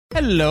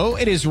Hello,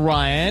 it is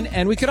Ryan,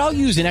 and we could all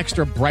use an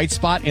extra bright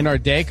spot in our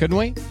day, couldn't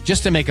we?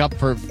 Just to make up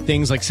for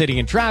things like sitting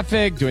in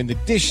traffic, doing the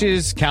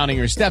dishes, counting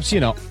your steps,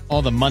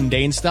 all the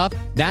mundane stuff.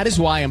 That is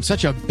why I'm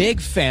such a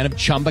big fan of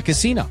Chumba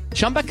Casino.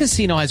 Chumba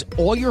Casino has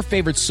all your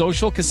favorite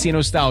social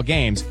casino-style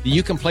games that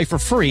you can play for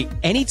free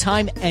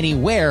anytime,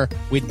 anywhere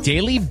with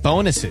daily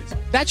bonuses.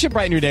 That should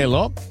brighten your day a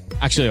little.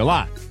 Actually, a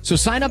lot. So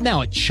sign up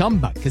now at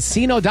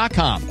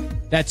ChumbaCasino.com.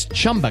 That's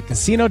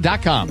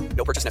ChumbaCasino.com.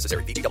 No purchase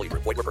necessary. VGW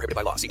Group. Void where prohibited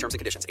by law. See terms and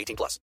conditions.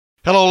 18+.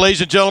 Hello, ladies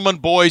and gentlemen,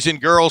 boys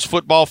and girls,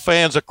 football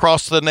fans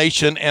across the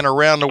nation and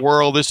around the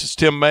world. This is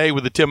Tim May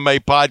with the Tim May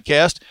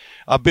Podcast.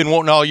 I've been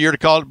wanting all year to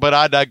call it, but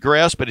I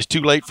digress, but it's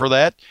too late for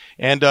that.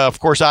 And, of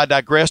course, I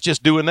digress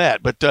just doing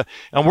that. But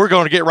and we're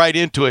going to get right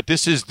into it.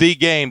 This is the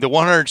game, the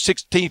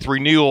 116th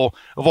renewal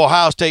of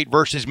Ohio State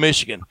versus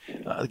Michigan.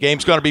 The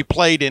game's going to be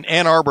played in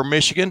Ann Arbor,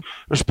 Michigan,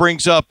 which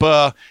brings up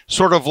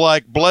sort of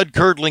like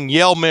blood-curdling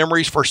Yale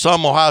memories for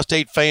some Ohio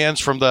State fans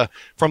from the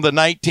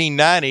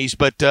 1990s.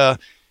 But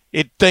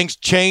things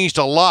changed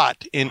a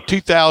lot in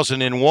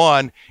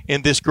 2001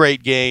 in this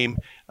great game.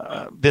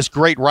 This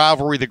great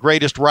rivalry, the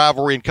greatest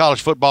rivalry in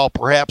college football,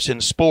 perhaps in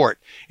sport.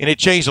 And it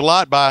changed a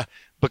lot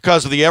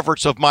because of the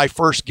efforts of my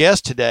first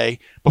guest today.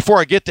 Before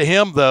I get to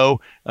him, though,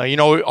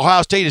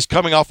 Ohio State is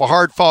coming off a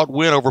hard-fought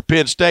win over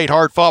Penn State.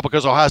 Hard-fought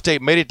because Ohio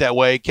State made it that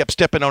way, kept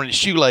stepping on its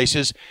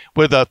shoelaces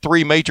with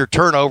 3 major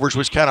turnovers,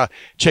 which kind of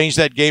changed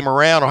that game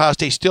around. Ohio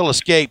State still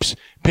escapes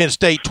Penn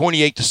State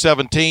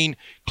 28-17,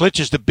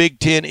 clinches the Big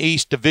Ten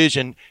East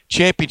Division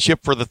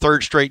championship for the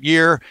 3rd straight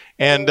year,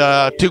 and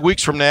 2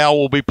 weeks from now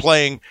we'll be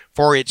playing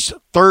for its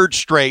 3rd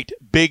straight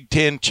Big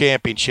Ten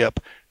championship.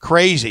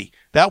 Crazy.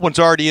 That one's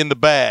already in the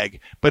bag.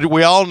 But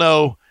we all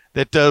know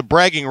that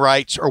bragging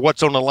rights are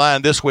what's on the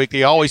line this week.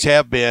 They always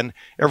have been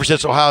ever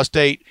since Ohio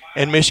State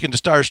and Michigan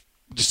decided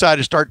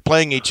to start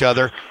playing each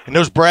other. And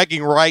those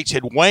bragging rights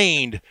had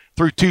waned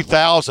through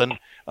 2000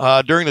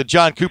 during the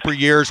John Cooper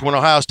years when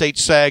Ohio State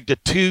sagged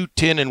to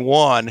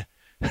 2-10-1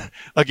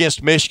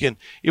 against Michigan.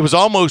 It was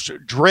almost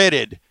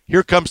dreaded.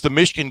 Here comes the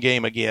Michigan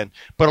game again.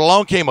 But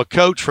along came a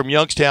coach from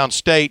Youngstown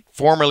State,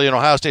 formerly an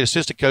Ohio State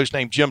assistant coach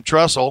named Jim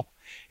Trussell,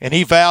 and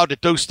he vowed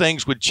that those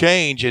things would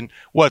change in,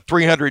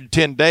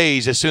 310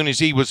 days as soon as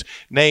he was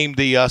named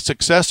the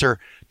successor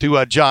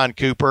to John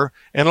Cooper.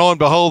 And lo and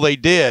behold, they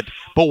did.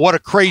 But what a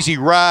crazy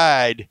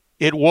ride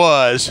it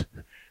was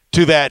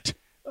to that,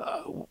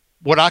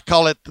 what I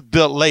call it,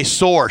 the Le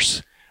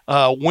Source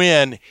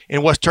win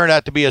in what's turned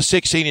out to be a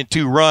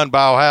 16-2 run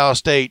by Ohio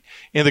State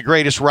in the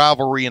greatest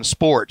rivalry in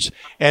sports.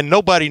 And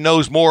nobody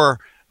knows more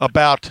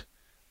about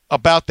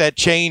that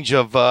change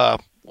of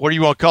what do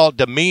you want to call it,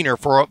 demeanor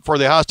for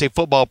the Ohio State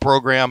football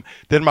program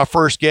than my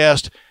first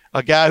guest,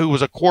 a guy who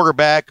was a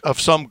quarterback of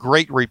some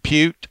great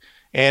repute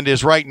and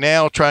is right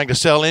now trying to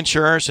sell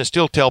insurance and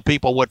still tell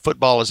people what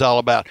football is all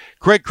about.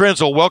 Craig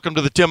Krenzel, welcome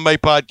to the Tim May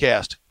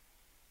Podcast.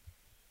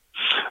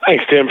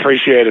 Thanks, Tim.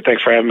 Appreciate it.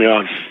 Thanks for having me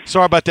on.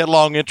 Sorry about that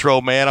long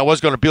intro, man. I was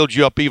going to build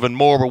you up even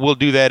more, but we'll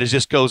do that as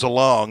this goes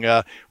along.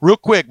 Real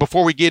quick,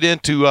 before we get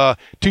into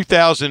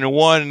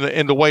 2001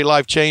 and the way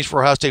life changed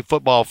for Ohio State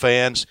football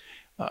fans,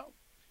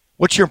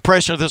 what's your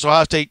impression of this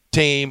Ohio State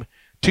team,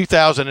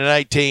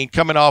 2019,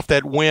 coming off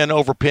that win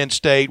over Penn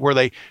State where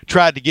they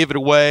tried to give it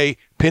away?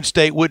 Penn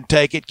State wouldn't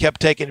take it, kept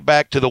taking it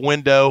back to the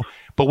window.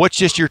 But what's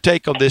just your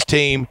take on this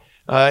team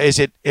as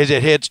it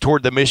heads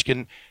toward the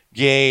Michigan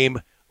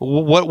game?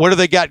 What do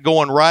they got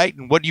going right,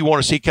 and what do you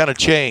want to see kind of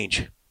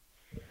change?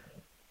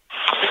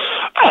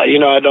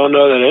 I don't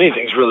know that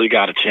anything's really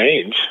got to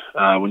change.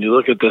 When you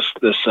look at this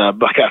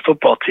Buckeye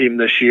football team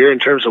this year in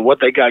terms of what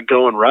they got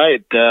going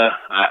right,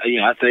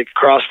 I think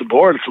across the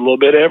board it's a little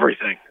bit of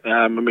everything.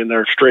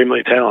 They're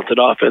extremely talented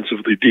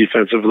offensively,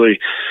 defensively,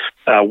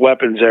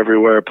 weapons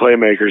everywhere,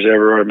 playmakers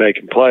everywhere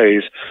making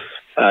plays.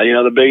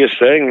 The biggest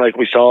thing, like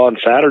we saw on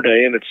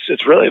Saturday, and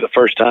it's really the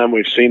first time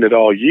we've seen it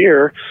all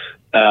year,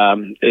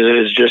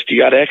 is just you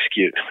got to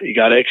execute. You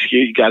got to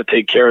execute. You got to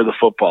take care of the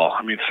football.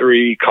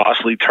 3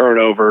 costly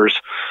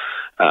turnovers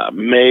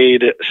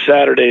made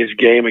Saturday's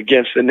game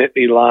against the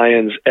Nittany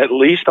Lions, at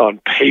least on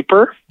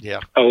paper,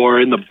 or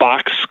in the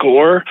box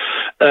score,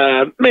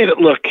 made it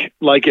look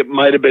like it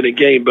might have been a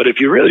game. But if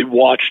you really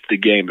watched the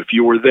game, if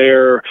you were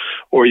there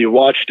or you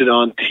watched it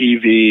on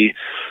TV,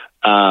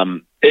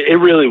 it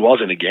really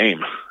wasn't a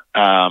game.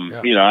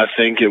 I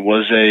think it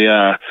was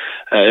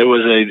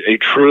a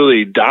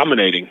truly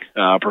dominating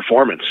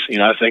performance.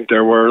 I think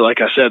there were,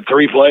 like I said,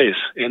 3 plays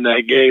in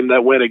that game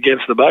that went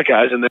against the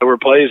Buckeyes, and there were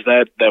plays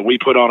that we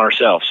put on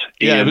ourselves.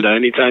 And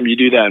anytime you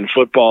do that in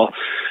football,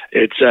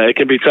 it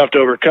can be tough to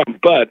overcome.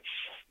 But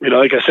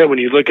like I said, when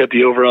you look at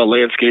the overall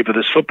landscape of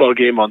this football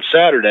game on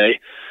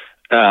Saturday,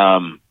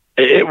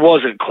 it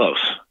wasn't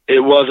close. It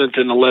wasn't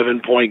an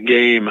 11-point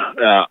game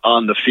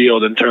on the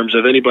field in terms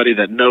of anybody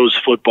that knows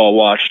football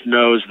watched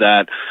knows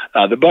that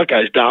the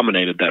Buckeyes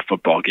dominated that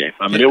football game.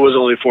 It was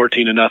only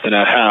 14-0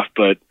 at half,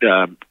 but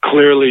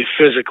clearly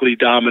physically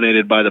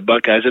dominated by the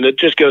Buckeyes. And it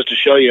just goes to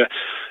show you,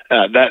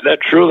 that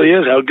truly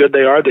is how good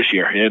they are this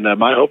year. And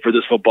my hope for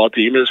this football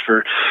team is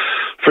for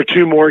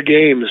 2 more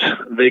games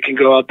they can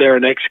go out there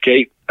and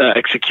execute,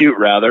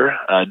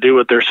 do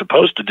what they're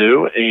supposed to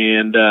do,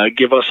 and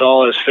give us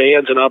all as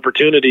fans an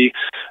opportunity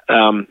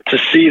to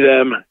see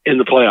them in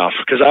the playoffs.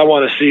 Because I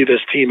want to see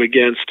this team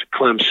against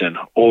Clemson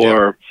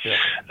or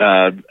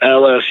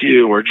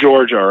LSU or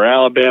Georgia or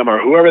Alabama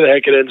or whoever the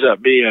heck it ends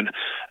up being.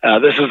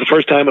 This is the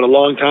first time in a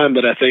long time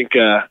that I think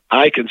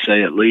I can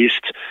say, at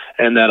least,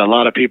 and that a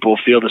lot of people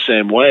feel the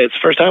same way. It's the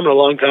first time in a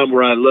long time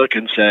where I look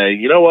and say,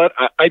 you know what,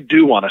 I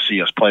do want to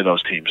see us play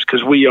those teams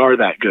because we are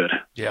that good.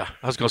 Yeah,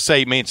 I was going to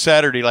say,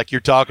 Saturday, like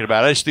you're talking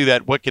about, I just do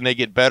that, what can they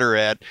get better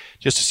at,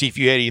 just to see if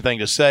you had anything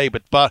to say.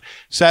 But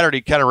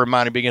Saturday kind of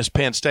reminded me against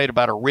Penn State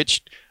about a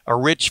rich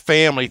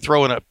family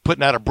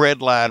putting out a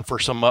bread line for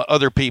some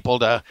other people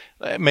to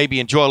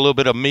maybe enjoy a little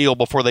bit of meal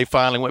before they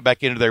finally went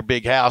back into their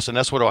big house, and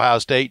that's what Ohio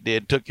State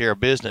did, took care of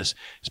business.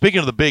 Speaking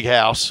of the big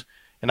house,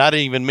 and I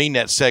didn't even mean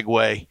that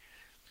segue,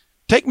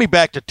 take me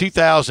back to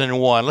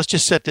 2001. Let's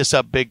just set this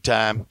up big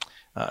time.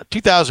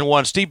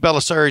 2001, Steve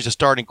Belisario is a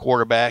starting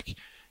quarterback.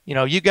 You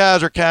know, you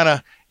guys are kind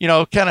of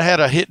had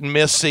a hit and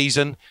miss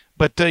season,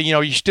 but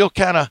you're still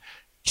kind of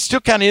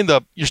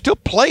you're still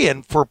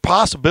playing for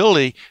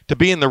possibility to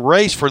be in the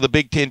race for the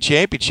Big Ten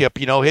championship,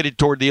 headed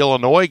toward the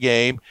Illinois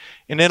game.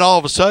 And then all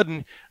of a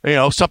sudden,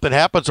 something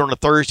happens on a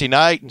Thursday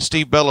night, and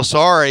Steve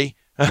Belisario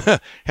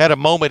had a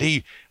moment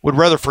he would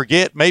rather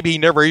forget. Maybe he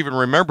never even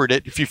remembered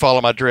it, if you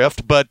follow my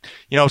drift. But,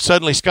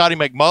 suddenly Scotty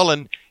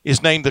McMullen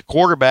is named the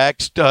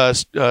quarterback.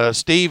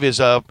 Steve is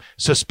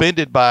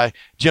suspended by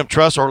Jim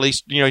Truss, or at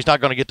least, he's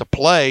not going to get to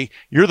play.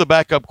 You're the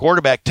backup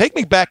quarterback. Take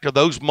me back to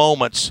those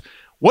moments.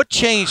 What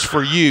changed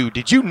for you?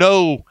 Did you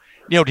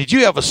did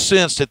you have a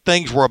sense that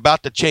things were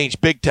about to change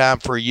big time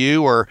for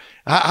you, or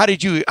how do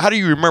you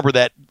remember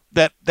that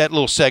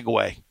little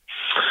segue?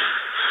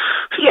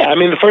 Yeah,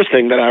 the first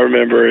thing that I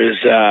remember is,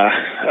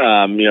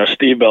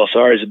 Steve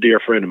Belisario is a dear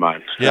friend of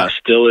mine. Yeah.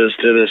 Still is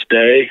to this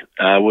day.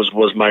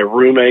 Was my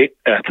roommate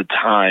at the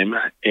time,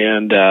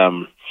 and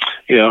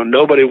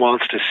nobody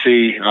wants to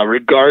see,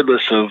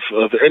 regardless of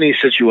any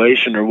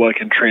situation or what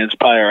can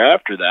transpire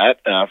after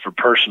that, for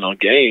personal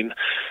gain.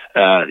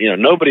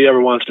 Nobody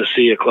ever wants to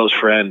see a close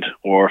friend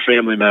or a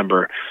family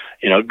member,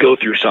 go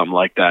through something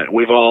like that.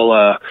 We've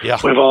all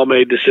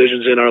made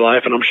decisions in our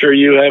life, and I'm sure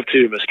you have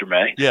too, Mr.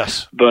 May.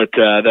 Yes. But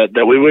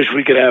that we wish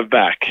we could have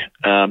back,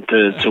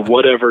 to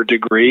whatever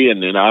degree,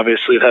 and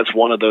obviously that's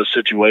one of those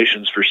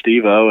situations for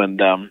Steve-O. And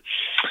to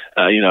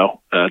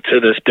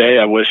this day,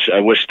 I wish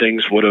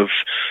things would have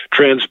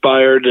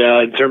transpired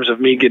in terms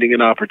of me getting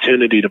an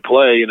opportunity to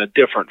play in a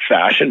different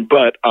fashion.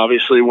 But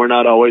obviously, we're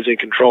not always in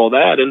control of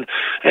that, and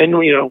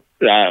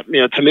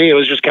to me, it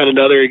was just kind of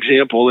another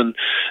example in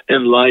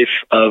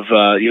life of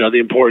the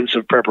importance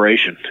of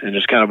preparation and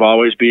just kind of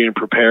always being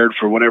prepared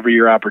for whatever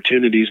your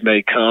opportunities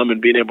may come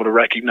and being able to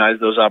recognize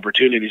those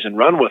opportunities and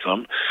run with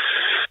them.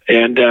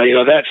 And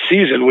that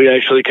season, we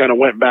actually kind of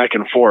went back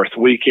and forth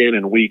week in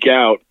and week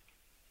out.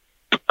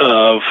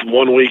 Of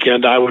one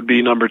weekend, I would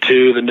be number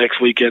 2. The next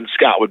weekend,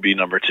 Scott would be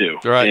number 2.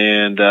 Right.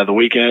 And the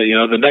weekend,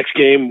 the next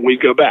game, we'd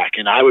go back,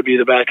 and I would be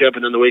the backup.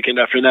 And then the weekend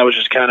after that was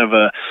just kind of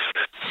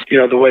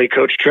the way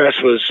Coach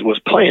Tress was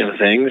playing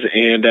things.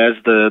 And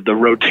as the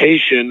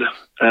rotation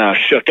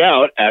shook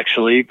out,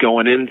 actually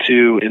going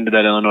into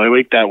that Illinois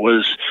week, that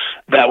was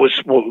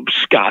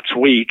Scott's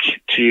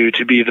week to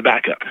be the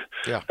backup.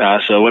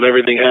 Yeah. So when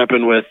everything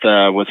happened with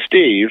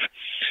Steve,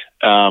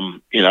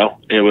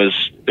 it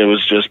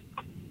was just.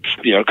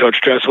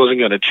 Coach Tress wasn't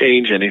going to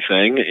change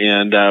anything,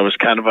 and it was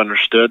kind of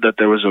understood that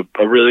there was a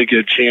really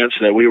good chance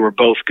that we were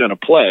both going to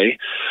play.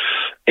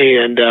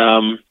 And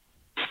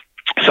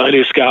so I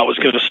knew Scott was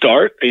going to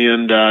start,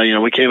 and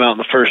we came out in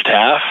the first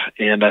half,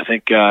 and I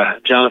think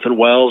Jonathan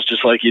Wells,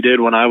 just like he did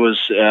when I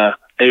was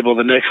able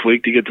the next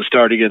week to get the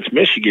start against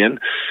Michigan,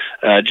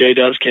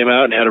 J-Dubs came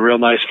out and had a real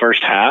nice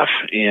first half,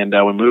 and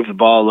we moved the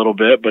ball a little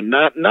bit, but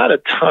not a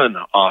ton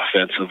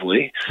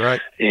offensively. Right.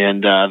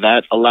 And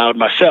that allowed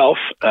myself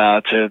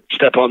to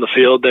step on the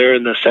field there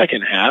in the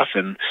second half,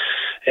 and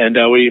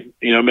we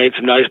made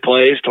some nice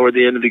plays toward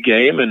the end of the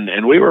game,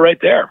 and we were right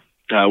there.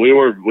 We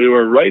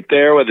were right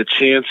there with a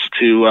chance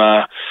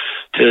to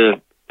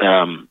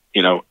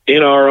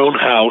in our own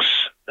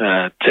house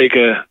take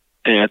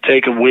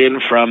a win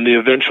from the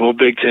eventual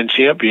Big Ten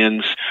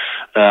champions,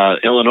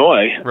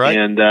 Illinois. Right.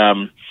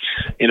 And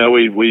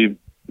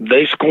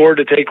they scored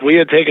to take. We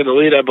had taken the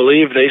lead, I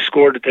believe. They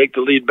scored to take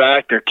the lead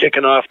back. They're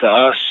kicking off to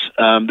us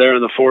there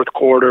in the fourth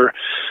quarter,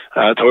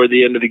 toward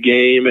the end of the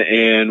game,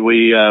 and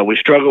we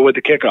struggled with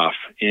the kickoff,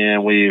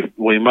 and we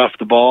muffed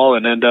the ball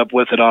and end up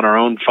with it on our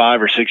own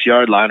 5 or 6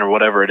 yard line or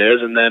whatever it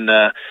is, and then.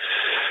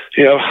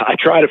 I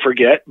try to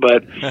forget,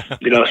 but,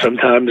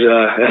 sometimes,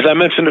 as I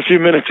mentioned a few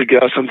minutes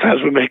ago,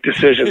 sometimes we make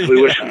decisions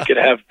we wish we could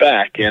have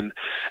back. And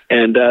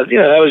that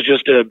was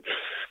just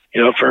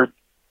for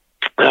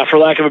for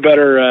lack of a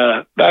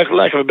better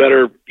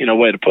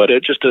way to put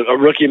it, just a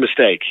rookie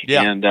mistake.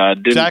 Yeah, and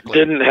exactly.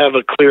 didn't have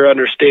a clear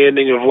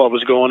understanding of what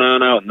was going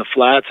on out in the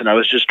flats, and I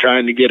was just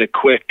trying to get a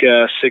quick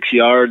 6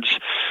 yards.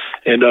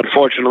 And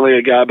unfortunately,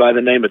 a guy by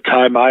the name of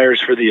Ty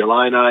Myers for the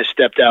Illini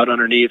stepped out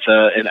underneath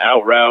an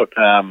out route.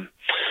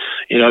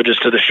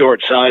 Just to the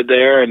short side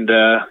there. And,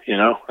 I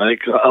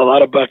think a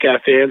lot of Buckeye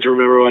fans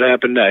remember what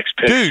happened next.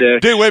 Pick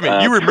six. Dude, wait a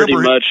minute. You remember pretty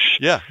much.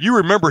 Yeah, you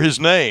remember his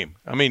name.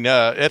 I mean,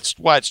 that's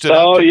why it stood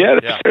out. Oh,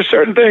 yeah. There's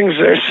certain things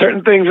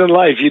in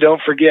life you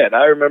don't forget.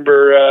 I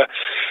remember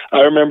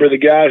the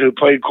guy who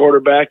played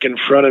quarterback in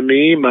front of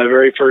me my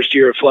very first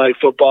year of flag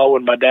football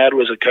when my dad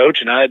was a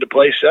coach and I had to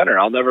play center.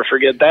 I'll never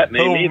forget that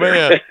name either.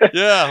 Man.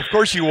 Yeah, of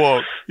course you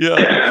won't.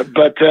 Yeah.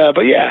 But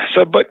yeah.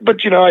 So, but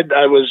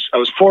I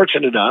was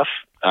fortunate enough,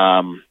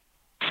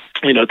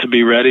 to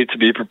be ready, to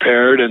be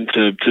prepared, and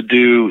to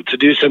do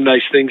some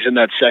nice things in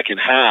that second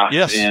half.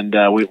 Yes. And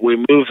we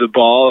moved the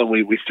ball and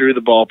we threw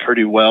the ball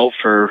pretty well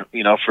for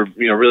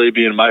really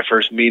being my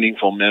first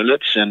meaningful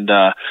minutes. And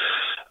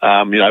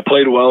I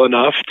played well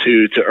enough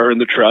to earn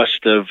the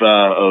trust of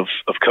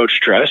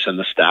Coach Tress and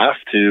the staff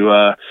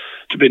to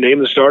be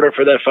named the starter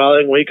for that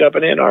following week up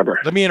in Ann Arbor.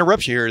 Let me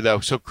interrupt you here, though.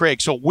 So,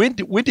 Craig, when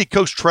did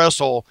Coach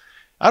Tressel?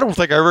 I don't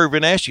think I've ever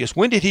been asked you this.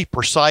 When did he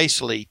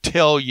precisely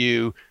tell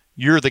you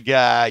you're the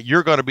guy,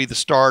 you're going to be the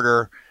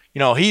starter?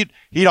 He'd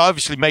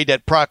obviously made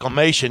that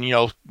proclamation,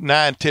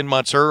 9-10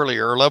 months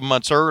earlier, or 11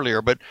 months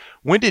earlier. But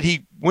when did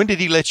he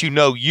let you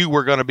know you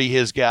were going to be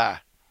his guy?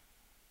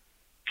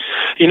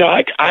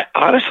 I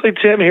honestly,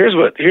 Tim, here's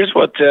what you're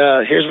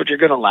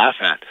going to laugh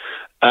at.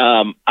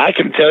 I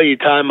can tell you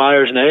Ty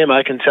Myers' name.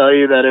 I can tell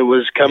you that it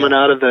was coming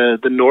out of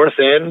the north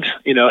end,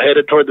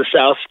 headed toward the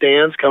south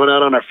stands, coming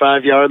out on our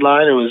 5-yard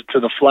line. It was to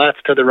the flats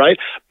to the right,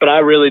 but I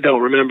really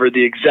don't remember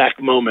the exact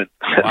moment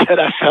that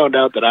I found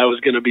out that I was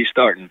going to be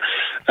starting.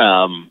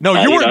 You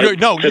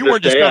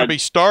weren't just going to be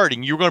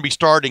starting. You were going to be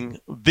starting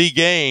the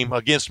game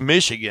against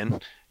Michigan.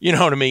 You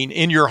know what I mean?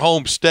 In your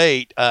home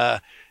state.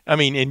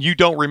 And you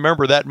don't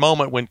remember that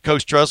moment when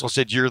Coach Tressel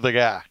said you're the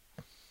guy.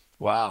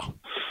 Wow.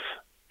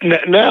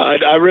 No,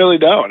 I really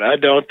don't. I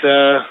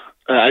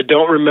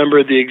don't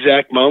remember the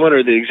exact moment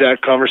or the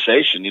exact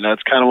conversation.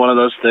 It's kind of one of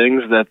those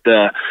things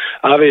that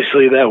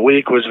obviously that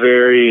week was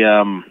very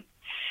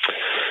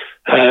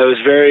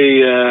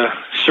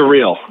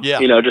surreal.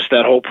 Yeah. Just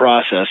that whole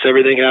process,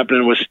 everything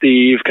happening with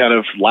Steve, kind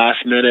of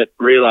last minute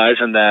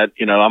realizing that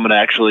I'm going to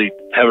actually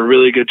have a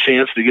really good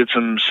chance to get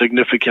some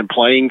significant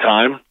playing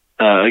time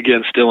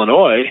against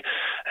Illinois.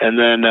 And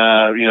then,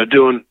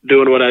 doing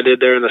what I did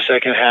there in the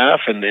second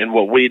half and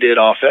what we did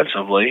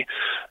offensively.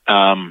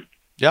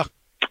 Yeah.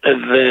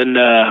 And then,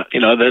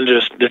 then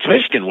just it's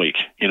Michigan week.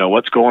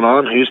 What's going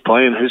on? Who's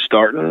playing? Who's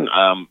starting?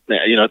 Like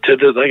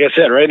I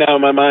said, right now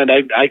in my mind,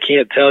 I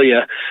can't tell you,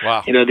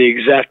 wow, the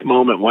exact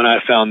moment when I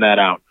found that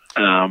out.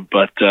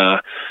 But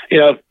to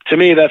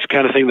me, that's the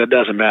kind of thing that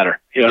doesn't matter.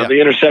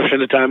 The interception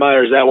to Ty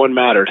Myers, that one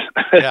mattered.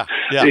 Yeah.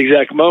 The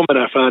exact moment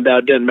I found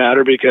out didn't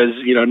matter because,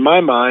 in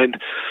my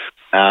mind,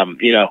 when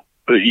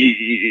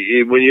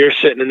you're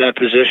sitting in that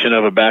position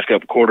of a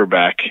backup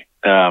quarterback,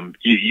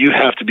 you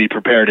have to be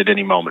prepared at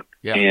any moment.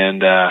 Yeah.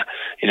 And,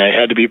 you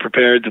had to be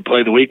prepared to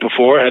play the week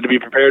before, had to be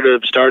prepared to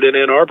start in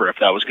Ann Arbor if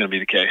that was going to be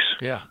the case.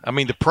 Yeah. I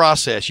mean, the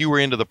process, you were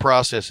into the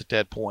process at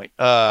that point.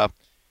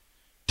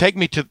 Take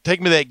me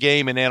that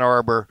game in Ann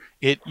Arbor.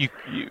 You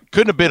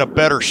couldn't have been a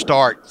better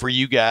start for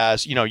you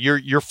guys.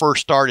 Your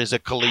first start as a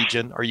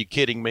collegian. Are you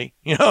kidding me?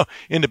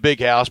 In the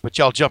big house, but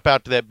y'all jump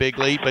out to that big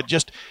lead. But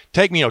just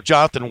take me.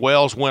 Jonathan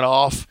Wells went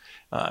off.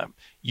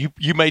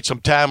 You made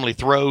some timely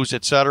throws,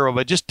 et cetera.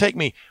 But just take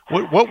me.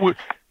 What would?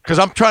 Because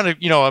I'm trying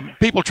to.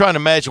 People trying to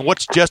imagine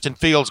what's Justin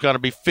Fields going to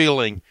be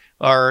feeling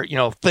or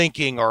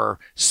thinking or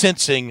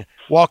sensing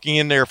walking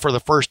in there for the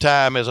first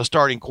time as a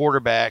starting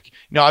quarterback.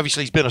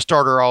 Obviously he's been a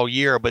starter all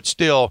year, but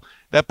still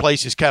that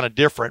place is kind of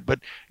different. But,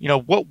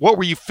 what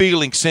were you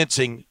feeling,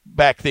 sensing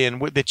back then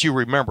that you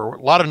remember?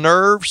 A lot of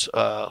nerves,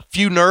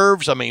 few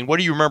nerves. I mean, what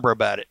do you remember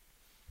about it?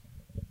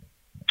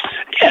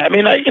 Yeah, I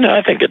mean,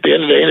 I think at the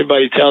end of the day,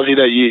 anybody tells you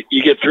that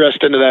you get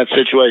thrust into that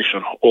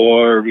situation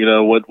or,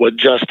 what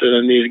Justin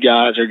and these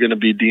guys are going to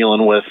be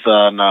dealing with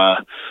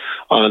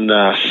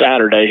on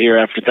Saturday here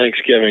after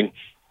Thanksgiving.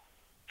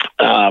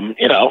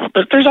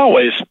 But there's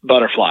always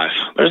butterflies.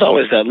 There's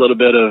always that little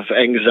bit of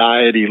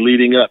anxiety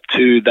leading up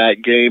to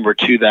that game or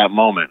to that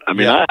moment. I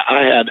mean, yeah.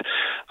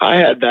 I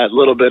had that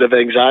little bit of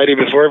anxiety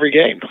before every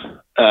game.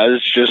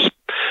 It's just,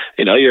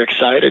 you're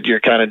excited, you're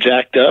kind of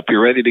jacked up,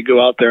 you're ready to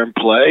go out there and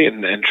play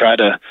and try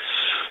to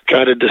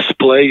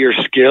display your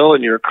skill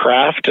and your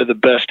craft to the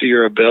best of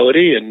your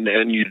ability,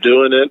 and you're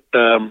doing it,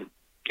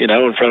 in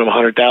front of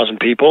 100,000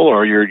 people,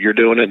 or you're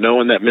doing it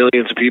knowing that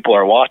millions of people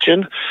are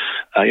watching.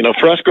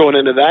 For us going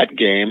into that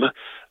game,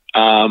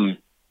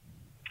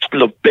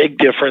 the big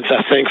difference,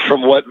 I think,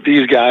 from what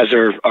these guys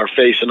are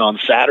facing on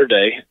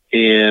Saturday,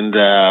 and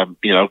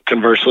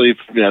conversely,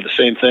 the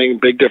same thing,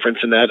 big difference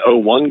in that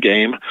 0-1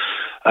 game.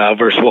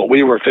 versus what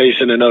we were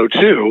facing in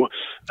 2002.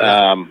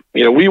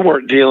 We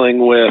weren't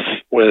dealing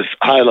with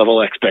high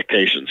level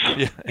expectations.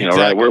 Yeah,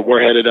 exactly. Right?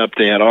 We're headed up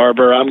to Ann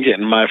Arbor. I'm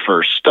getting my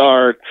first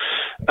start.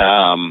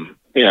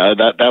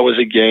 That was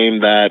a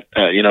game that,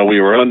 we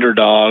were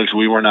underdogs.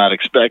 We were not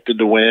expected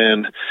to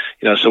win,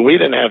 so we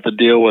didn't have to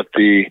deal with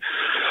the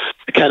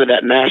kind of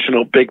that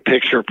national big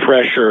picture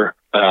pressure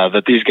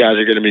that these guys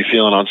are going to be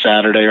feeling on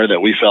Saturday, or that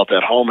we felt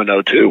at home in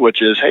 2002,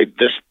 which is, hey,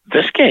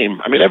 this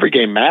game, I mean, every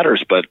game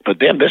matters, but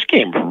damn, this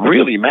game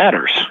really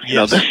matters.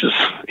 Yes.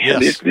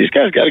 These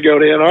guys got to go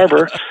to Ann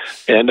Arbor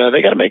and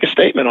they got to make a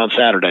statement on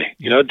Saturday.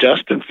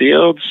 Justin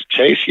Fields,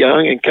 Chase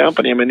Young and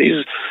company. I mean,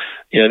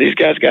 these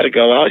guys got to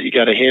go out. You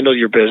got to handle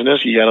your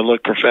business. You got to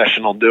look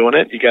professional doing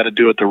it. You got to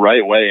do it the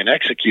right way and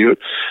execute,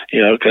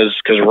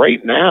 because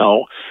right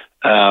now,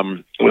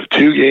 with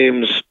 2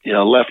 games,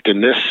 left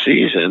in this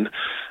season,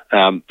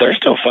 they're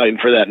still fighting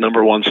for that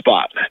number 1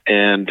 spot.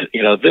 And,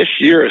 this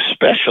year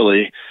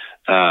especially,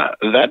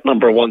 that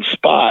number 1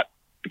 spot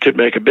could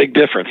make a big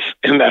difference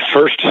in that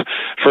first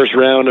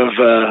round of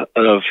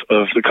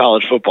the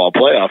college football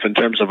playoff in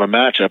terms of a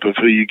matchup of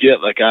who you get.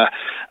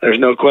 There's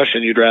no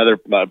question you'd rather,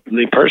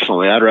 me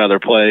personally, I'd rather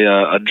play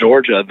a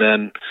Georgia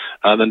than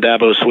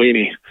Dabo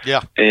Swinney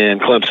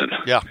and Clemson.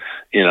 Yeah.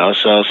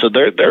 So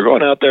they're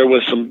going out there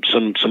with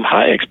some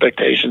high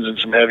expectations and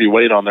some heavy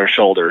weight on their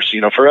shoulders.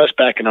 For us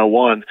back in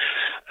 2001,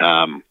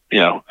 I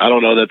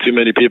don't know that too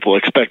many people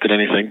expected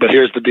anything, but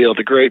here's the deal.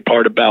 The great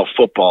part about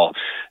football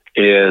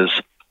is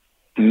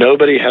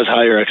nobody has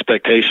higher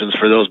expectations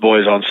for those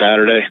boys on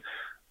Saturday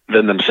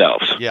than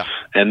themselves. Yeah.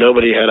 And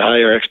nobody had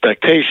higher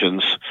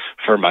expectations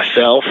for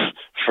myself,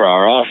 for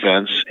our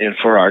offense, and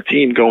for our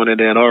team going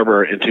into Ann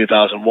Arbor in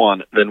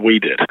 2001 than we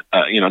did.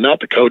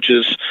 Not the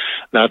coaches,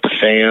 not the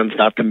fans,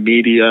 not the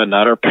media,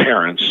 not our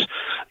parents.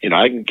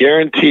 I can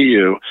guarantee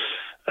you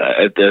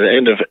at the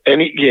end of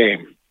any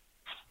game,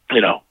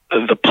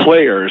 the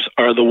players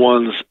are the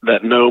ones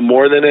that know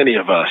more than any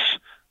of us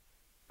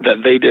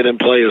that they didn't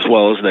play as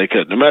well as they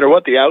could, no matter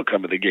what the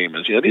outcome of the game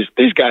is.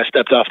 These guys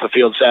stepped off the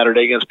field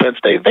Saturday against Penn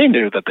State. They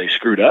knew that they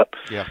screwed up.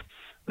 Yeah.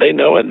 They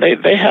know it,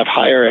 and they have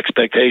higher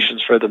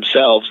expectations for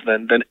themselves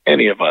than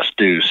any of us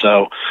do.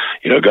 So,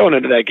 going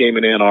into that game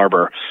in Ann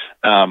Arbor,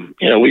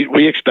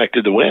 we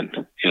expected to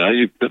win.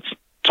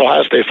 It's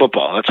Ohio State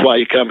football. That's why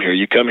you come here.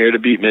 You come here to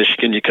beat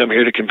Michigan. You come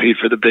here to compete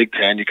for the Big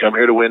Ten. You come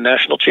here to win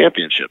national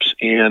championships.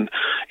 And,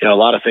 a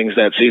lot of things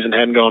that season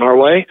hadn't gone our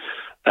way.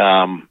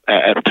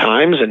 At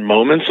times and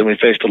moments, and we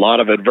faced a lot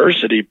of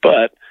adversity,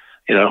 but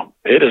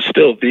it is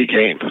still the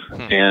game.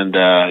 And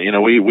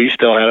we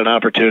still had an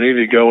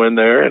opportunity to go in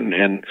there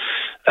and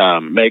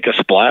make a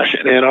splash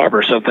in Ann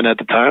Arbor, something at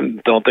the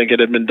time don't think it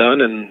had been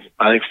done in,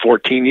 I think,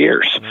 14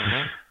 years.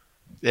 Mm-hmm.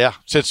 Yeah,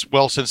 since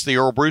the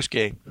Earl Bruce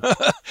game.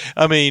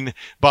 I mean,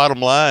 bottom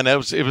line, it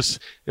was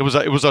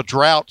a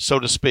drought, so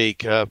to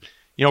speak.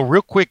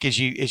 Real quick, as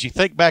you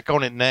think back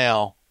on it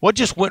now, what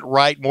just went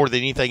right more than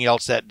anything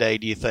else that day,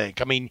 do you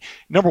think? I mean,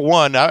 number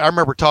one, I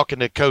remember talking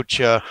to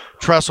Coach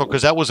Tressel,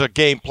 because that was a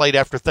game played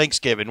after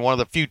Thanksgiving, one of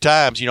the few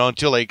times,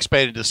 until they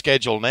expanded the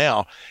schedule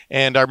now.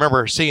 And I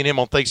remember seeing him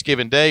on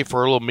Thanksgiving Day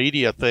for a little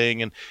media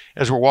thing. And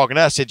as we're walking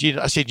out,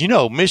 I said,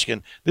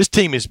 Michigan, this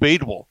team is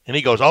beatable. And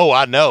he goes, oh,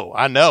 I know.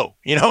 And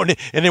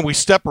then we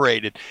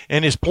separated.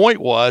 And his point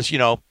was,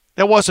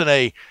 that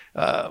wasn't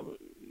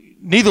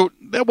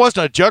that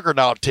wasn't a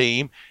juggernaut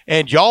team,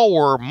 and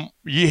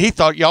he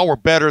thought y'all were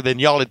better than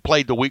y'all had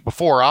played the week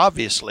before,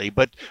 obviously.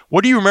 But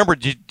what do you remember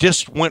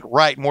just went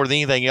right more than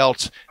anything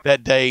else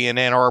that day in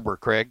Ann Arbor,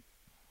 Craig?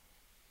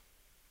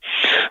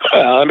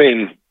 I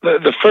mean,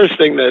 the first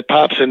thing that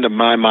pops into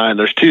my mind,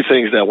 there's 2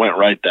 things that went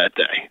right that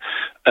day.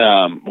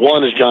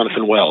 One is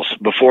Jonathan Wells.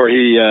 Before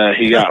he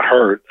got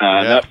hurt,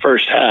 that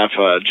first half,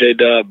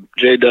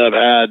 J-Dub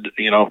had,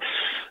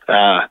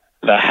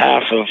 the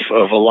half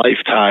of a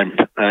lifetime.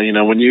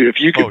 If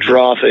you could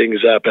draw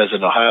things up as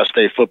an Ohio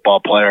State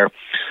football player,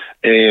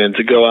 and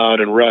to go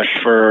out and rush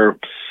for,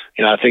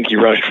 I think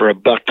you rushed for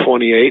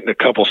 $128 and a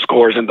couple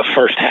scores in the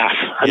first half.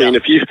 I mean,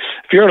 if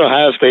you're an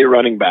Ohio State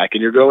running back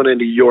and you're going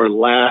into your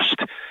last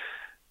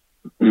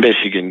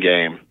Michigan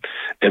game,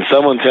 and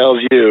someone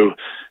tells you,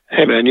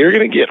 hey man, you're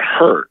going to get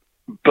hurt,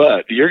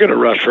 but you're going to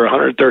rush for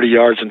 130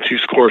 yards and 2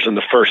 scores in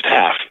the first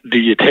half, do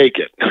you take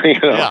it?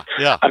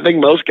 Yeah. I think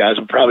most guys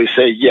would probably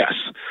say yes.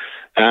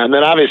 And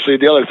then obviously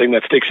the other thing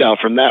that sticks out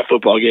from that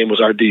football game was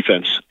our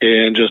defense,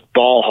 and just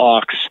ball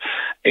hawks,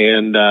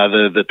 and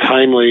the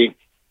timely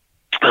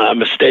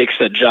mistakes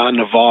that John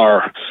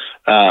Navarre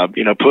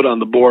put on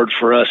the board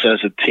for us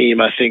as a team.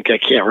 I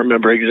can't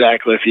remember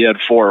exactly if he had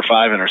 4 or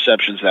 5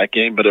 interceptions that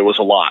game, but it was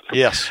a lot.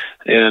 Yes.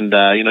 And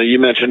you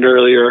mentioned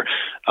earlier,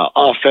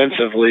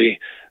 offensively,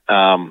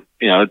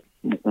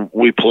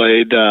 we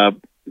played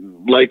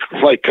like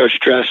Coach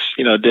Tress,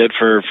 did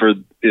for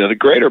the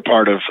greater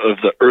part of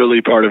the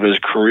early part of his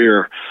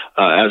career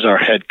as our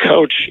head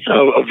coach.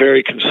 A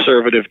very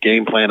conservative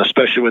game plan,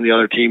 especially when the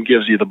other team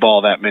gives you the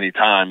ball that many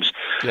times.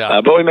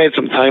 Yeah. But we made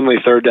some timely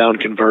 3rd down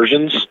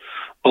conversions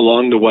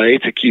along the way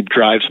to keep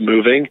drives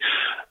moving.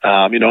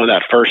 In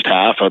that first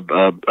half,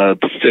 a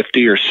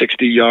 50 or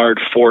 60-yard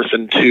 4th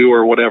and 2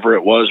 or whatever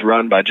it was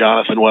run by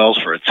Jonathan Wells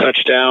for a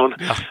touchdown.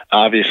 Yeah.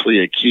 Obviously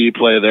a key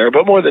play there.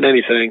 But more than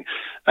anything,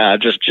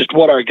 just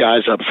what our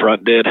guys up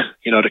front did,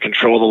 to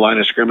control the line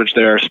of scrimmage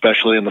there,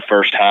 especially in the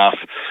first half.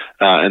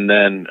 And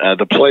then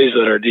the plays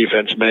that our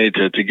defense made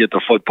to get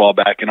the football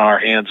back in our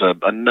hands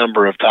a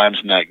number of times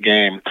in that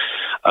game.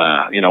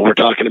 We're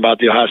talking about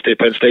the Ohio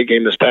State-Penn State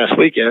game this past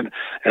weekend,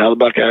 and how the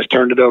Buckeyes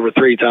turned it over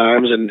 3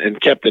 times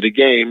and kept it a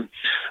game.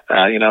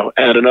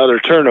 Add another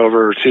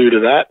turnover or 2 to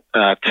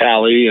that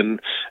tally, and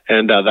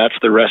that's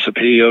the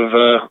recipe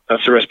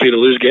to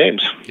lose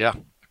games. Yeah,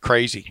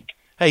 crazy.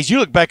 Hey, as you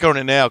look back on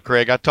it now,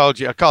 Craig, I call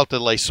it the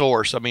Les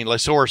Source. I mean,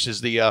 Les Source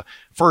is the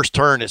first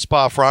turn at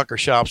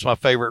Spa-Francorchamps, my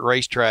favorite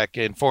racetrack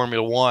in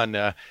Formula One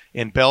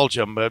in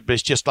Belgium. But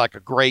it's just like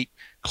a great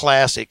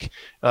classic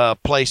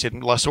place,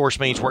 and Les Source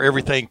means where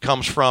everything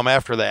comes from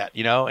after that,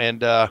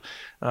 and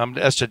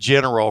that's a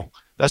general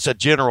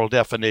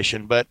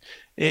definition. But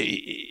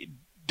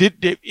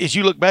as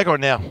you look back on it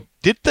now,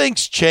 did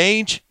things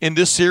change in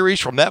this series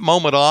from that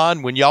moment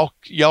on when y'all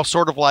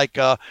sort of like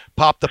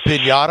popped the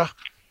pinata?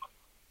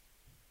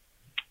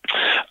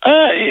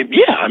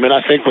 Yeah, I mean,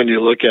 I think when you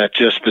look at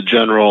just the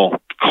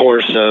general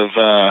course of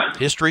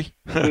history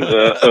of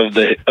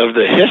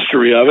the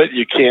history of it,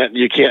 you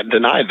can't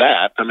deny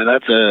that. I mean,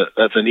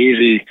 that's an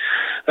easy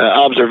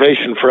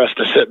observation for us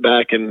to sit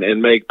back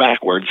and make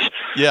backwards.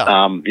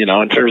 Yeah.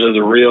 In terms of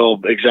the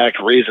real exact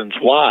reasons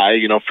why,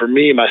 for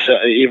me,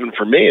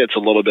 it's a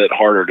little bit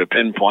harder to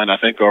pinpoint. I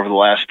think over the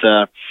last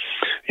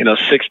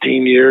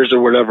 16 years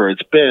or whatever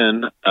it's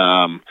been,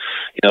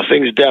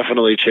 things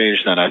definitely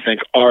changed then. I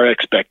think our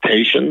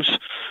expectations,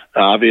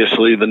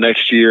 obviously the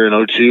next year in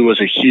 2002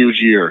 was a huge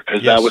year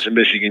because that was a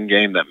Michigan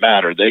game that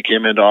mattered. They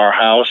came into our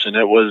house and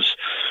it was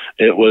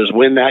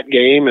win that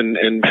game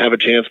and have a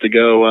chance to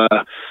go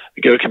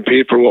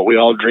compete for what we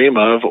all dream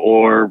of,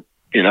 or,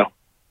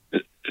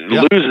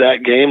 lose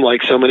that game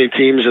like so many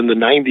teams in the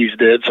 90s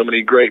did, so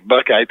many great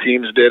Buckeye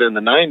teams did in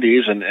the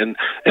 90s,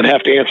 and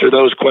have to answer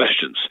those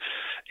questions.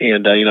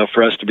 And,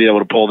 for us to be able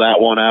to pull that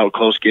one out,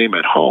 close game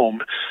at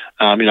home,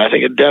 I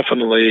think it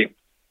definitely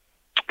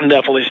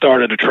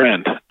started a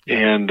trend.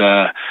 And,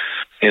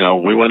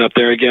 we went up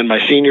there again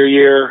my senior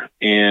year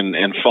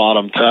and fought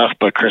them tough.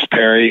 But Chris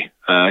Perry,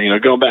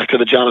 going back to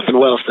the Jonathan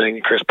Wells thing,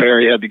 Chris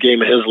Perry had the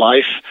game of his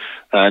life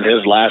in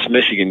his last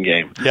Michigan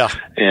game. Yeah.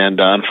 And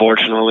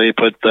unfortunately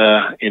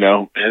I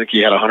think he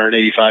had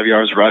 185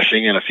 yards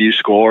rushing and a few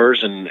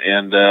scores, and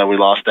we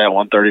lost that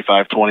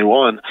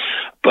 135-21.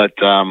 But,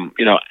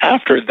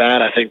 after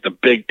that, I think the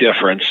big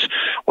difference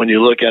when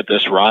you look at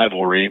this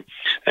rivalry,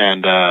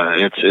 and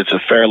it's a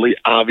fairly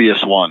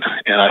obvious one,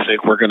 and I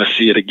think we're going to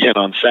see it again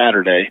on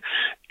Saturday,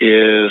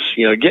 is,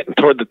 getting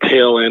toward the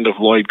tail end of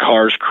Lloyd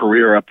Carr's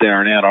career up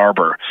there in Ann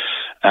Arbor.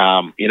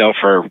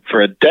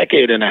 For a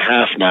decade and a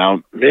half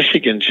now,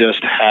 Michigan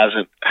just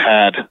hasn't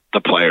had the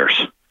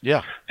players.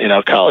 Yeah.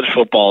 College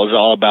football is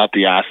all about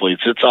the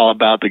athletes. It's all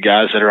about the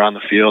guys that are on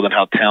the field and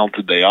how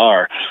talented they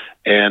are.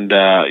 And,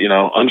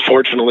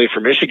 unfortunately for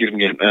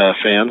Michigan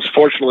fans,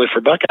 fortunately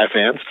for Buckeye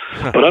fans,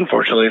 but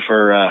unfortunately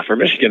for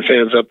Michigan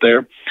fans up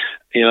there,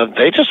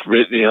 they just,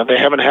 they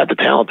haven't had the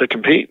talent to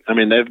compete. I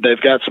mean,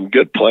 they've got some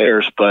good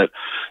players, but,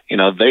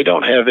 they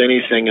don't have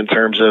anything in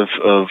terms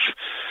of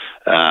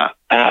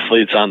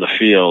athletes on the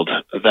field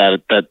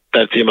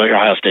that team like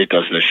Ohio State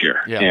does this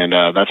year. Yeah. And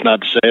that's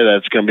not to say that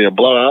it's going to be a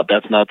blowout.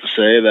 That's not to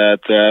say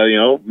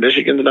that,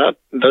 Michigan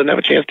doesn't have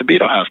a chance to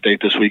beat Ohio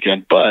State this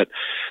weekend. But,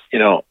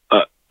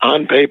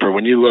 on paper,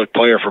 when you look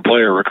player for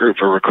player, recruit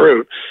for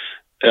recruit,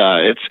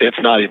 it's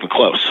not even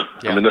close.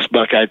 Yeah. I mean, this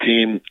Buckeye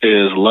team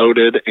is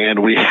loaded,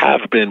 and we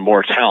have been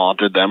more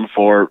talented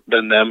for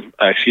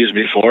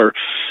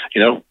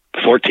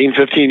 14,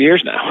 15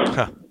 years now.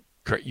 Huh.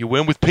 You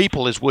win with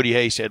people, as Woody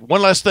Hayes said.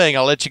 One last thing,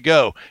 I'll let you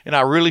go, and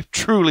I really,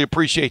 truly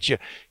appreciate you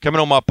coming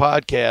on my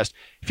podcast.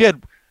 If you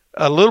had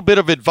a little bit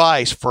of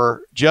advice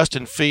for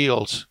Justin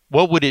Fields,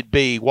 what would it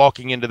be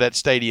walking into that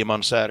stadium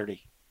on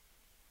Saturday?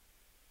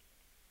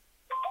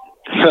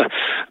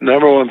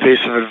 Number one piece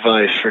of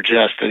advice for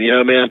Justin,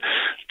 man,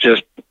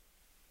 just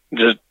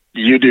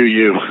you do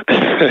you.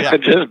 Yeah.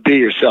 Just be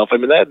yourself. I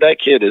mean, that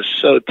kid is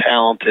so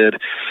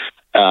talented.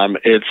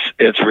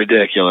 It's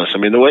ridiculous. I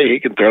mean, the way he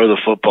can throw the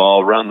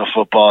football, run the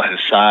football, his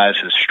size,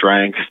 his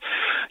strength.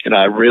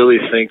 I really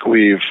think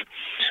we've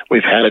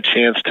had a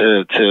chance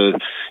to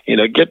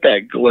get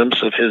that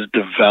glimpse of his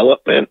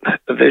development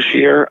this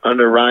year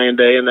under Ryan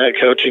Day and that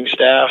coaching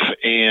staff,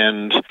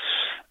 and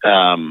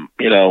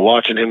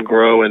watching him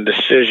grow in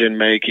decision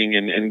making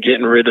and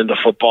getting rid of the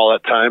football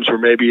at times where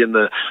maybe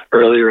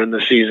earlier in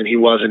the season he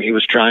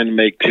was trying to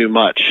make too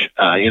much.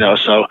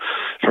 So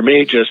for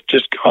me, just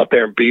go out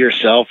there and be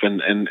yourself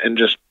and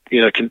just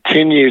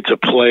continue to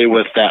play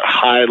with that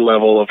high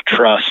level of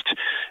trust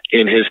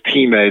in his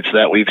teammates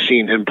that we've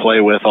seen him play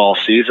with all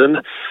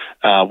season,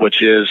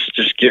 which is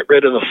just get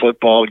rid of the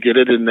football, get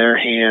it in their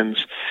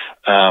hands.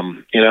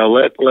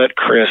 Let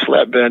Chris,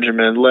 let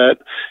Benjamin, let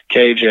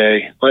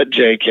KJ, let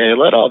JK,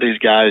 let all these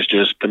guys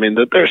there's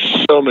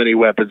so many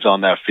weapons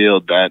on that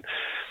field that,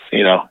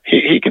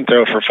 he can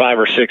throw for 5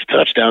 or 6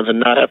 touchdowns and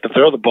not have to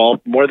throw the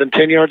ball more than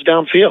 10 yards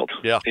downfield.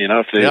 Yeah.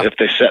 If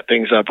they set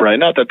things up right.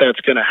 Not that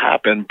that's going to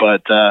happen,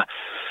 but,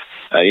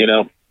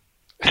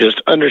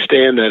 just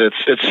understand that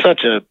it's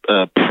such a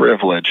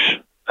privilege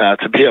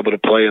to be able to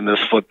play in this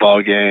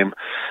football game.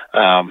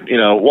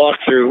 Walk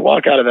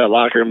out of that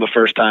locker room the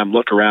first time,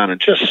 look around and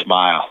just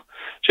smile.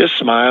 Just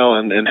smile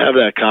and have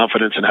that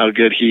confidence in how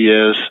good he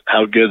is,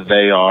 how good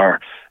they are,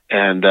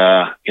 and,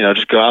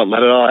 just go out and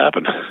let it all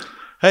happen.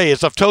 Hey,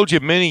 as I've told you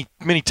many,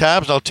 many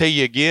times, and I'll tell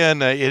you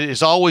again, it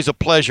is always a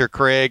pleasure,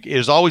 Craig. It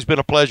has always been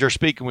a pleasure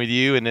speaking with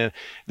you, and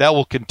that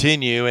will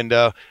continue. And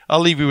I'll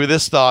leave you with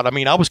this thought. I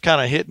mean, I was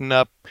kind of hitting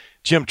up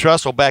Jim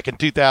Trussell back in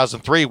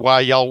 2003, why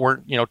y'all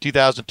weren't,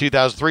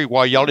 2003,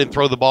 why y'all didn't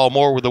throw the ball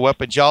more with the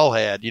weapons y'all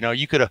had.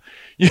 You could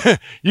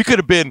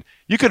have been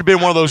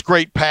one of those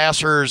great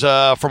passers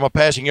from a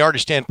passing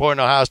yardage standpoint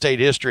in Ohio State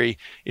history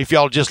if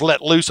y'all just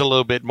let loose a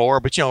little bit more.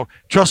 But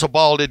Trussell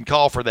ball didn't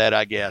call for that,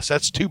 I guess.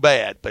 That's too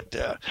bad. But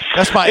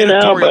that's my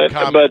editorial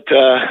comment.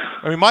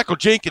 But Michael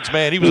Jenkins,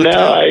 man, he was a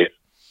talent.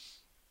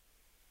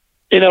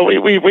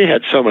 We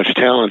had so much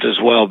talent as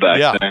well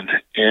back then,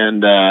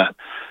 and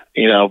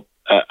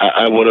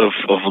I would have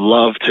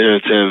loved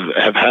to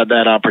have had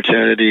that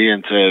opportunity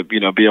and to,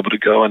 be able to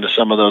go into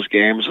some of those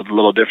games with a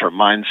little different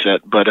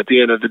mindset. But at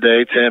the end of the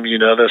day, Tim,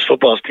 this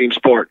football is team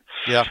sport.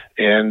 Yeah.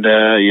 And,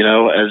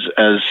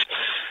 as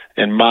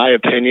in my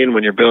opinion,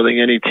 when you're building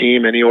any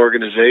team, any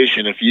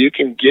organization, if you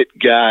can get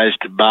guys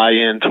to buy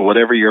into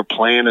whatever your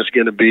plan is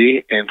going to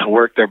be and to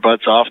work their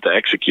butts off to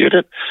execute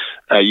it,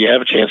 you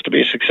have a chance to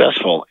be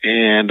successful.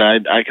 And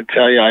I can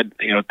tell you,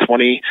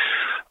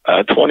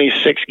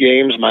 26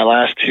 games my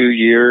last 2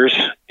 years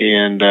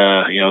and,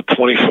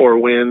 24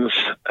 wins.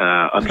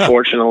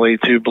 Unfortunately,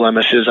 2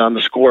 blemishes on the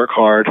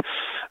scorecard.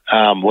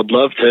 Would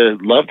love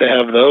to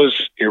have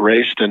those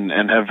erased and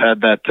have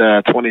had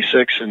that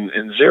 26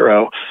 and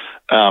 0.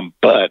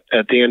 But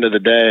at the end of the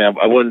day,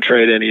 I wouldn't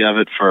trade any of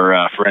it for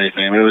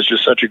anything. I mean, it was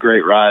just such a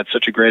great ride,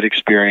 such a great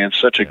experience,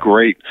 such a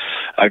great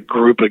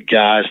group of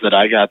guys that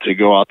I got to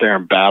go out there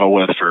and battle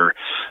with for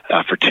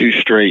 2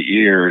 straight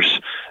years.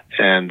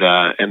 And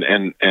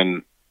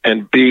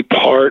be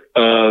part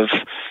of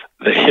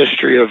the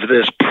history of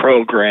this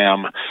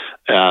program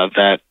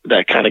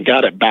that kind of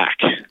got it back,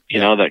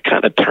 that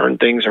kind of turned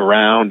things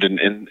around.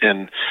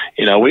 And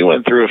we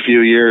went through a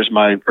few years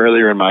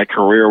earlier in my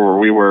career where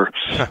we were,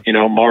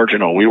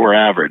 marginal, we were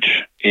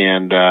average.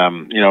 And,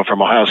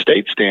 from Ohio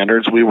State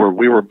standards, we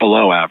were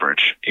below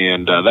average.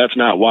 And that's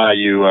not why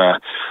you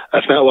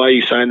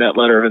signed that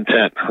letter of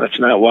intent. That's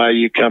not why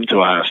you come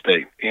to Ohio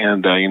State.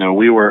 And,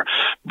 we were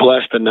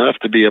blessed enough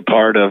to be a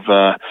part of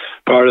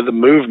the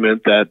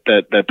movement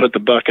that put the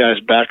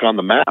Buckeyes back on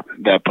the map,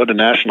 that put a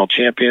national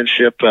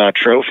championship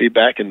trophy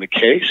back in the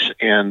case.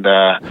 And,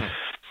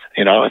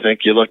 I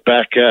think you look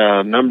back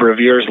a number of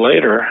years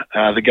later,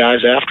 the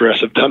guys after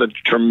us have done a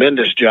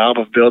tremendous job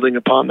of building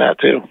upon that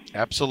too.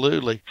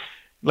 Absolutely.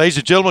 Ladies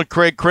and gentlemen,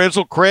 Craig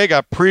Krenzel. Craig,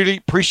 I pretty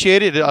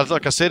appreciate it.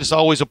 Like I said, it's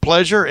always a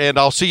pleasure, and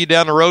I'll see you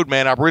down the road,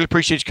 man. I really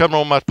appreciate you coming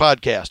on my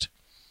podcast.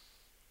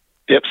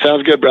 Yep,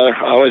 sounds good, brother.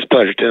 Always a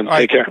pleasure, Tim.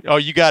 Take care. Oh,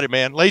 you got it,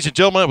 man. Ladies and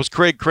gentlemen, that was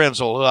Craig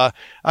Krenzel.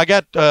 I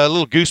got a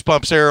little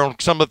goosebumps there on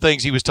some of the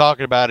things he was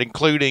talking about,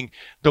 including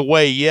the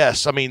way,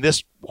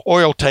 this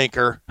oil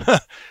tanker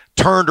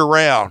turned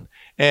around.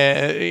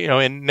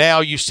 And now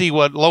you see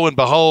what, lo and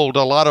behold,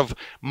 a lot of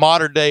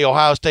modern-day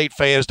Ohio State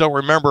fans don't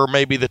remember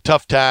maybe the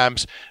tough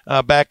times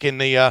back in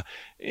the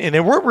and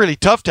it weren't really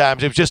tough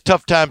times. It was just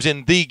tough times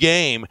in the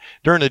game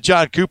during the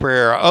John Cooper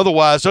era.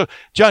 Otherwise,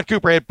 John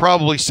Cooper had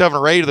probably 7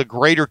 or 8 of the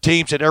greater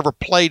teams that ever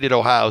played at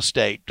Ohio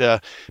State.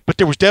 But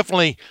there was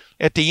definitely,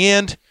 at the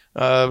end,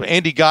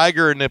 Andy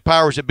Geiger and the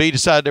powers that be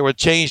decided there was a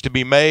change to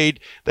be made.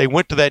 They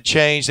went to that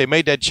change. They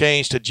made that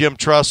change to Jim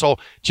Trussell.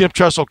 Jim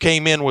Trussell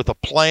came in with a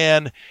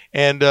plan,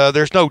 and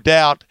there's no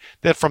doubt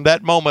that from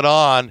that moment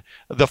on,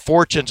 the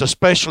fortunes,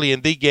 especially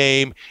in the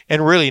game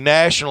and really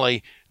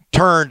nationally,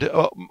 turned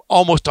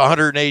almost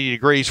 180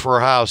 degrees for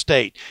Ohio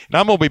State. And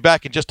I'm going to be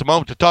back in just a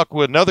moment to talk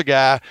with another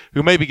guy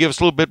who maybe give us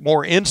a little bit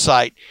more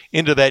insight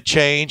into that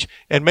change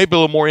and maybe a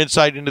little more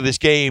insight into this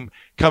game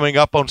coming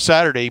up on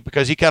Saturday,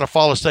 because he kind of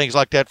follows things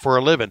like that for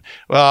a living.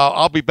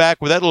 I'll be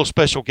back with that little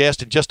special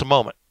guest in just a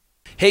moment.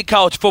 Hey,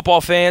 college football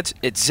fans,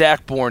 it's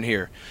Zach Bourne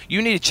here.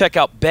 You need to check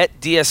out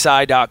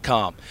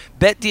BetDSI.com.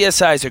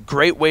 BetDSI is a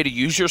great way to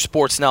use your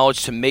sports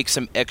knowledge to make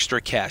some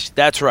extra cash.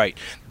 That's right.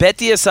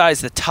 BetDSI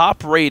is the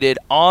top-rated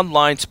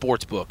online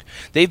sportsbook.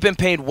 They've been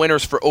paying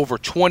winners for over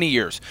 20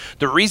 years.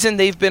 The reason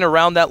they've been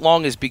around that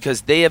long is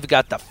because they have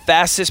got the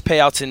fastest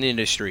payouts in the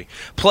industry.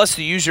 Plus,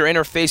 the user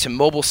interface and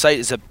mobile site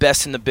is the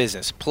best in the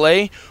business.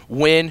 Play,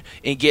 win,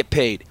 and get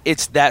paid.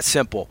 It's that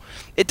simple.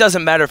 It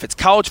doesn't matter if it's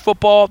college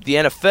football, the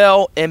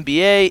NFL,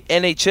 NBA,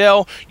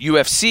 NHL,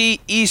 UFC,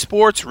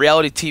 esports,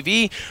 reality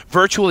TV,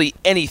 virtually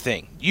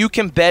anything. You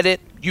can bet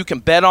it. You can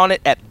bet on it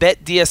at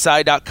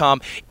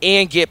betdsi.com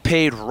and get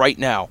paid right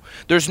now.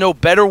 There's no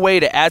better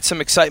way to add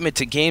some excitement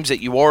to games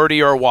that you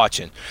already are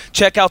watching.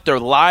 Check out their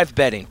live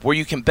betting, where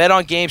you can bet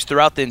on games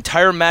throughout the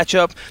entire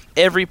matchup,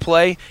 every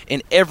play,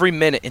 and every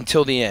minute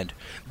until the end.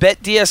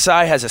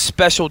 BetDSI has a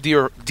special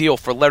deal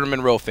for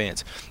Letterman Row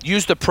fans.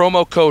 Use the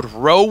promo code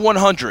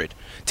ROW100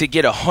 to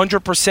get a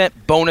 100%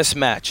 bonus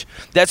match.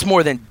 That's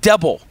more than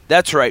double.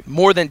 That's right,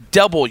 more than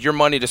double your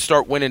money to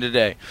start winning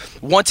today.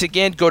 Once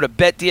again, go to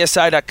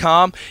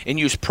betdsi.com and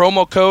use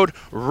promo code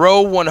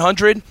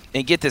ROW100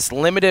 and get this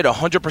limited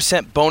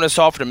 100% bonus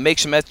offer to make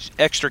some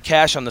extra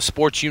cash on the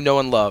sports you know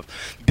and love.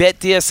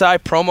 BetDSI,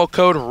 promo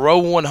code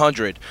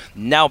ROW100.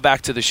 Now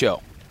back to the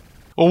show.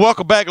 Well,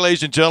 welcome back,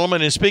 ladies and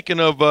gentlemen. And speaking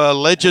of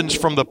legends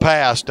from the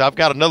past, I've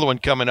got another one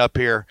coming up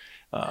here.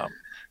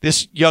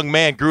 This young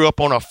man grew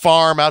up on a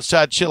farm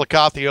outside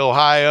Chillicothe,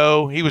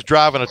 Ohio. He was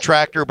driving a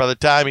tractor by the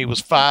time he was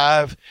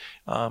 5.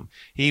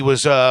 He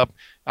was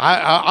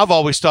I've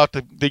always thought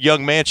the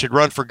young man should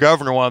run for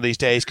governor one of these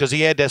days because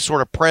he had that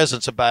sort of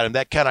presence about him,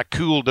 that kind of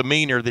cool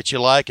demeanor that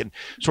you like, and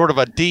sort of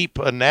a deep,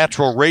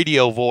 natural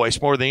radio voice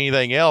more than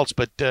anything else.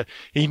 But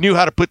he knew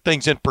how to put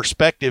things in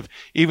perspective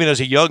even as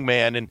a young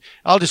man. And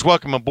I'll just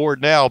welcome aboard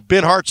now.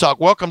 Ben Hartsock,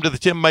 welcome to the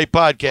Tim May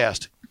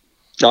Podcast.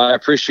 I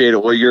appreciate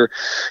it. Well, you're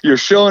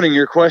showing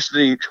your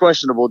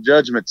questionable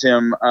judgment,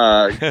 Tim.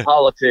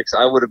 Politics.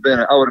 I would have been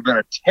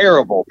a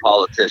terrible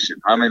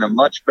politician. I'm in a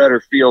much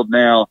better field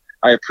now.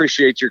 I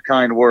appreciate your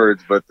kind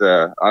words, but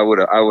I would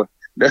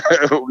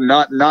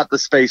not the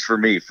space for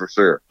me for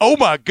sure. Oh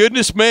my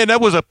goodness, man, that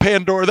was a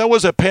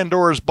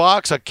Pandora's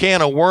box, a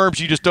can of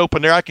worms you just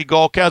opened there. I could go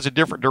all kinds of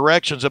different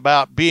directions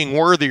about being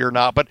worthy or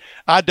not, but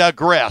I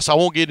digress. I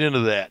won't get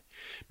into that.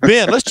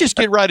 Ben, let's just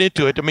get right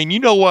into it. I mean,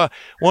 one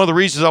of the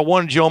reasons I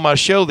wanted you on my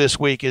show this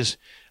week is,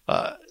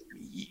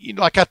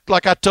 like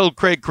I told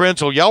Craig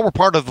Krenzel, y'all were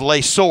part of the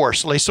Les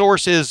Source. Les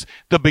Source is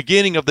the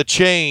beginning of the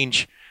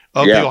change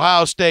of the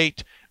Ohio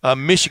State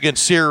Michigan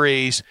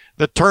series,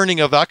 I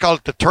call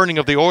it the turning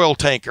of the oil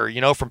tanker,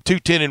 from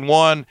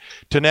 2-10-1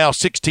 to now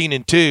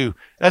 16-2.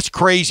 That's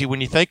crazy when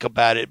you think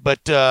about it.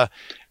 But,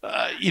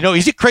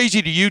 is it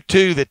crazy to you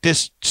too that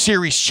this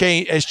series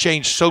has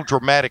changed so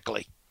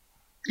dramatically?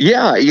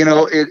 Yeah,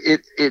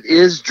 it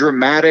is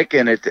dramatic,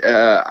 and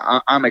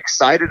I'm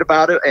excited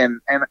about it, and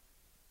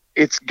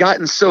it's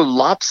gotten so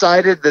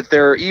lopsided that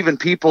there are even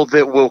people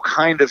that will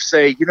kind of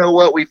say, you know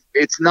what,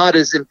 it's not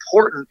as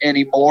important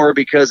anymore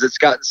because it's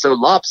gotten so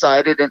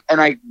lopsided, and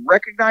I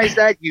recognize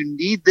that you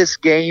need this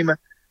game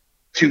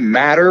to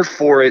matter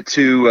for it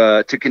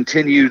to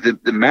continue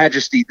the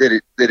majesty that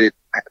it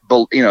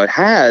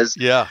has.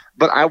 Yeah.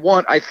 But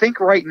I think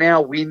right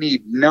now we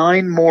need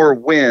 9 more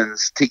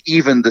wins to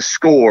even the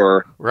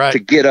score to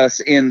get us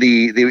in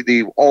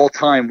the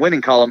all-time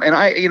winning column. And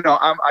I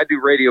do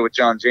radio with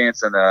John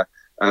Jansen, a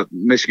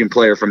Michigan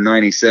player from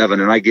 '97,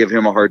 and I give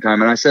him a hard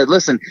time. And I said,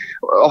 listen,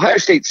 Ohio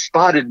State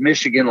spotted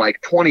Michigan like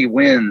 20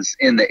 wins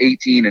in the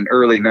 18 and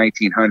early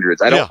 1900s.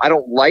 I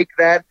don't like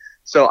that.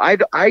 So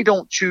I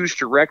don't choose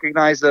to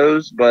recognize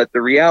those, but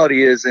the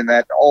reality is in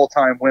that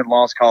all-time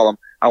win-loss column,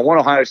 I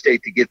want Ohio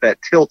State to get that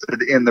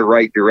tilted in the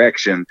right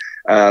direction.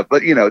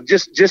 But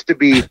just to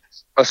be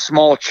a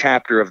small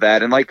chapter of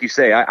that, and like you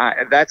say,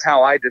 that's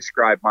how I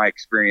describe my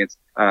experience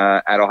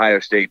at Ohio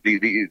State.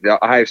 The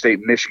Ohio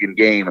State-Michigan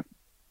game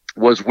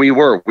was we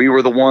were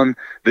the one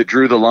that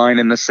drew the line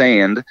in the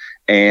sand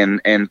and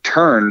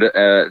turned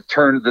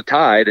the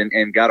tide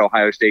and got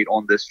Ohio State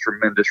on this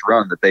tremendous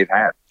run that they've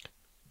had.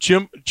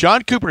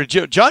 John Cooper,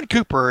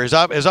 as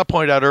I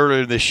pointed out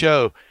earlier in the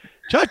show,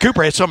 John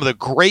Cooper had some of the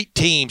great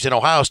teams in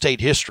Ohio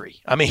State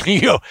history. I mean,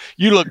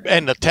 you look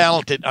and the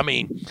talented. I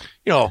mean,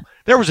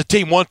 there was a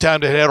team one time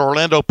that had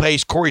Orlando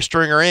Pace, Corey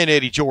Stringer, and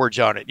Eddie George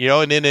on it.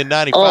 And then in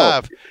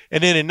 '95,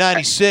 and then in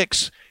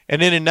 '96,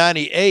 and then in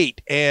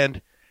 '98,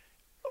 and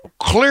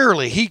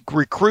clearly he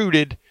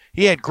recruited.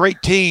 He had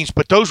great teams,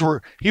 but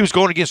he was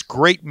going against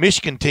great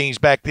Michigan teams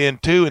back then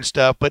too and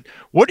stuff. But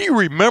what do you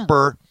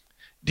remember?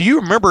 Do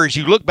you remember, as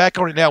you look back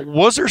on it now,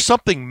 was there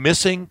something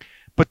missing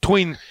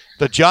between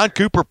the John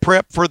Cooper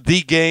prep for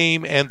the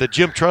game and the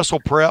Jim Tressel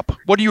prep?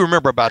 What do you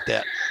remember about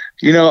that?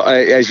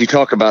 As you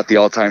talk about the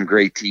all-time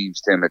great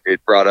teams, Tim,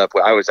 it brought up.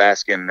 I was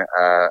asking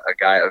a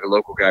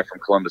local guy from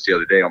Columbus the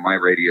other day on my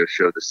radio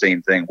show the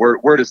same thing.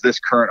 Where does this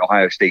current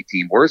Ohio State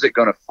team? Where is it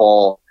going to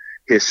fall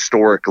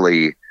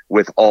historically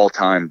with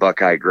all-time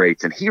Buckeye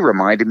greats? And he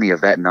reminded me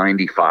of that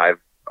 '95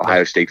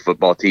 Ohio State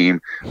football team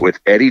with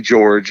Eddie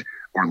George,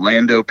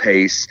 Orlando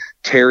Pace,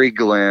 Terry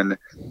Glenn,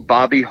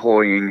 Bobby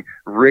Hoying,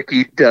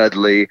 Ricky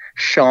Dudley,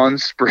 Sean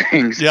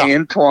Springs,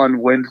 Antoine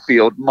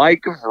Winfield,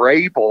 Mike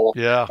Vrabel.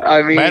 Yeah.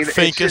 I mean, Matt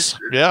Finkus.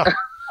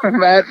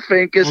 Matt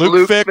Finkus,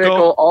 Luke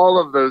Fickell, all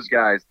of those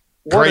guys.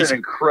 What Crazy. an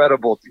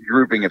incredible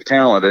grouping of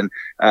talent.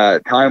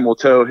 And time will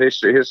tell,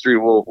 history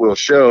will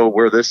show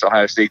where this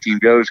Ohio State team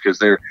goes, because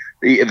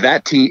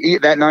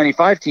that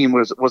 95 team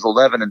was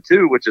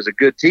 11-2, which is a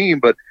good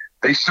team, but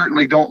they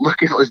certainly don't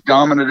look as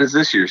dominant as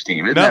this year's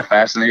team. Isn't that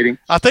fascinating?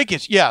 I think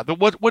it's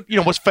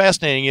what's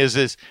fascinating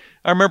is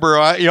I remember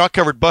I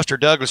covered Buster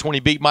Douglas when he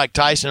beat Mike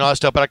Tyson and all that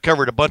stuff, but I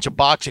covered a bunch of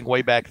boxing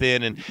way back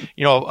then, and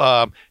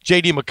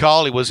J.D.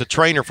 McCauley was a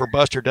trainer for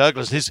Buster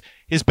Douglas.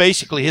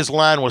 His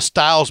line was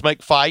styles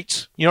make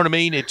fights. You know what I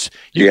mean?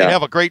 You can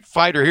have a great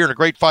fighter here and a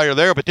great fighter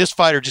there, but this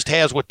fighter just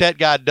has what that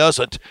guy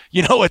doesn't,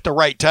 at the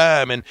right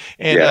time, and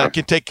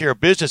can take care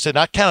of business. And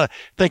I kind of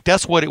think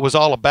that's what it was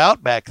all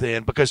about back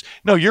then, because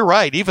no, you're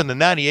right. Even the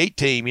 98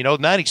 team,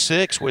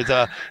 96 with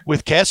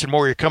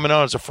Cassenmore coming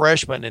on as a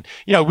freshman, and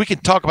we can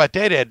talk about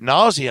that ad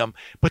nauseum,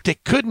 but they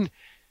couldn't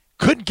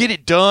get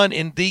it done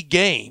in the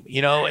game,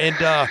 And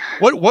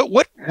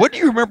what do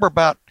you remember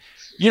about?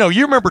 You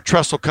remember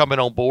Tressel coming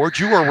on board.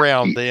 You were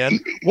around then.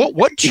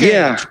 What changed?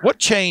 Yeah. What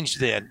changed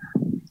then?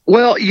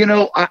 Well,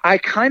 I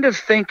kind of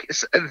think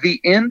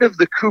the end of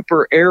the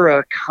Cooper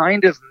era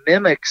kind of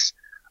mimics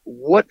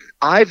what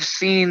I've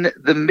seen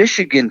the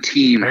Michigan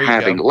team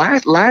having.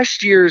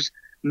 Last year's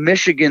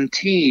Michigan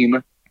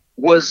team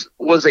was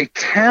a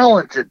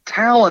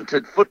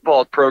talented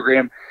football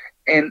program,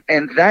 and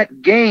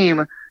that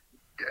game,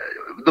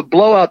 the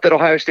blowout that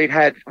Ohio State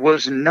had,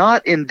 was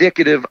not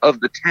indicative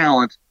of the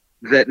talent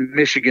that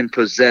Michigan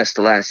possessed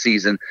last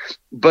season.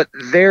 But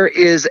there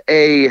is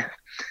I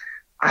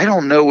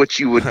don't know what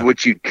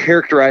you'd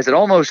characterize it,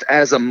 almost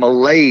as a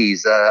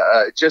malaise,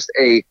 just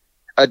a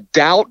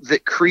doubt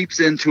that creeps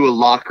into a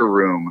locker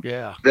room.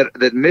 Yeah.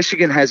 That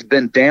Michigan has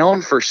been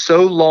down for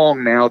so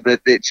long now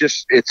that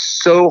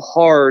it's so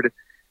hard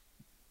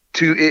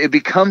it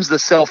becomes the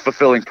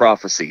self-fulfilling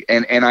prophecy.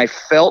 And I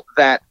felt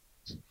that.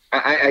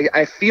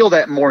 I feel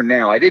that more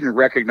now. I didn't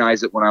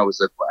recognize it when I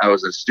was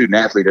a student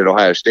athlete at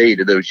Ohio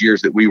State in those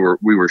years that we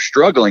were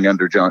struggling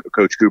under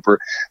Coach Cooper.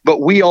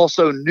 But we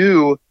also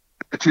knew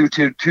the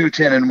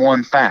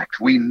 2-10-1 fact.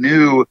 We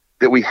knew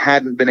that we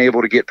hadn't been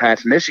able to get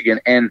past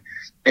Michigan. And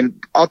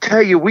I'll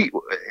tell you,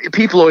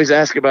 people always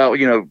ask about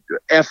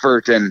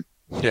effort and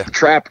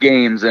trap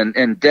games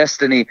and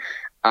destiny.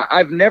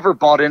 I've never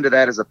bought into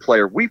that as a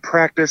player. We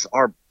practice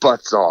our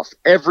butts off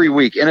every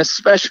week, and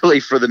especially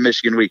for the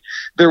Michigan week.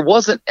 There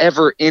wasn't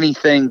ever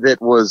anything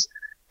that was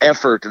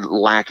effort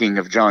lacking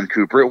of John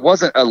Cooper. It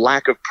wasn't a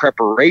lack of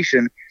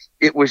preparation.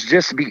 It was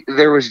just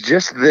there was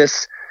just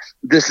this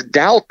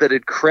doubt that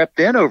had crept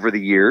in over the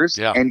years,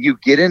 and you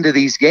get into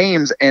these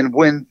games, and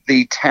when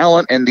the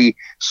talent and the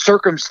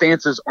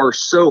circumstances are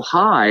so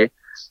high,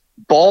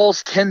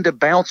 balls tend to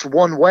bounce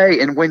one way.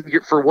 And when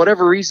you're, for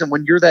whatever reason,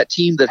 when you're that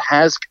team that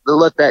has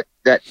let that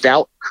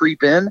doubt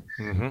creep in,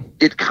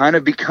 it kind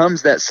of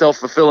becomes that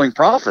self-fulfilling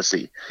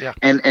prophecy. Yeah.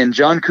 And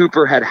John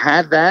Cooper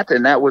had that,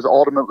 and that was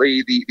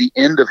ultimately the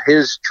end of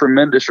his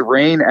tremendous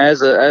reign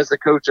as a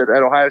coach at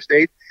Ohio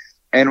State.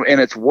 And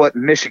it's what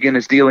Michigan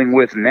is dealing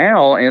with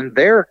now, and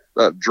their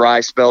dry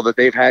spell that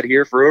they've had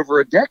here for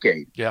over a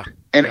decade. Yeah.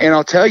 And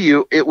I'll tell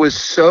you, it was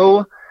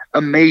so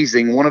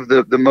amazing. One of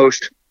the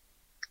most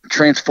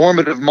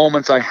transformative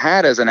moments I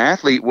had as an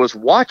athlete was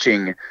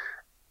watching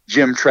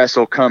Jim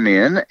Tressel come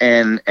in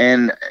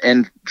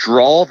and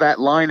draw that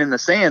line in the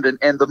sand.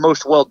 And the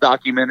most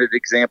well-documented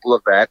example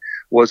of that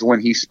was when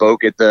he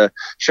spoke at the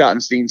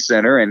Schottenstein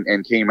Center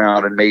and came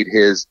out and made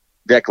his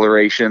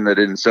declaration that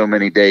in so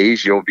many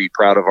days you'll be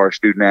proud of our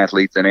student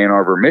athletes in Ann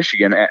Arbor,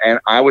 Michigan. And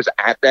I was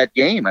at that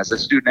game as a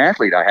student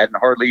athlete. I hadn't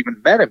hardly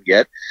even met him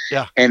yet.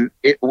 Yeah. And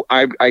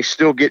I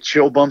still get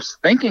chill bumps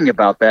thinking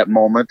about that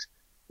moment,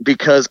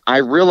 because I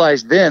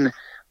realized then,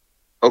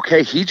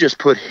 okay, he just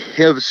put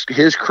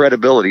his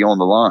credibility on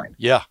the line.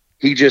 Yeah.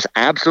 He just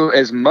absolutely,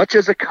 as much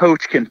as a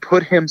coach can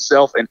put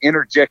himself and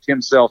interject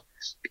himself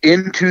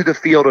into the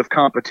field of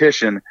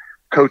competition,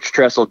 Coach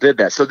Tressel did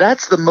that. So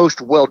that's the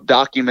most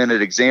well-documented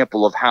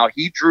example of how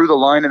he drew the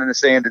line in the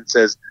sand and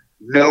says,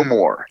 no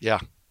more. Yeah.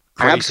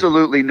 Crazy.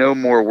 Absolutely no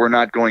more. We're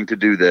not going to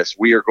do this.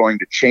 We are going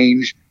to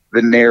change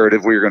the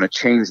narrative. We are going to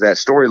change that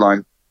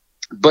storyline.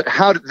 But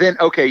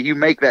you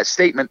make that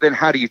statement, then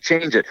how do you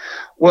change it?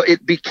 Well,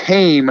 it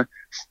became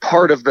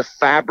part of the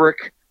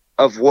fabric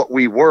of what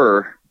we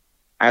were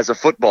as a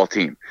football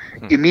team.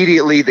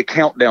 Immediately, the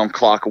countdown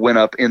clock went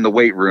up in the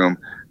weight room.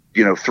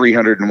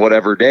 300 and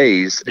whatever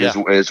days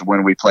is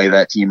when we play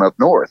that team up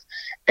north.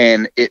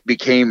 And it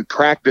became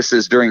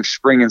practices during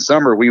spring and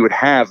summer. We would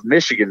have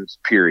Michigan's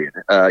period,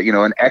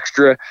 an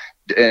extra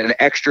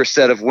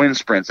set of wind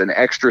sprints, an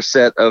extra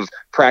set of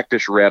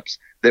practice reps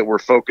that were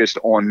focused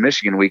on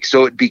Michigan week.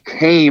 So it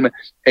became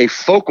a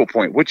focal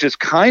point, which is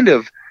kind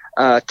of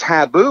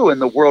taboo in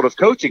the world of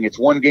coaching. It's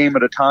one game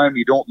at a time.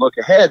 You don't look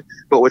ahead.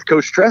 But with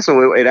Coach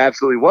Tressel, it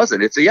absolutely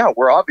wasn't. It's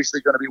we're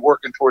obviously going to be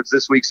working towards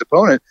this week's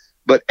opponent,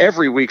 but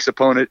every week's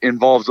opponent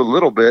involves a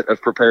little bit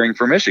of preparing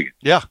for Michigan.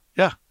 Yeah.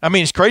 I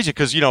mean, it's crazy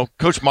because,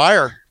 Coach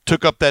Meyer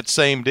took up that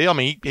same deal. I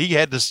mean,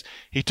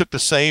 he took the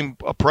same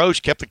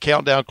approach, kept the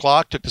countdown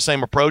clock, took the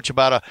same approach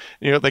about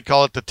they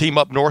call it the team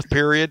up north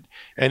period.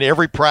 And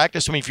every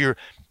practice, I mean,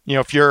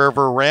 if you're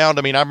ever around,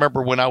 I mean, I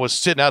remember when I was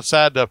sitting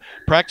outside the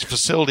practice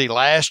facility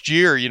last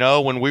year,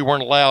 when we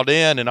weren't allowed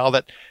in and all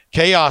that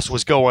chaos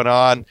was going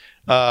on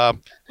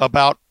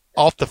about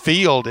off the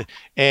field.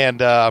 And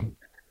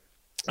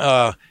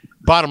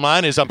bottom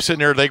line is I'm sitting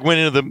there, they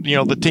went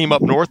into the team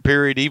up north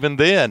period even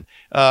then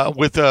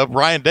with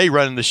Ryan Day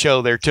running the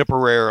show there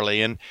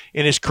temporarily. And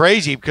it's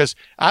crazy because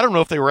I don't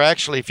know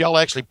if y'all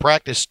actually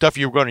practiced stuff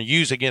you were going to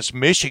use against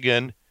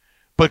Michigan,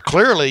 but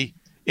clearly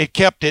it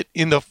kept it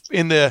in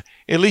the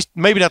at least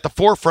maybe not the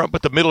forefront,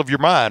 but the middle of your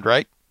mind,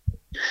 right?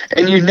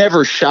 And you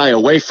never shy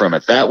away from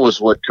it. That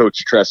was what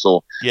Coach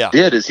Tressel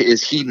did.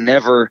 Is he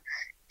never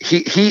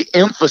he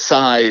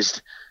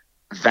emphasized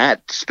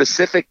that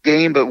specific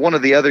game. But one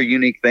of the other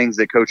unique things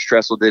that Coach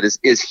Tressel did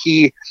is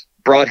he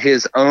brought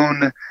his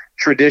own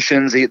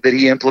traditions that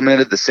he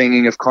implemented, the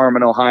singing of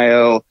Carmen,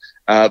 Ohio.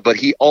 But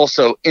he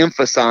also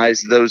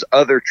emphasized those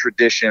other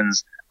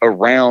traditions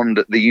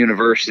around the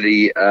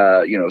university,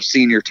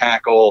 senior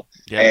tackle,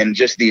 and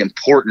just the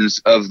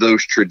importance of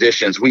those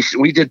traditions.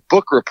 We did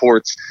book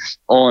reports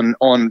on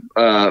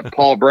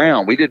Paul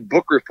Brown. We did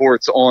book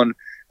reports on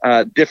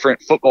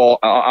different football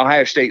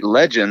Ohio State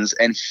legends,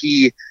 and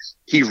he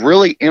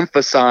really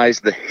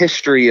emphasized the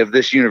history of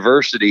this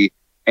university,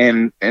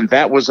 and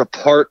that was a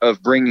part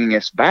of bringing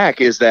us back.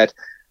 Is that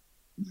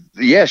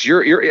yes,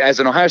 you're as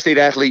an Ohio State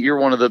athlete,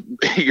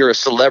 you're a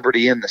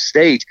celebrity in the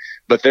state,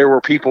 but there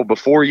were people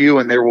before you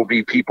and there will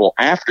be people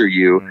after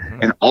you. Mm-hmm.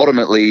 And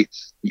ultimately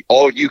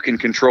all you can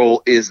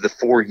control is the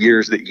 4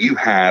 years that you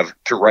have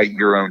to write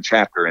your own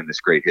chapter in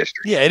this great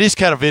history. Yeah, it is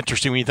kind of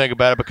interesting when you think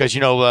about it because,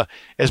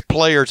 as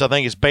players, I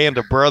think as band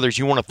of brothers,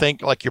 you want to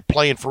think like you're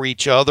playing for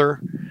each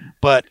other.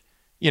 But,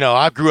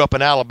 I grew up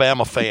an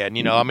Alabama fan,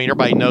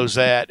 everybody knows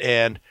that.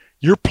 And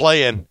you're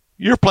playing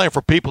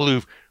for people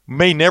who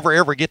may never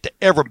ever get to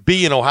ever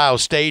be in Ohio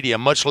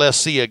Stadium, much less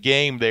see a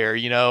game there,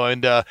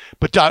 And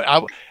but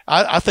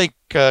I think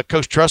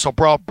Coach Tressel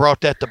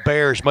brought that to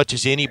bear as much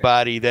as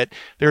anybody. That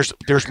there's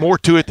more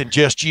to it than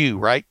just you,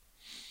 right?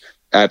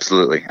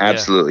 Absolutely. Yeah.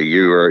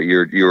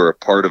 You're a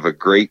part of a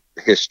great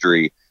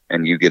history,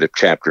 and you get a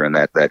chapter in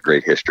that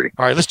great history.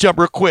 All right, let's jump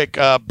real quick.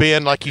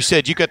 Ben, like you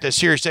said, you got the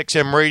Sirius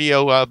XM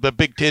radio, the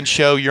Big Ten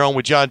show you're on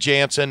with John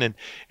Jansen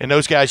and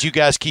those guys. You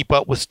guys keep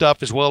up with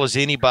stuff as well as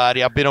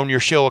anybody. I've been on your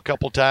show a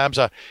couple times.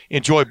 I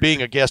enjoy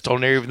being a guest on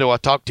there, even though I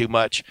talk too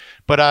much.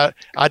 But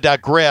I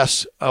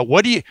digress.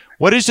 What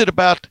is it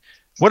about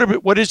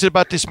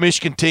this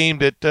Michigan team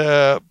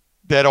that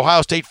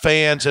Ohio State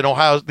fans and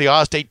the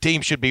Ohio State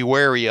team should be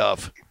wary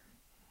of?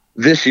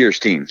 This year's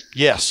team.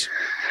 Yes.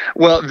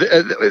 Well,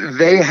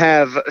 they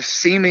have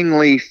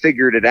seemingly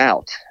figured it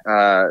out.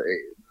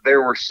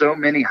 There were so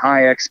many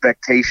high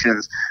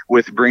expectations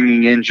with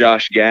bringing in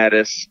Josh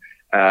Gaddis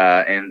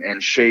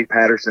and Shea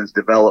Patterson's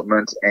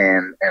development,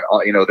 and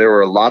there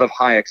were a lot of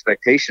high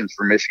expectations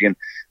for Michigan.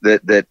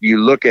 That you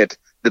look at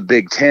the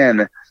Big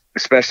Ten,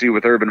 especially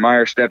with Urban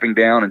Meyer stepping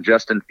down and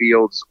Justin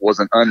Fields was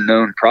an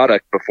unknown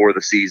product before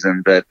the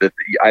season.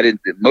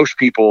 Most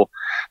people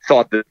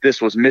thought that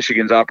this was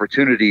Michigan's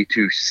opportunity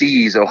to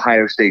seize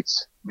Ohio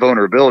State's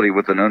vulnerability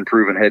with an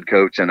unproven head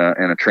coach and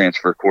a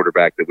transfer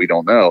quarterback that we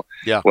don't know.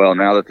 Yeah. Well,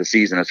 now that the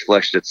season has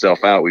fleshed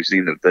itself out, we've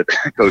seen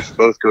that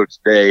both Coach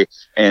Day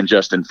and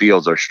Justin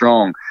Fields are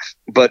strong.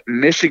 But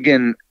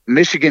Michigan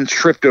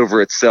tripped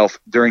over itself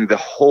during the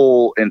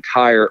whole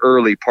entire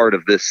early part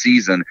of this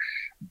season,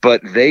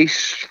 but they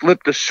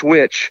flipped a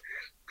switch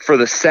for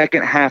the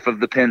second half of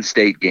the Penn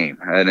State game.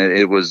 And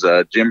it was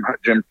Jim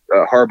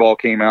Harbaugh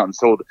came out and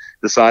told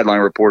the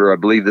sideline reporter, I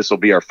believe this will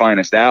be our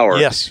finest hour.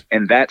 Yes.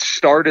 And that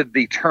started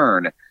the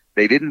turn.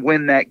 They didn't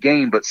win that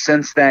game, but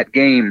since that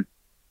game,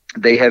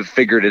 they have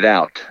figured it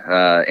out.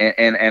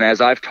 And as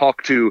I've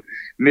talked to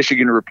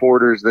Michigan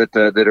reporters that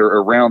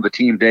are around the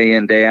team day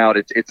in, day out,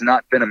 it's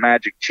not been a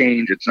magic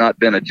change. It's not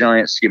been a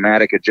giant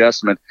schematic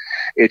adjustment.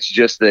 It's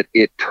just that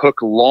it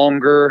took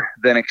longer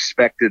than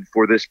expected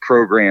for this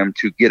program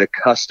to get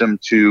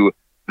accustomed to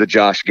the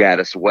Josh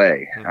Gaddis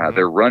way. Mm-hmm.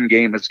 Their run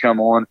game has come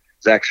on.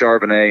 Zach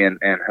Charbonnet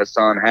and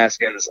Hassan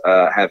Haskins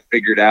have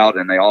figured out,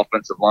 and the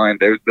offensive line,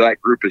 that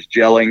group is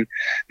gelling.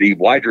 The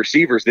wide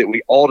receivers that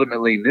we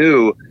ultimately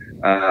knew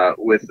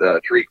with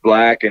Tariq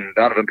Black and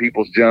Donovan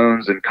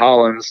Peoples-Jones and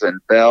Collins and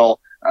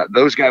Bell,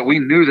 those guys, we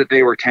knew that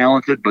they were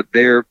talented, but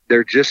they're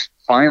just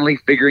finally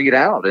figuring it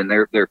out, and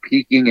they're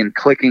peaking and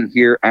clicking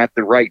here at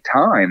the right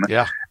time.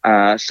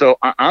 Yeah. So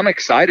I'm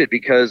excited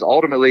because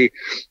ultimately,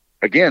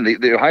 again,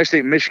 the Ohio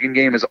State-Michigan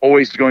game is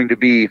always going to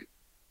be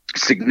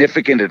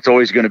significant. It's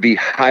always going to be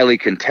highly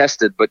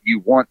contested, but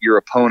you want your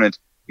opponent,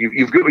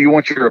 you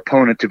want your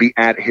opponent to be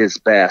at his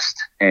best,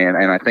 and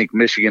I think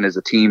Michigan is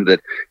a team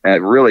that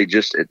really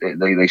just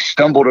they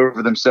stumbled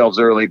over themselves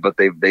early, but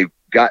they've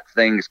got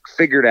things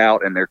figured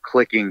out, and they're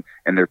clicking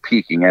and they're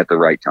peaking at the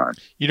right time.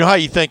 You know how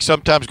you think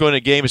sometimes going to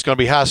a game is going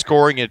to be high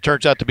scoring and it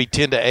turns out to be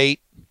 10-8,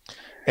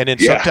 and then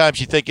sometimes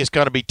you think it's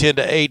going to be 10-8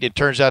 and it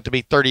turns out to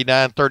be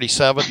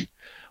 39-37.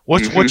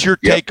 What's your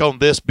take on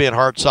this, Ben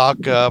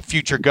Hartsock,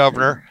 future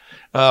governor?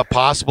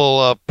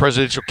 Possible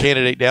presidential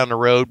candidate down the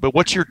road, but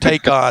what's your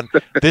take on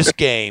this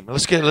game?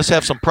 Let's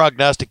have some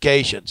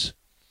prognostications.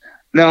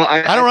 No,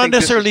 I don't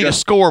necessarily need a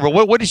score, but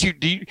what is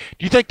do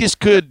you think this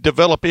could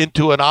develop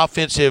into an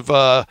offensive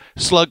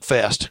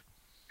slugfest?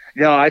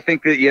 No, I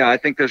think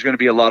there's going to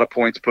be a lot of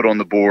points put on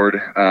the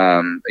board.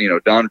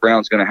 Don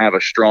Brown's going to have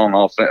a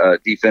strong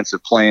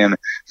defensive plan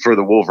for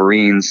the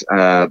Wolverines,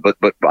 but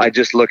I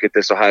just look at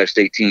this Ohio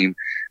State team.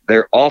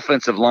 Their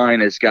offensive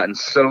line has gotten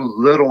so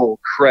little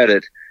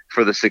credit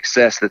for the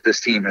success that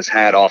this team has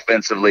had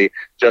offensively.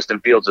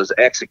 Justin Fields has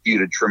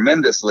executed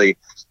tremendously,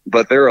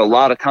 but there are a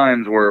lot of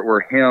times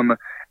where him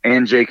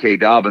and J.K.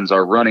 Dobbins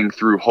are running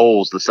through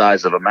holes the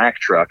size of a Mack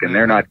truck, and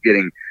they're not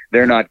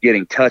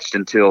getting touched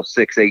until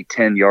 6, 8,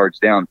 10 yards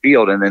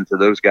downfield. And then to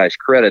those guys'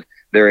 credit,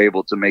 they're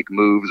able to make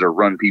moves or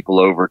run people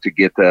over to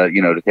get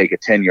to take a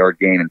 10-yard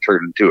gain and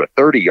turn it into a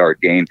 30-yard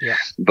gain. Yeah.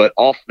 But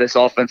this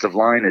offensive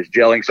line is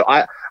gelling. So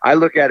I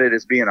look at it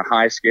as being a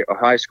high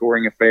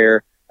scoring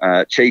affair.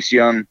 Chase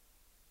Young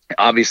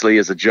obviously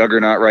is a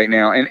juggernaut right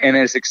now. And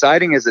as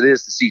exciting as it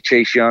is to see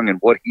Chase Young and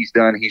what he's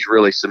done, he's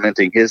really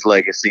cementing his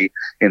legacy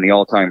in the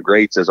all-time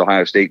greats as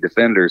Ohio State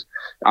defenders.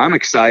 I'm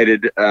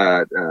excited.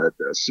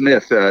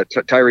 Smith,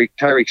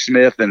 Tyreek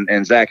Smith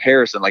and Zach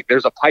Harrison, like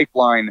there's a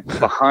pipeline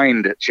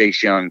behind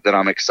Chase Young that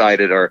I'm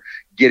excited are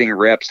getting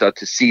reps to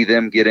see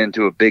them get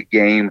into a big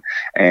game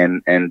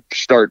and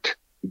start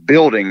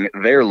building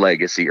their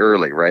legacy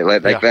early,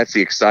 right? That's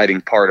the exciting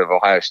part of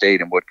Ohio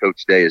State and what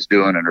Coach Day is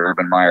doing and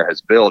Urban Meyer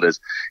has built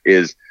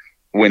is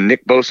when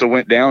Nick Bosa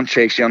went down,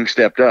 Chase Young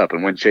stepped up.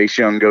 And when Chase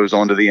Young goes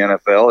on to the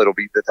NFL, it'll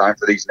be the time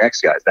for these next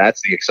guys.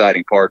 That's the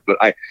exciting part. But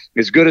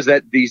as good as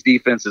these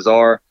defenses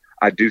are,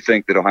 I do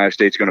think that Ohio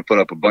State's going to put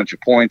up a bunch of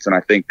points. And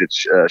I think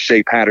that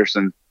Shea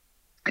Patterson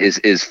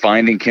is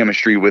finding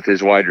chemistry with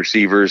his wide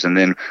receivers. And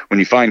then when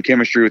you find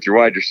chemistry with your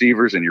wide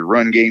receivers and your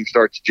run game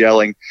starts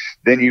gelling,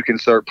 then you can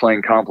start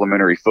playing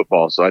complementary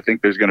football. So I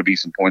think there's going to be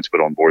some points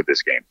put on board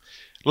this game.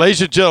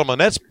 Ladies and gentlemen,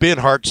 that's Ben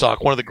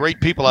Hartsock, one of the great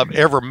people I've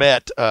ever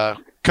met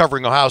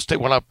covering Ohio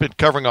State when I've been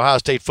covering Ohio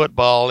State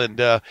football.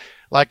 And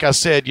like I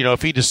said,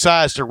 if he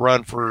decides to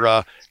run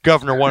for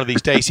governor one of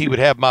these days, he would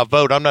have my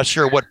vote. I'm not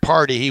sure what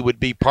party he would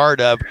be part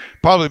of.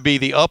 Probably be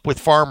the Up with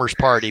Farmers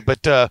party,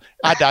 but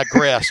I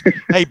digress.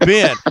 Hey,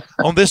 Ben,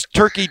 on this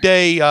Turkey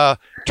Day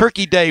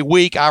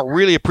week, I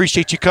really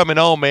appreciate you coming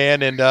on,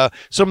 man, and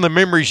some of the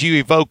memories you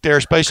evoked there,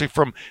 especially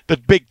from the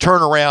big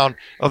turnaround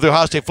of the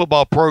Ohio State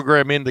football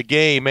program in the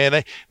game,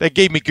 man. They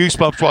gave me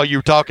goosebumps while you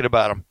were talking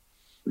about them.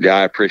 Yeah,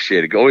 I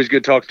appreciate it. Always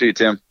good talking to you,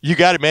 Tim. You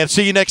got it, man.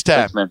 See you next time.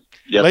 Thanks, man.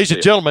 Yep, ladies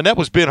and gentlemen, that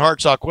was Ben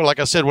Hartsock. Well, like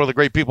I said, one of the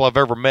great people I've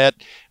ever met,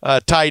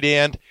 tight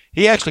end.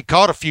 He actually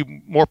caught a few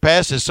more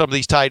passes, some of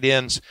these tight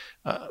ends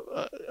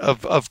of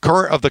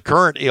the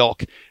current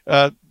ilk.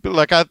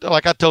 Like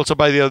I told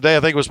somebody the other day, I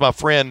think it was my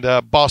friend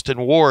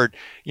Boston Ward,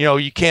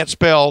 you can't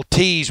spell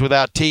T's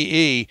without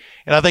T-E.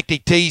 And I think they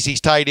tease these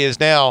tight ends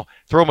now,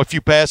 throw them a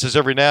few passes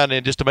every now and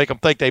then just to make them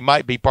think they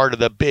might be part of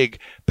the big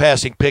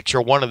passing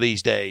picture one of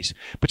these days.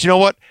 But you know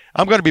what?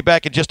 I'm going to be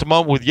back in just a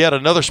moment with yet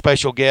another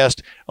special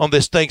guest on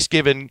this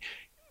Thanksgiving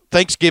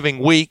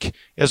week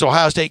as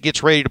Ohio State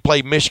gets ready to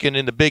play Michigan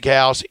in the Big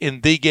House in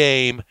the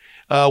game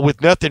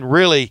with nothing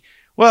really.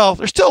 Well,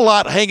 there's still a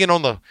lot hanging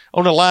on the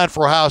line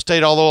for Ohio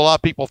State, although a lot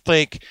of people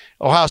think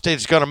Ohio State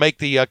is going to make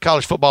the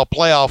college football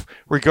playoff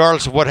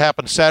regardless of what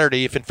happens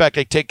Saturday, if in fact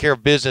they take care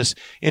of business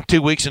in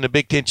 2 weeks in the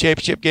Big Ten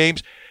championship game.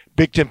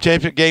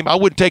 I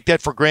wouldn't take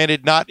that for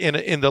granted, not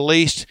in the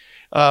least.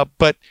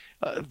 But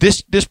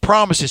this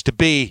promises to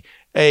be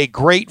a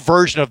great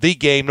version of the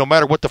game, no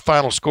matter what the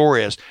final score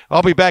is.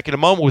 I'll be back in a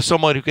moment with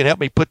someone who can help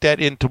me put that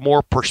into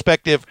more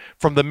perspective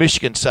from the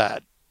Michigan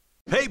side.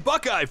 Hey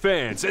Buckeye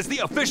fans, as the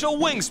official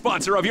wing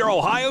sponsor of your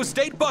Ohio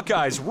State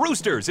Buckeyes,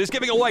 Roosters is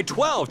giving away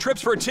 12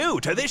 trips for 2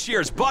 to this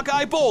year's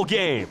Buckeye Bowl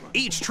game.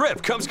 Each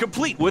trip comes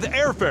complete with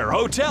airfare,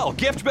 hotel,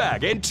 gift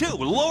bag, and 2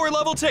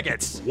 lower-level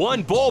tickets.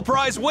 One bowl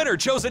prize winner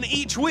chosen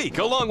each week,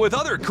 along with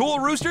other cool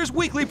Roosters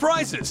weekly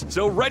prizes.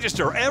 So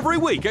register every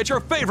week at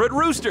your favorite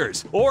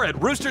Roosters or at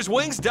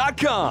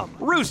roosterswings.com.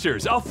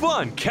 Roosters, a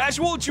fun,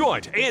 casual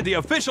joint and the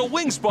official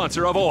wing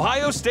sponsor of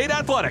Ohio State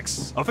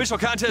Athletics. Official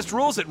contest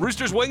rules at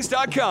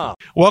roosterswings.com.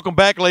 Welcome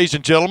back, ladies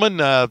and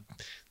gentlemen. I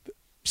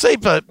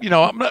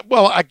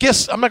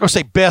guess I'm not going to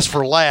say best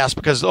for last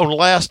because the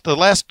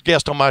last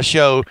guest on my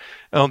show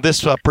on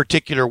this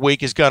particular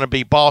week is going to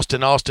be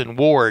Austin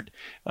Ward.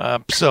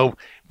 So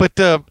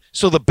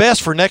the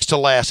best for next to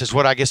last is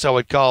what I guess I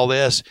would call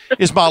this,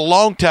 is my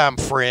longtime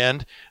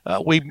friend.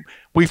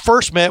 We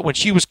first met when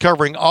she was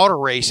covering auto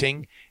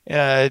racing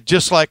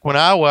just like when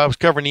I was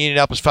covering the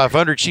Indianapolis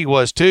 500, she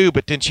was too.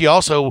 But then she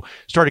also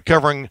started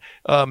covering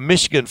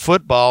Michigan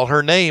football.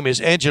 Her name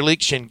is Angelique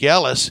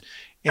Shingelis.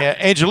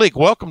 Angelique,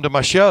 welcome to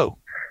my show.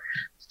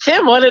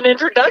 Tim, what an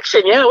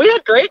introduction. Yeah, we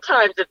had great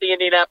times at the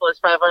Indianapolis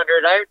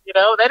 500.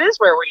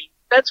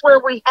 That's where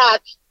we had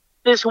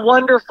this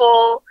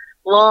wonderful,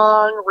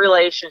 long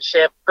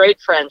relationship, great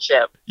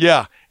friendship.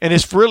 Yeah, and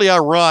it's really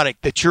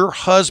ironic that your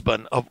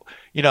husband,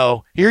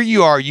 here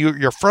you are,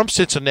 you're from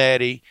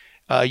Cincinnati,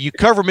 you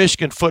cover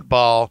Michigan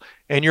football,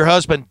 and your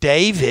husband,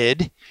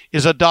 David,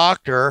 is a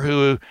doctor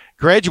who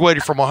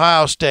graduated from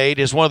Ohio State,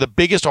 is one of the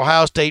biggest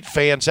Ohio State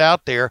fans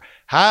out there.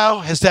 How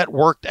has that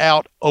worked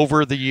out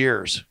over the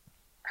years?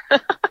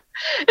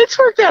 It's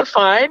worked out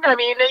fine. I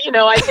mean,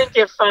 I think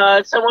if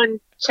someone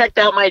checked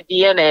out my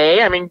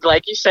DNA, I mean,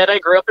 like you said, I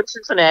grew up in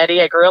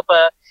Cincinnati. I grew up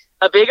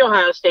a big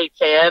Ohio State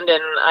fan,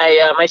 and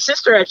my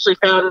sister actually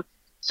found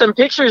some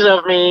pictures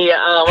of me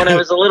when I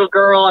was a little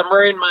girl. I'm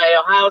wearing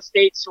my Ohio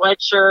State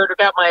sweatshirt. I've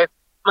got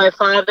my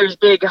father's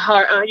big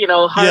heart,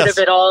 heart of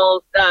it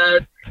all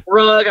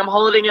rug. I'm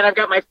holding it. I've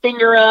got my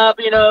finger up,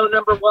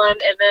 number one.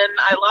 And then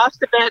I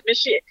lost a bet.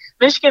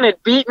 Michigan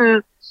had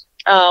beaten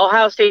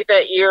Ohio State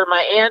that year.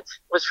 My aunt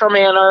was from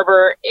Ann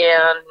Arbor,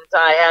 and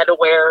I had to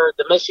wear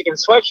the Michigan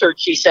sweatshirt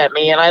she sent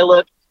me, and I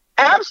looked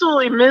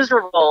absolutely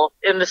miserable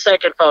in the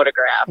second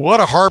photograph. What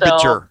a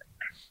harbinger.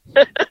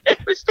 So, it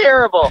was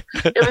terrible.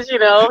 It was,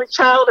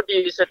 child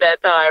abuse at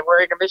that time,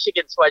 wearing a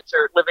Michigan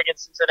sweatshirt, living in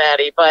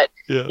Cincinnati. But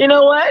you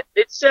know what?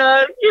 It's,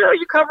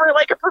 you cover it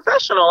like a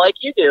professional, like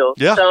you do.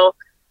 Yeah. So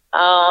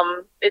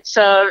I'm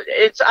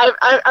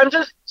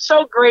just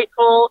so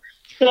grateful,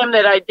 Tim,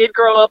 that I did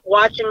grow up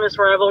watching this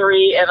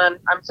rivalry, and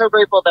I'm so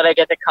grateful that I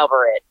get to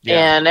cover it.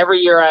 Yeah. And every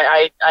year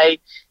I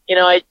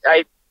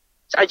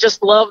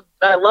just love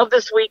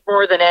this week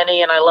more than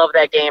any, and I love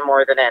that game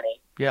more than any.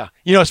 Yeah.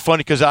 It's funny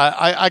because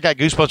I got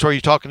goosebumps while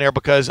you're talking there,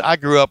 because I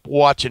grew up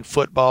watching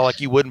football like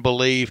you wouldn't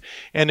believe.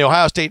 And the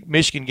Ohio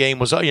State-Michigan game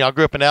was, I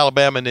grew up in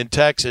Alabama and in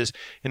Texas,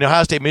 and the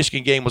Ohio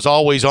State-Michigan game was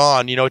always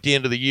on, at the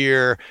end of the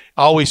year.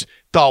 I always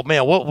thought,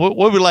 man, what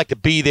would we like to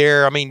be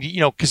there? I mean,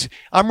 because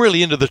I'm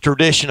really into the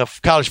tradition of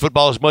college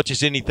football as much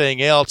as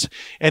anything else.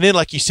 And then,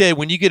 like you said,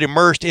 when you get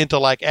immersed into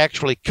like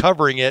actually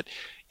covering it,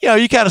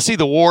 you kind of see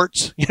the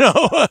warts,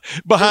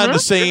 behind the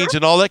scenes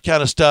and all that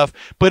kind of stuff.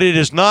 But it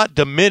has not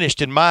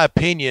diminished, in my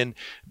opinion,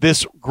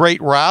 this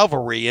great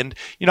rivalry. And,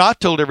 I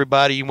told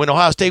everybody when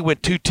Ohio State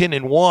went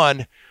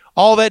 2-10-1,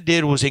 all that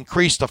did was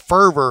increase the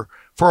fervor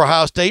for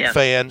Ohio State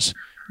fans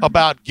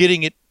about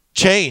getting it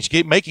changed,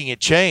 making it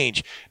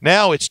change.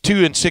 Now it's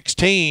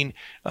 2-16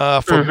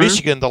 for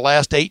Michigan the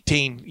last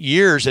 18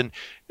 years. And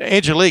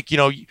Angelique,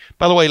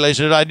 by the way, ladies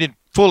and gentlemen, I didn't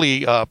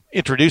fully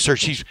introduce her.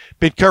 She's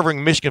been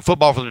covering Michigan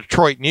football for the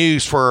Detroit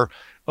News for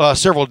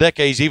several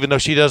decades, even though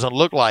she doesn't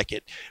look like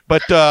it.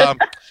 But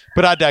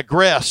I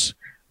digress.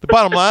 The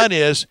bottom line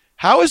is,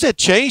 how has that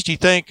changed, do you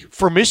think,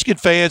 for Michigan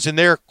fans in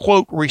their,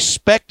 quote,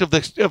 respect of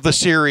the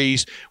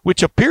series,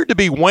 which appeared to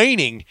be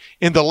waning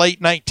in the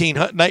late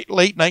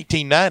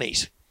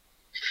 1990s?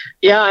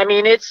 Yeah, I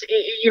mean, it's,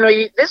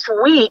 this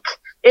week,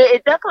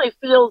 it definitely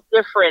feels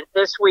different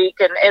this week,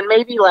 and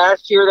maybe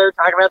last year they were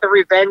talking about the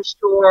revenge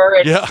tour,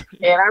 and I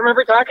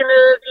remember talking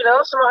to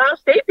some Ohio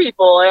State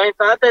people, and I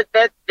thought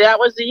that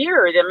was the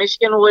year that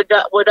Michigan would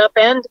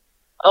upend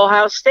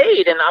Ohio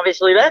State, and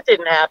obviously that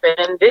didn't happen.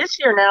 And this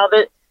year now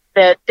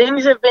that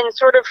things have been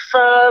sort of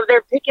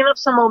they're picking up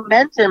some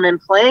momentum and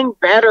playing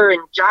better,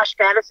 and Josh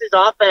Gaddis's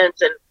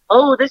offense, and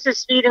this is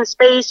speed and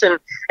space, and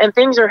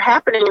things are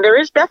happening. There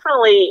is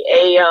definitely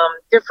a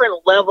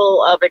different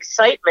level of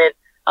excitement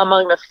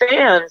among the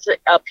fans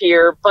up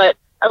here. But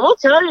I will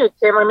tell you,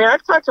 Tim, I mean,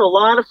 I've talked to a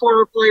lot of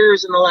former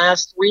players in the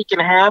last week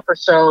and a half or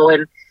so,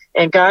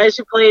 and guys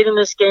who played in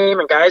this game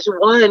and guys who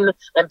won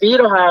and beat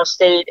Ohio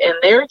State, and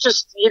they're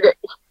just,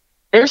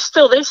 they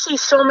see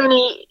so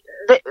many,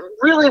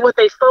 really what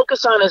they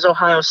focus on is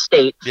Ohio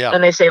State. Yeah.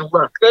 And they say,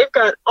 look, they've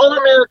got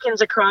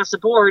All-Americans across the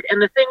board,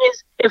 and the thing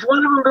is, if one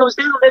of them goes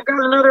down, they've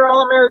got another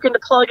All-American to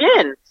plug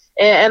in.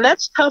 And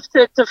that's tough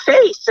to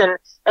face, and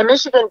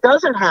Michigan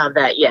doesn't have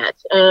that yet.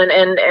 And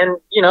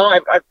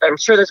I'm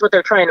sure that's what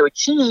they're trying to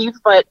achieve.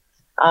 But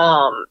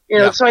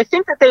so I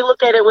think that they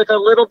look at it with a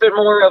little bit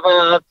more of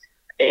a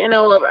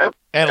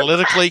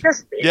analytically,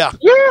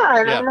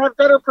 and have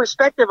better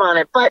perspective on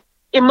it. But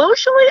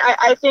emotionally,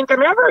 I think I've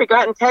already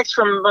gotten texts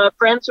from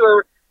friends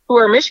who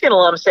are Michigan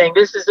alums saying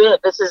this is it,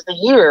 this is the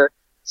year.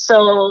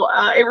 So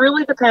it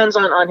really depends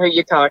on who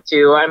you talk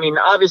to. I mean,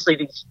 obviously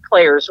these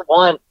players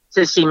want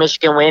to see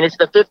Michigan win. It's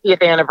the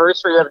 50th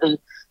anniversary of the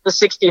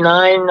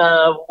 69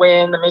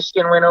 win, the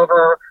Michigan win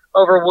over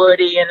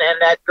Woody and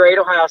that great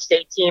Ohio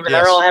State team, and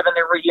they're all having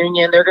their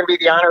reunion. They're going to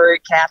be the honorary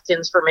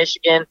captains for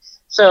Michigan.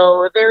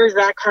 So there is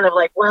that kind of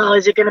like, well,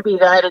 is it going to be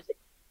that?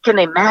 Can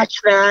they match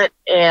that?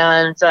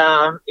 And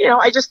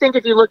I just think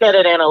if you look at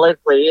it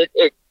analytically,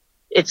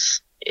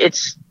 it's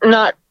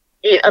not.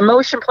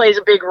 Emotion plays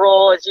a big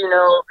role, as you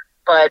know,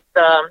 but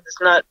it's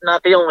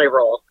not the only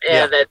role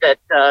that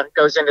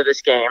goes into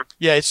this game.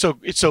 Yeah, it's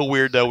so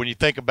weird though when you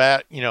think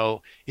about,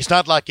 it's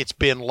not like it's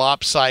been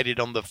lopsided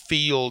on the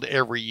field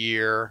every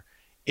year.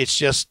 It's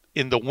just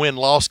in the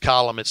win-loss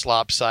column it's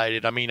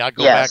lopsided. I mean, I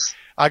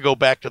go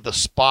back to the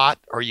spot.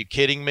 Are you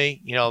kidding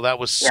me? That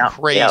was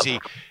crazy.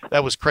 Yep.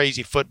 That was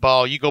crazy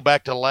football. You go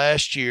back to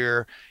last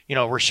year,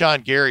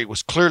 Rashawn Gary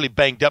was clearly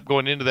banged up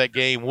going into that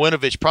game.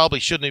 Winovich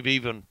probably shouldn't have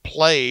even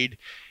played.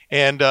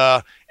 And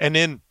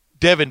then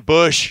Devin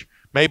Bush,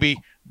 maybe,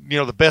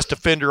 the best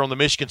defender on the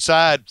Michigan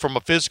side from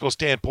a physical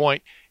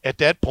standpoint at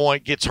that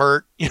point gets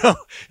hurt,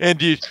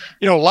 and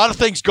a lot of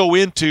things go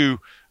into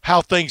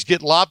how things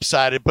get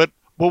lopsided. But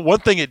one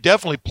thing that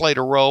definitely played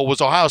a role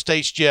was Ohio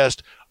State's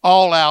just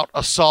all-out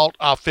assault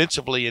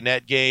offensively in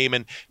that game,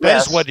 and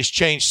that is what has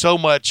changed so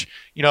much.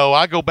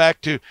 I go back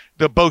to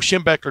the Bo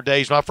Schembechler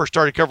days when I first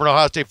started covering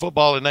Ohio State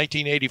football in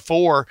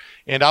 1984,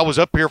 and I was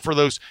up here for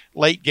those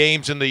late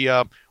games in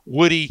the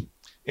Woody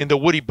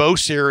Bo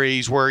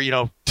series where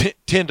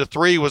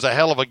 10-3 was a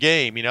hell of a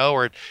game,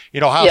 or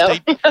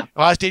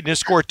Ohio State didn't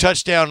score a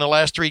touchdown in the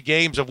last 3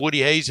 games of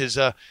Woody Hayes'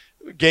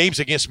 games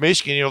against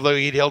Michigan, though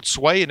he'd held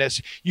sway in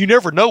this. You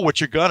never know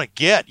what you're going to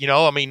get.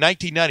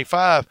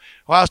 1995,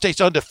 Ohio State's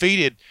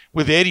undefeated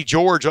with Eddie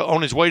George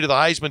on his way to the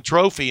Heisman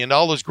Trophy and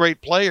all those great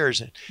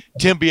players. And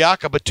Tim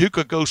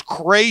Batuka goes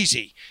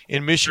crazy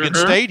in Michigan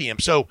Stadium.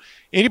 So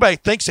anybody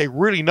thinks they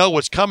really know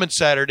what's coming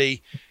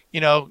Saturday, you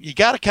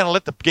got to kind of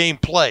let the game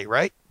play,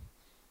 right?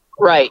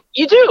 Right.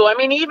 You do. I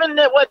mean, even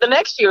the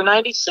next year,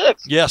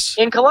 96. Yes.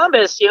 In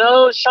Columbus,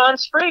 Sean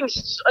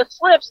Springs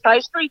slips, Ty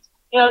Streets.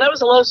 That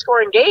was a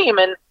low-scoring game,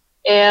 and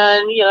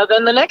then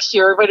the next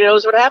year, everybody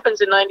knows what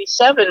happens in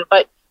 97.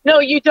 But, no,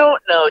 you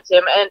don't know,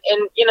 Tim. And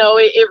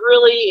it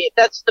really –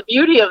 that's the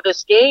beauty of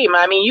this game.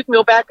 I mean, you can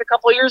go back a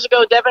couple of years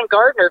ago, Devin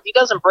Gardner, if he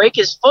doesn't break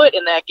his foot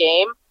in that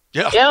game,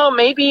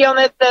 maybe on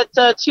that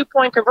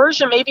 2-point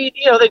conversion, maybe,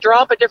 they draw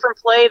up a different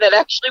play that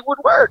actually would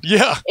work.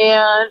 Yeah.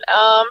 And,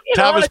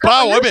 Thomas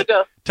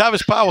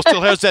Powell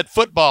still has that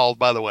football,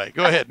 by the way.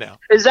 Go ahead now.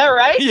 Is that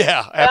right?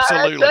 Yeah,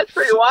 absolutely. That's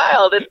pretty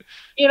wild. And,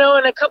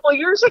 and a couple of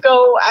years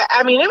ago,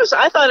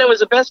 I thought it was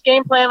the best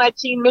game plan I'd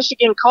seen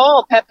Michigan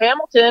call. Pep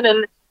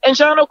Hamilton and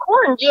John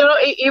O'Corn,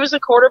 he was a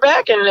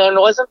quarterback and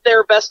wasn't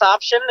their best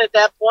option at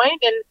that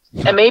point.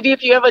 And maybe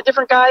if you have a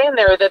different guy in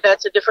there,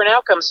 that's a different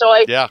outcome. So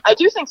I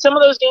do think some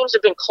of those games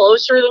have been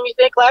closer than you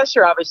think. Last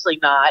year, obviously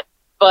not.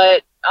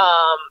 But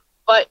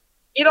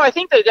I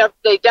think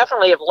they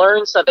definitely have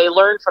learned. So they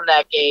learned from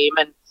that game.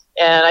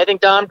 And I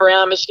think Don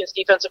Brown, Michigan's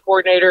defensive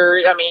coordinator,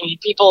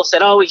 people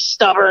said, oh, he's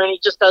stubborn. He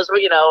just does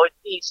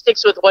he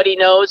sticks with what he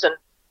knows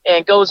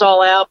and goes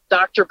all out,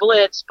 Dr.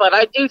 Blitz. But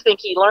I do think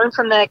he learned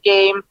from that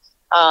game.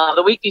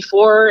 The week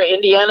before,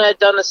 Indiana had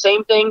done the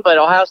same thing, but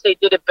Ohio State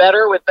did it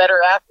better with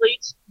better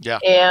athletes. Yeah.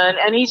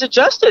 And he's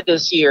adjusted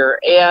this year,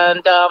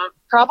 and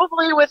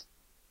probably with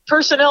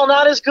personnel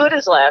not as good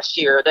as last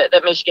year that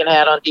Michigan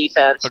had on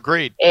defense.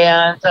 Agreed.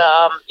 And,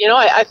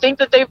 I think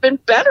that they've been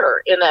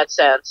better in that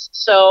sense.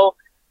 So,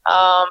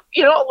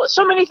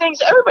 so many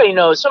things, everybody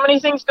knows, so many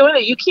things go in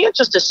there. You can't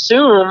just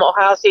assume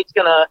Ohio State's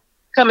going to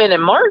come in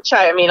March.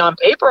 On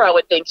paper, I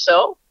would think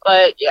so.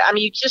 But,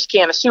 you just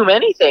can't assume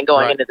anything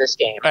going into this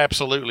game.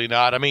 Absolutely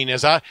not.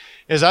 As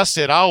I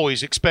said, I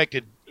always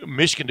expected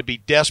Michigan to be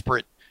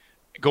desperate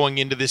going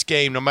into this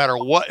game no matter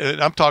what.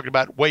 I'm talking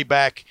about way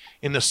back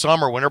in the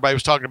summer when everybody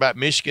was talking about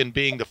Michigan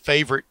being the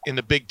favorite in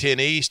the Big Ten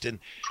East. And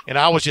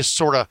I was just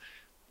sort of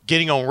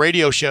getting on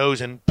radio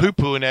shows and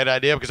poo-pooing that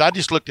idea because I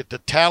just looked at the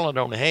talent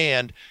on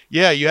hand.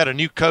 Yeah, you had a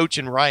new coach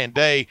in Ryan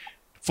Day,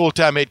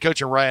 full-time head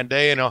coach in Ryan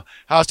Day, and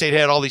Ohio State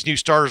had all these new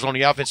starters on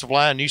the offensive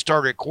line, new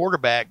starter at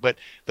quarterback, but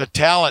the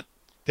talent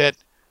that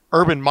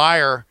Urban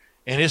Meyer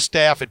and his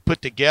staff had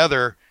put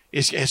together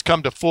has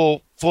come to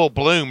full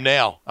bloom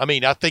now. I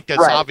think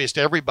that's obvious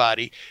to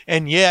everybody,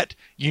 and yet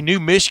you knew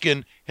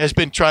Michigan has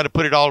been trying to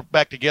put it all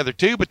back together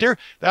too, but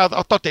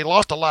I thought they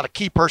lost a lot of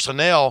key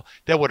personnel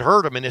that would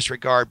hurt them in this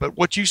regard. But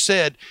what you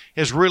said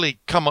has really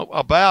come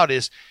about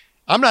is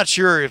I'm not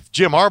sure if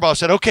Jim Harbaugh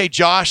said, okay,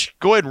 Josh,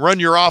 go ahead and run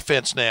your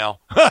offense now,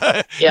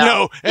 at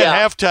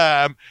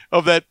halftime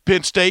of that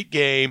Penn State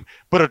game.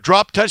 But a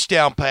drop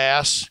touchdown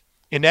pass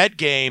in that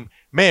game,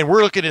 man,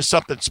 we're looking at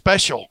something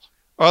special.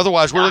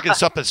 Otherwise, we're looking at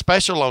something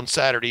special on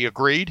Saturday.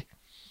 Agreed?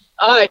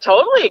 I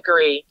totally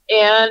agree.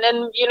 And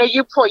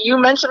you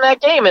mentioned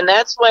that game, and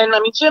that's when,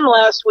 Jim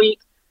last week,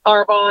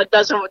 Harbaugh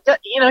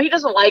he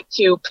doesn't like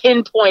to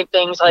pinpoint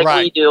things like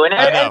we do.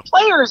 And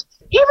players,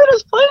 even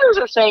his players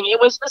are saying it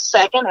was the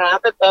second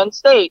half at Penn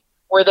State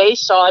where they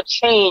saw a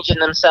change in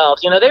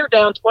themselves. They were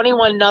down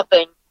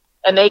 21-0,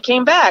 and they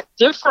came back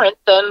different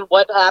than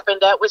what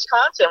happened at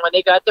Wisconsin when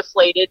they got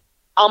deflated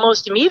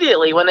almost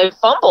immediately when they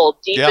fumbled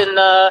deep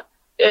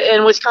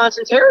in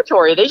Wisconsin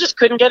territory. They just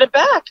couldn't get it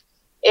back.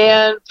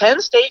 And Penn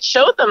State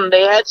showed them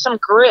they had some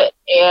grit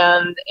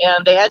and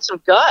they had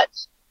some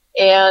guts.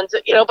 And,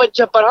 but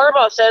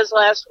Harbaugh says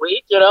last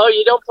week, you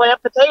don't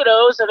plant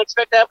potatoes and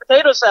expect to have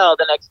potato salad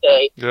the next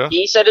day. Yeah.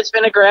 He said it's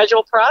been a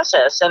gradual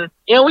process. And,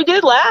 we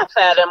did laugh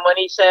at him when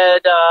he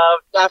said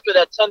after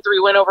that 10-3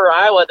 win over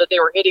Iowa that they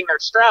were hitting their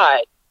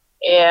stride.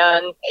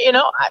 And,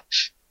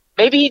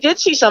 maybe he did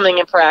see something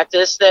in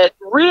practice that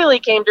really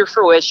came to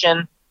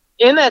fruition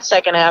in that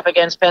second half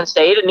against Penn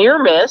State, a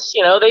near miss.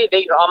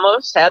 They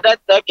almost had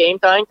that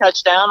game-tying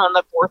touchdown on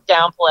the fourth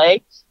down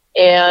play.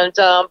 And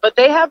but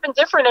they have been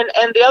different.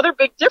 And the other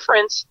big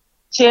difference,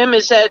 Tim,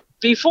 is that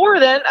before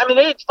then,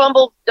 they had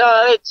fumbled, they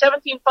had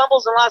 17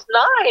 fumbles and lost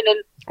 9.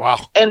 And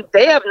wow. And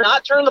they have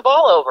not turned the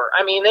ball over.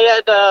 They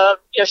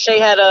had, Shea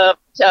had a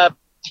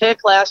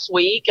pick last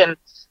week, and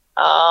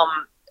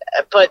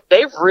but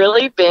they've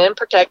really been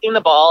protecting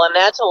the ball, and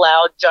that's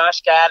allowed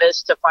Josh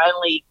Gaddis to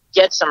finally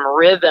get some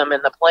rhythm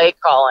in the play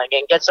calling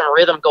and get some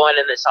rhythm going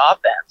in this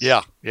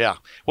offense. Yeah.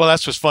 Well,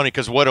 that's what's funny,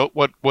 because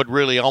what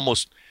really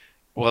almost –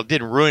 well, it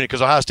didn't ruin it,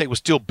 because Ohio State was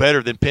still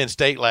better than Penn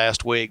State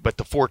last week, but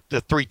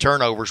the 3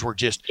 turnovers were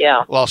just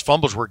lost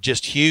fumbles were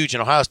just huge,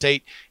 and Ohio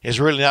State has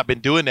really not been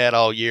doing that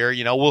all year.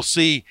 We'll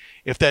see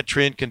if that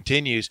trend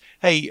continues.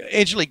 Hey,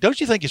 Angelique, don't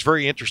you think it's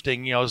very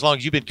interesting, as long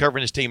as you've been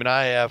covering this team and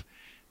I have,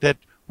 that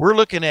we're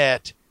looking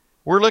at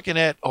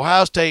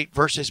Ohio State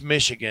versus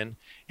Michigan,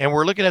 and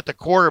we're looking at the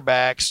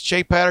quarterbacks.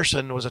 Shea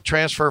Patterson was a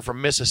transfer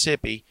from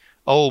Mississippi,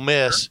 Ole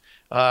Miss.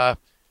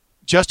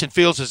 Justin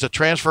Fields is a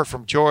transfer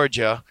from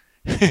Georgia.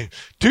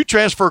 2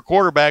 transfer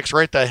quarterbacks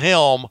are at the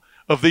helm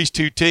of these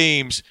two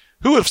teams.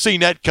 Who would have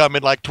seen that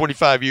coming like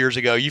 25 years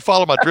ago? You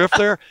follow my drift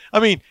there?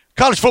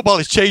 College football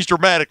has changed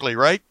dramatically,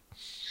 right?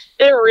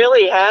 It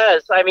really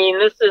has.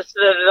 This is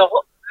the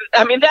whole,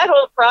 that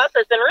whole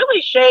process. And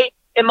really, Shea,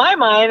 in my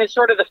mind, is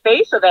sort of the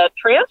face of that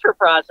transfer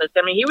process.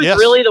 He was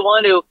really the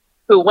one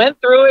who went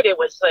through it. It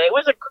was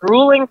a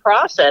grueling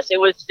process.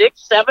 It was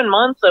 6-7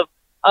 months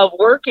of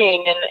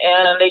working,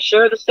 and they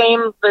share the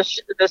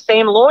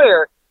same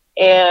lawyer.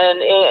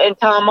 And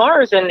Tom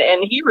Mars, and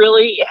he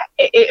really,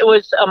 it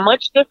was a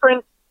much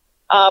different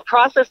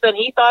process than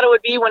he thought it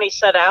would be when he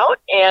set out,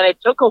 and it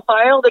took a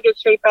while to get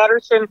Shea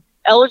Patterson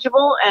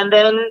eligible, and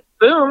then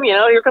boom,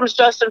 here comes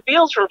Justin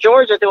Fields from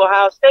Georgia to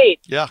Ohio State.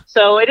 Yeah.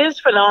 So it is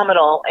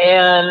phenomenal,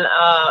 and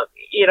I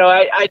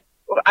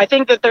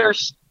think that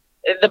there's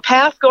the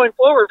path going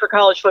forward for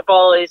college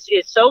football is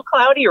so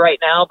cloudy right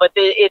now, but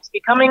it's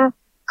becoming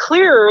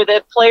clearer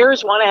that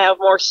players want to have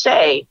more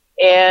say.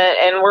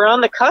 And we're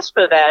on the cusp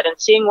of that, and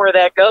seeing where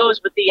that goes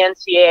with the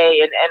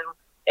NCAA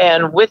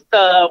and with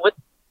the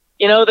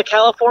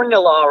California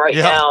law right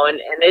now, and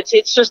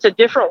it's just a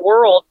different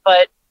world.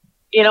 But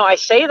I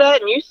say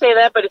that and you say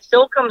that, but it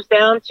still comes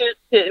down to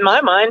in my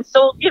mind,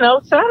 still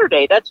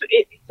Saturday. That's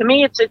it, to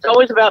me. It's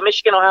always about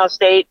Michigan, Ohio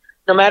State,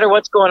 no matter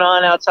what's going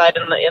on outside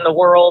in the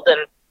world.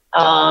 And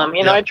I'm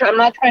not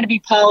trying to be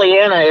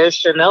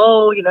Pollyanna-ish and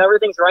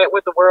everything's right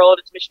with the world.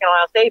 It's Michigan,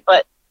 Ohio State,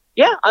 but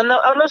yeah, in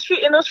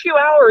those few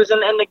hours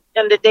and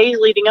the days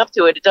leading up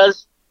to it, it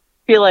does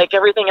feel like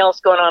everything else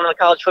going on in the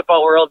college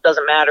football world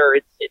doesn't matter.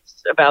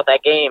 It's about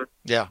that game.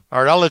 Yeah.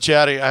 All right, I'll let you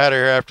out of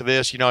here after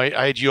this. I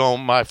had you on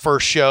my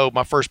first show,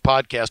 my first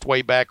podcast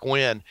way back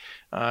when,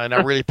 and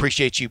I really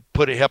appreciate you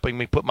helping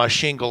me put my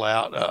shingle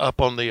out up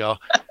on the,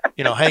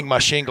 hang my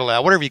shingle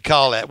out, whatever you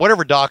call that,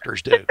 whatever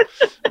doctors do,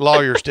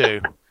 lawyers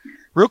do.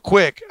 Real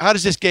quick, how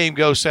does this game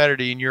go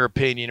Saturday in your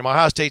opinion?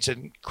 Ohio State's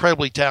an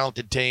incredibly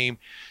talented team.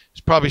 It's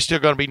probably still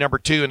going to be number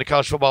 2 in the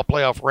college football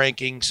playoff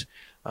rankings.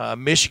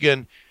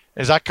 Michigan,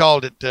 as I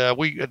called it,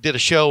 we did a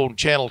show on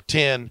Channel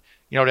 10,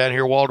 down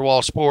here, Wall to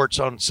Wall Sports,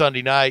 on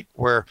Sunday night,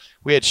 where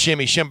we had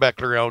Shimmy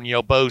Schimbeckler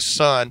on, Bo's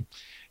son,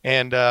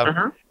 and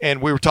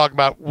we were talking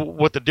about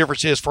what the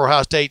difference is for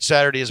Ohio State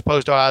Saturday as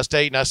opposed to Ohio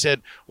State. And I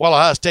said, while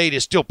Ohio State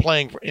is still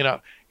playing in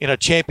a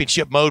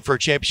championship mode for a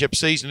championship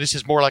season, this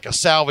is more like a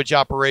salvage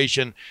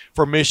operation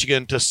for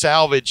Michigan to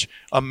salvage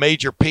a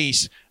major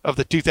piece of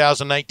the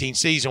 2019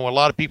 season, when a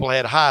lot of people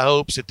had high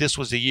hopes that this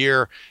was the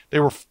year they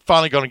were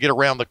finally going to get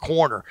around the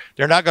corner.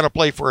 They're not going to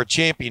play for a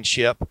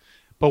championship,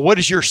 but what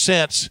is your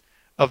sense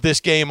of this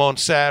game on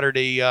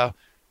Saturday?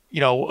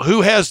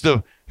 Who has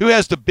the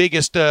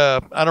biggest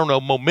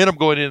momentum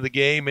going into the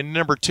game, and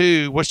number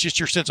 2, what's just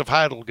your sense of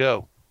how it'll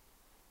go?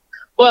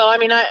 Well, I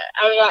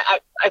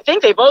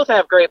think they both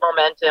have great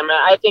momentum.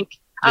 I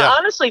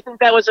honestly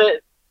think that was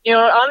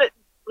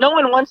no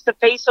one wants to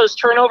face those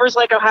turnovers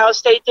like Ohio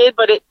State did,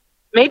 but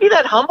maybe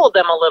that humbled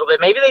them a little bit.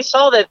 Maybe they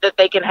saw that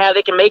they can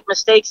make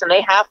mistakes, and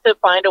they have to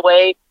find a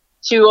way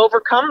to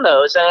overcome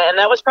those. And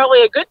that was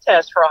probably a good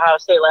test for Ohio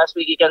State last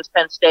week against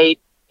Penn State.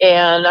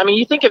 And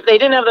you think if they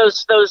didn't have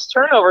those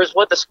turnovers,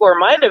 what the score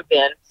might have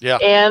been. Yeah.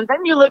 And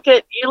then you look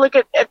at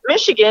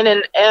Michigan,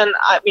 and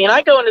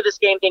I go into this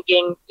game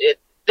thinking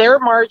their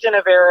margin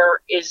of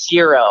error is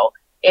 0.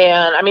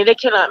 And they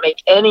cannot make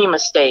any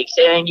mistakes,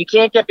 and you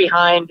can't get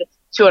behind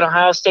to an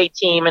Ohio State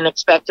team and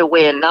expect to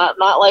win. Not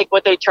like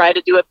what they tried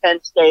to do at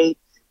Penn State.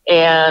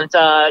 And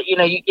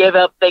they gave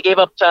up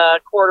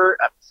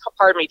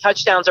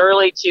touchdowns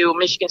early to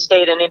Michigan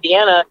State and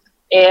Indiana.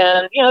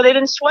 and they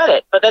didn't sweat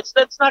it. But that's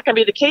not going to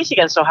be the case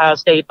against Ohio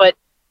State. But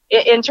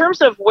in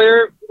terms of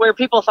where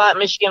people thought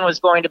Michigan was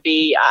going to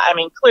be, I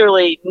mean,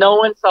 clearly no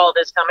one saw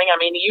this coming. I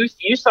mean,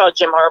 you saw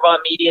Jim Harbaugh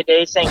at Media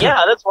Day saying,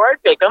 yeah, that's where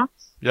I'd pick him.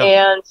 Yep.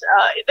 And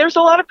there's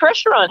a lot of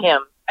pressure on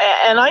him.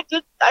 And I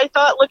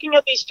thought looking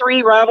at these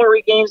 3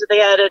 rivalry games that they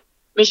had at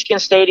Michigan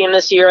Stadium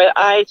this year,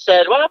 I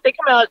said, well, if they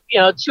come out,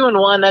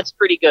 2-1, that's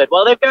pretty good.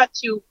 Well, they've got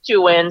two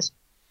wins,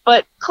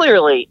 but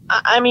clearly,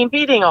 I mean,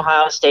 beating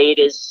Ohio State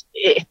is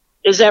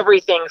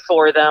everything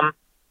for them.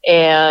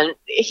 And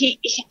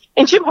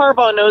and Jim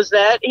Harbaugh knows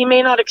that. He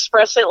may not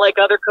express it like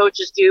other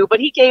coaches do, but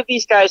he gave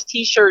these guys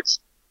T-shirts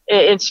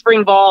in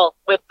spring ball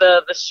with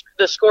the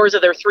scores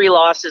of their 3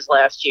 losses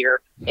last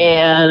year.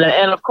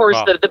 And of course,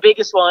 wow. the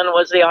biggest one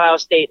was the Ohio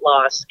State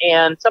loss.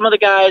 And some of the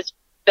guys,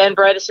 Ben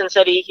Bredesen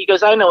said he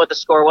goes, I know what the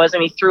score was,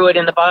 and he threw it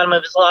in the bottom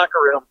of his locker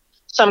room.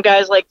 Some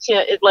guys like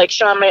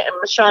Sean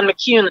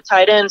McCune, the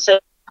tight end, said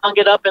hung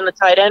it up in the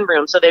tight end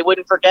room so they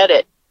wouldn't forget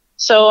it.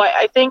 So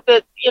I think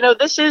that,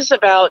 this is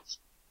about.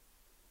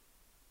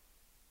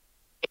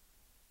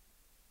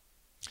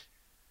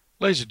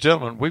 Ladies and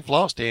gentlemen, we've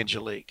lost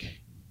Angelique.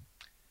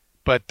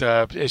 But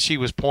as she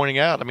was pointing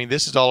out, I mean,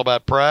 this is all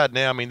about pride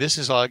now. I mean, this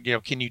is like,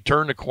 can you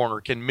turn the corner?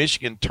 Can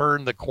Michigan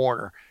turn the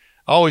corner?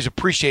 I always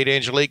appreciate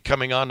Angelique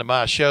coming on to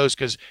my shows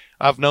because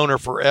I've known her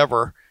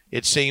forever,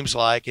 it seems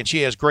like, and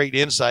she has great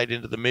insight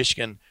into the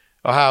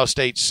Michigan-Ohio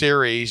State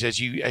series, as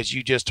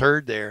you just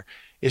heard there.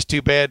 It's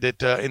too bad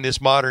that in this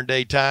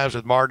modern-day times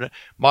with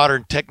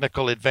modern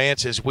technical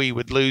advances, we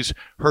would lose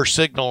her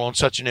signal on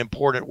such an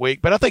important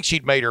week. But I think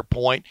she'd made her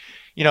point.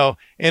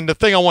 And the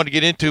thing I want to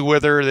get into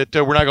with her that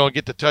we're not going to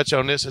get to touch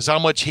on this is how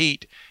much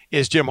heat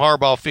is Jim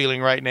Harbaugh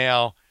feeling right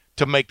now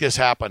to make this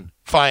happen,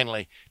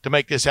 finally, to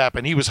make this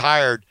happen. He was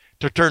hired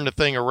to turn the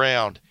thing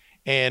around.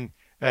 And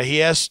he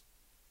has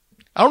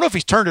 – I don't know if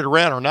he's turned it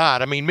around or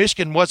not. I mean,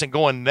 Michigan wasn't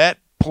going that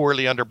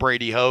poorly under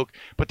Brady Hoke,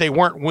 but they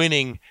weren't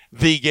winning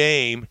the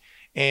game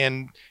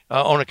and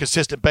on a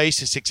consistent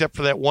basis except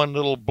for that one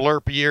little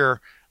burp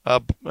year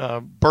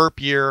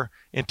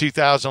in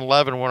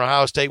 2011 when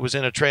Ohio State was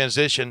in a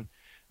transition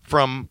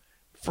from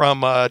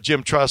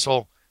Jim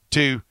Trussell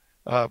to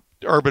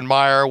Urban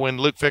Meyer when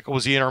Luke Fickell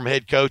was the interim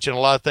head coach, and a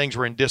lot of things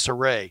were in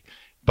disarray.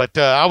 But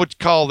I would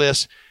call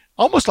this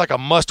almost like a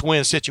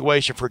must-win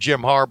situation for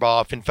Jim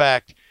Harbaugh if, in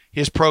fact,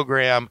 his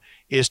program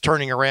is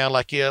turning around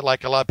like a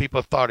lot of people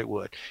have thought it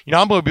would.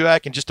 I'm going to be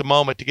back in just a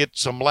moment to get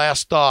some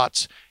last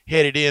thoughts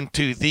headed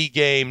into the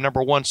game, number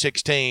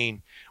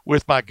 116,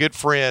 with my good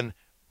friend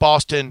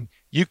Boston.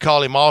 You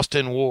call him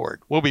Austin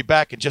Ward. We'll be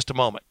back in just a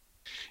moment.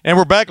 And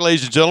we're back,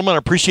 ladies and gentlemen. I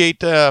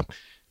appreciate,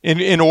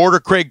 in order,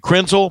 Craig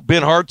Krenzel,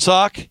 Ben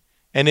Hartsock,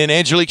 and then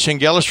Angelique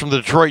Shengelis from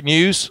the Detroit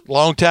News,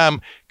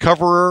 longtime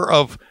coverer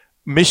of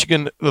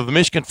the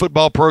Michigan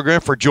football program,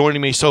 for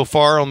joining me so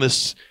far on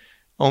this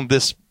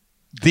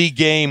The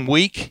Game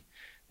week.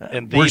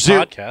 And the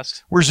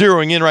podcast. We're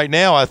zeroing in right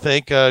now, I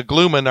think.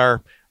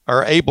 Gluman,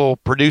 our able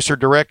producer,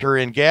 director,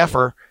 and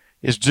gaffer,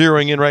 is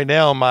zeroing in right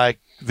now on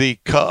the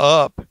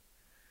up.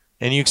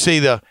 And you can see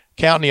the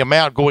counting the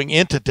amount going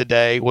into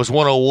today was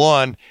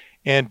 101.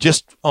 And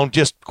just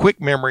quick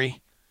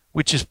memory,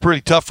 which is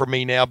pretty tough for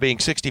me now, being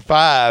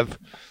 65,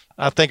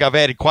 I think I've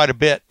added quite a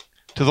bit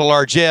to the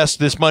largesse.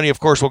 This money, of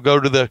course, will go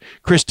to the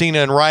Christina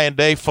and Ryan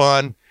Day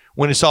Fund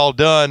when it's all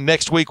done.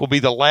 Next week will be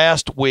the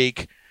last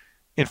week.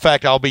 In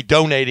fact, I'll be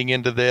donating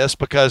into this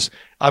because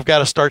I've got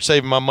to start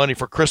saving my money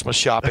for Christmas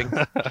shopping.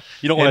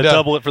 You don't want to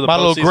double it for the my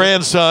little postseason?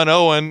 Grandson,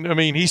 Owen, I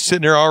mean, he's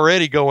sitting there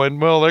already going,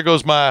 well, there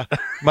goes my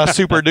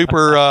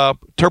super-duper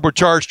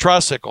turbocharged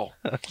tricycle.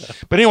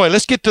 But anyway,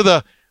 let's get to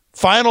the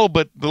final,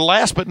 but the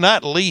last but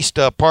not least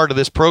part of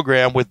this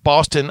program with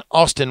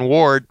Austin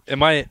Ward.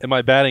 Am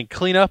I batting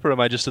cleanup or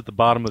am I just at the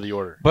bottom of the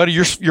order? Buddy,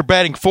 you're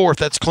batting fourth.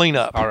 That's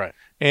cleanup. All right.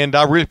 And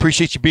I really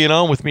appreciate you being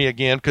on with me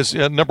again because,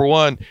 number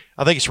one,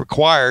 I think it's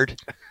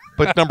required.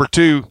 But number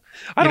two,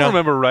 I don't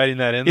remember writing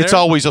that in there. It's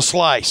always a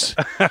slice.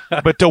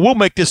 But we'll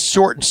make this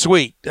short and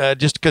sweet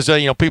just because,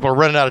 people are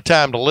running out of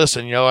time to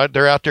listen.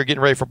 They're out there getting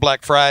ready for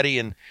Black Friday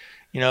and,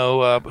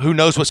 who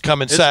knows what's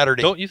coming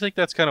Saturday. Don't you think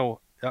that's kind of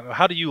 –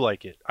 how do you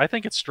like it? I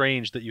think it's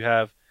strange that you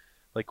have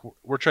 – like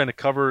we're trying to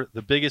cover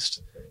the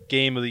biggest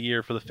game of the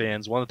year for the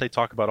fans, one that they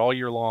talk about all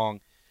year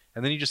long,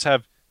 and then you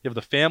have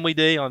the family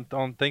day on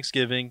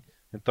Thanksgiving –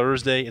 and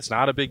Thursday, it's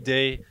not a big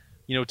day,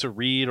 to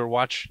read or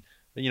watch,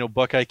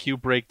 Buckeye Q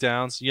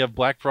breakdowns. You have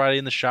Black Friday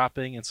and the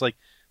shopping. It's like,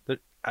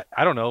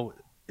 I don't know.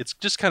 It's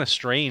just kind of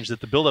strange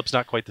that the build-up's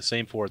not quite the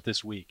same for it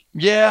this week.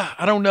 Yeah,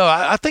 I don't know.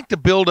 I think the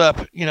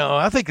build-up,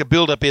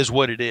 is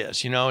what it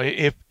is.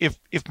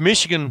 If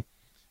Michigan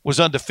was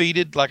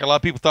undefeated, like a lot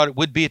of people thought it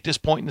would be at this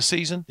point in the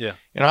season, yeah,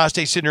 and Ohio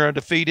State sitting there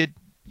undefeated,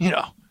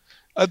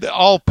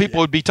 all people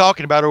would be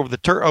talking about over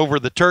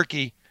the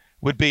turkey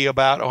would be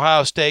about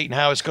Ohio State and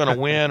how it's going to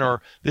win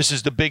or this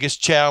is the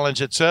biggest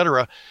challenge, et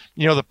cetera.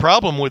 The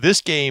problem with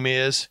this game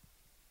is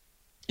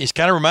it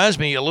kind of reminds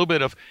me a little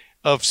bit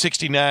of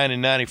 69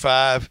 and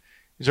 95.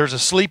 There's a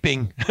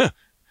sleeping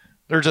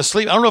there's a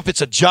sleep. I don't know if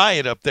it's a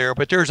giant up there,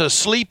 but there's a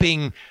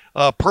sleeping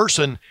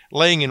person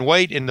laying in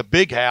wait in the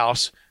big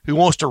house who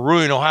wants to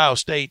ruin Ohio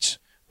State's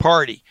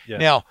party. Yeah.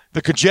 Now,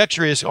 the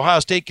conjecture is Ohio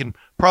State can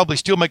probably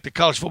still make the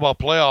college football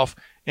playoff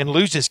and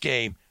lose this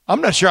game.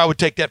 I'm not sure I would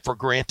take that for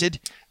granted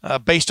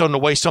based on the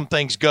way some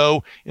things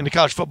go in the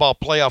college football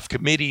playoff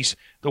committees,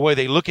 the way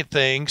they look at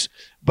things.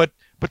 But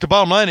the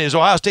bottom line is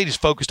Ohio State is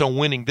focused on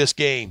winning this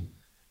game.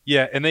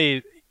 Yeah, and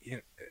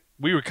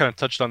we were kind of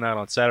touched on that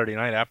on Saturday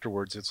night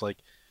afterwards. It's like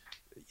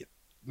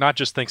not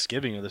just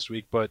Thanksgiving of this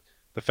week, but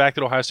the fact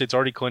that Ohio State's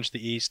already clinched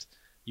the East.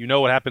 You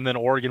know what happened then.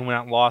 Oregon went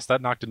out and lost.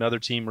 That knocked another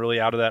team really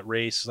out of that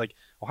race. It's like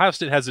Ohio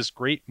State has this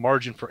great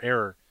margin for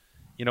error.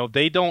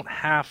 They don't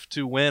have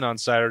to win on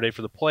Saturday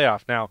for the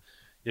playoff. Now,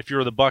 if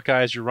you're the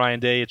Buckeyes, you're Ryan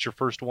Day, it's your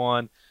first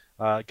one.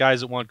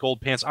 Guys that want gold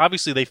pants,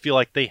 obviously they feel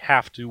like they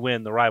have to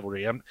win the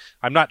rivalry. I'm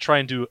not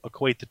trying to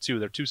equate the two.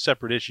 They're two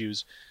separate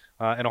issues.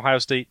 And Ohio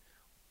State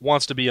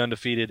wants to be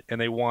undefeated, and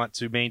they want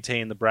to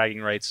maintain the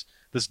bragging rights,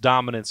 this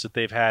dominance that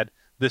they've had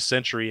this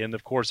century. And,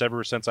 of course,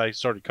 ever since I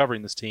started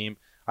covering this team,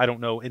 I don't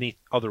know any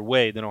other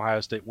way than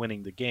Ohio State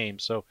winning the game.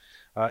 So,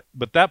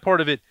 but that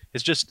part of it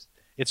is just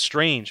it's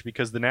strange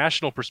because the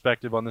national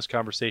perspective on this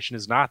conversation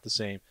is not the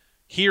same.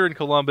 Here in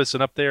Columbus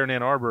and up there in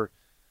Ann Arbor,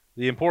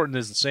 the important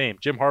is the same.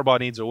 Jim Harbaugh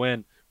needs a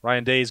win.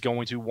 Ryan Day is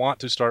going to want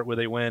to start with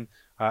a win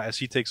as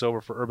he takes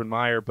over for Urban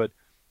Meyer. But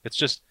it's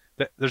just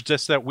that there's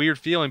just that weird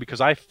feeling because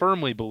I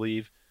firmly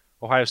believe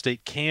Ohio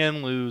State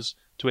can lose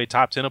to a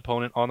top 10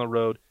 opponent on the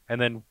road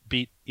and then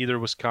beat either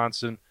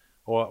Wisconsin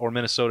or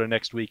Minnesota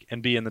next week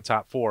and be in the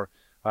top 4.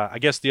 I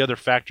guess the other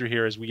factor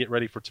here as we get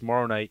ready for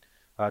tomorrow night,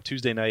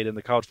 Tuesday night, in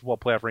the college football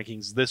playoff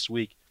rankings this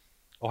week,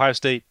 Ohio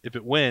State, if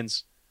it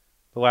wins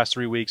the last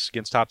 3 weeks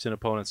against top 10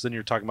 opponents, then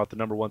you're talking about the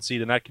number 1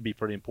 seed, and that could be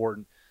pretty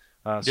important.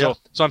 So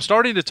I'm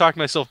starting to talk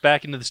myself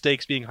back into the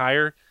stakes being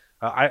higher.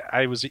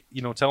 I was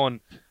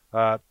telling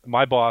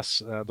my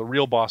boss, the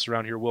real boss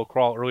around here, Will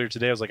Crawl, earlier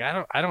today. I was like,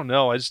 I don't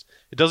know. It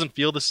doesn't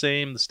feel the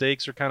same. The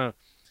stakes are kind of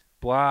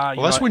blah.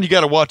 Well, that's when you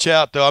got to watch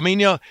out, though. I mean,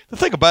 the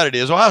thing about it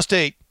is Ohio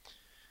State.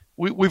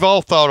 We've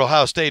all thought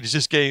Ohio State as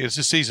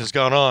this season's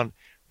gone on.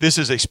 This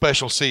is a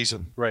special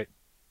season, right?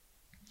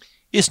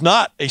 It's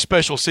not a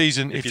special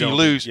season if you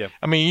lose. Yeah.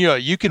 I mean,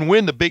 you can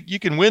win the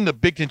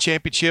Big Ten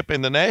championship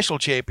and the national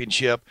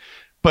championship,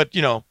 but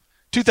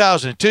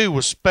 2002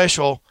 was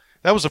special.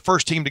 That was the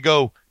first team to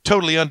go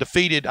totally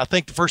undefeated. I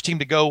think the first team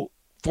to go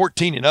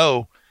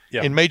 14-0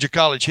 in major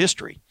college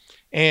history,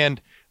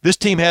 and this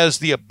team has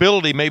the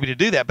ability maybe to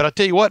do that. But I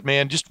tell you what,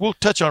 man, we'll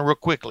touch on it real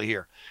quickly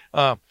here.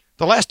 The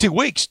last 2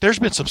 weeks, there's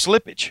been some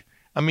slippage.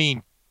 I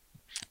mean,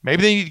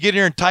 maybe they need to get in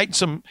here and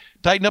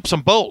tighten up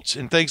some bolts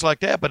and things like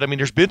that. But I mean,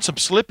 there's been some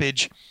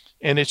slippage,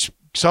 and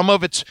some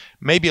of it's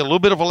maybe a little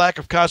bit of a lack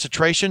of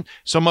concentration.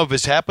 Some of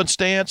it's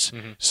happenstance.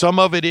 Mm-hmm. Some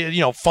of it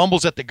is,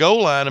 fumbles at the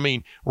goal line. I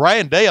mean,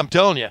 Ryan Day, I'm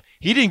telling you,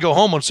 he didn't go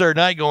home on Saturday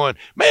night going,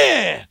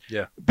 man,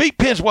 beat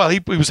Penn. Well, he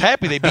was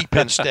happy they beat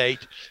Penn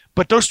State,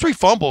 but those 3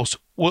 fumbles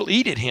will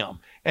eat at him.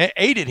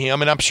 Aided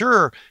him, and I'm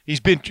sure he's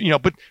been,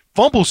 but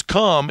fumbles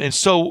come in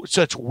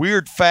such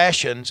weird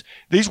fashions.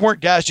 These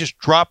weren't guys just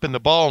dropping the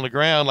ball on the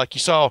ground like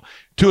you saw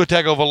Tua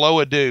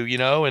Tagovailoa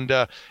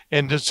do,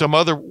 and some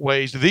other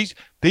ways.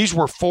 These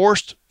were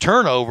forced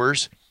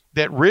turnovers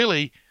that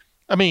really,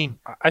 I mean,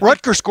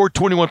 Rutgers scored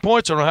 21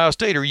 points on Ohio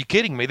State. Are you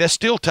kidding me? That's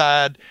still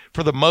tied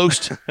for the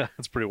most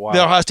that's pretty wild.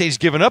 that Ohio State has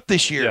given up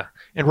this year. Yeah.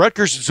 And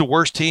Rutgers is the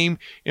worst team,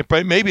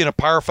 maybe in a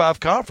Power 5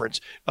 conference.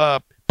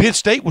 Penn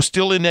State was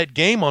still in that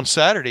game on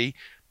Saturday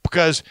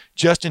because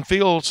Justin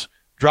Fields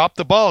dropped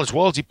the ball as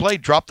well as he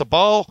played. Dropped the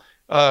ball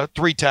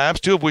 3 times,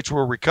 2 of which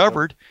were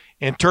recovered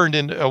and turned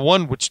into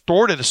one which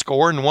thwarted a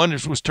score and one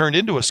was turned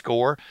into a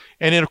score.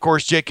 And then, of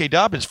course, J.K.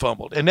 Dobbins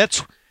fumbled. And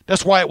that's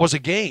why it was a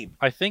game.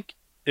 I think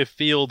if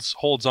Fields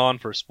holds on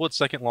for a split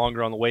second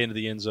longer on the way into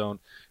the end zone,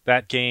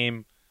 that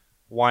game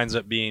winds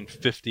up being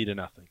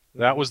 50-0.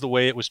 That was the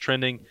way it was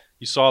trending.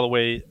 You saw the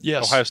way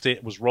Ohio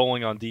State was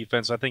rolling on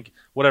defense. I think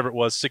whatever it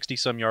was,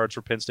 60-some yards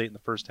for Penn State in the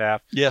first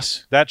half.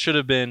 Yes. That should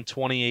have been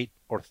 28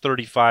 or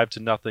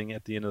 35-0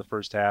 at the end of the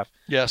first half.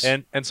 Yes.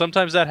 And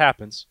sometimes that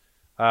happens.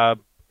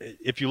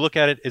 If you look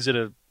at it, is it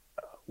a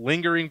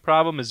lingering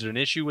problem? Is it an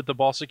issue with the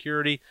ball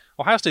security?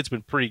 Ohio State's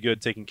been pretty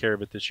good taking care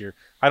of it this year.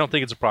 I don't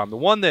think it's a problem. The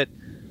one that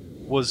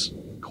was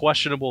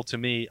questionable to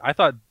me, I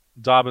thought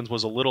Dobbins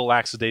was a little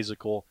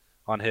lackadaisical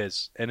on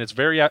his, and it's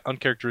very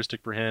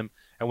uncharacteristic for him.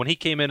 And when he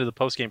came into the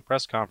post-game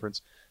press conference,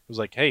 it was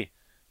like, hey,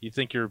 you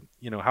think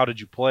how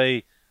did you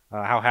play?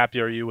 How happy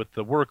are you with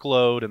the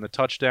workload and the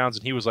touchdowns?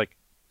 And he was like,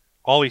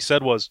 all he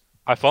said was,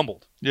 I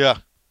fumbled. Yeah.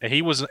 And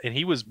he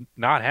was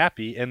not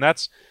happy. And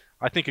that's,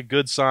 I think, a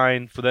good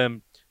sign for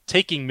them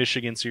taking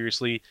Michigan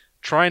seriously,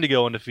 trying to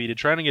go undefeated,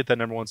 trying to get that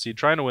number 1 seed,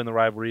 trying to win the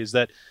rivalry, is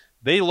that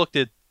they looked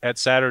at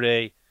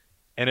Saturday,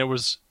 and it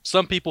was,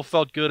 some people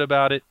felt good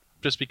about it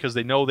just because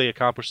they know they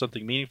accomplished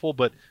something meaningful.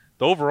 But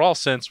the overall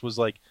sense was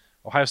like,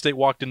 Ohio State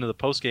walked into the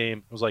postgame,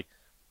 it was like,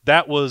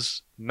 that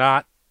was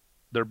not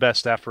their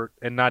best effort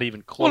and not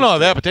even close. Well,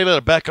 no, but they let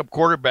a backup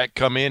quarterback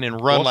come in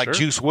and run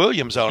Juice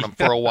Williams on them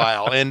for a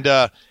while. And,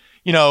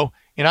 and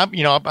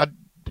I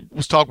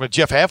was talking with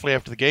Jeff Hafley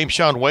after the game.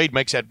 Shaun Wade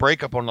makes that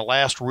breakup on the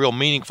last real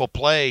meaningful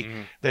play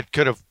that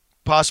could have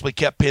possibly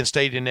kept Penn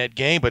State in that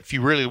game. But if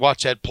you really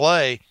watch that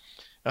play,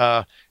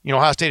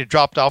 Ohio State had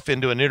dropped off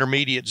into an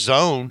intermediate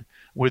zone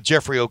with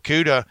Jeffrey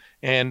Okudah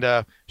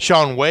and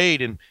Shaun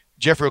Wade, and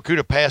Jeffrey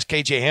Okudah passed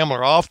K.J.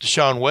 Hamler off to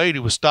Shaun Wade,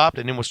 who was stopped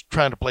and then was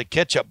trying to play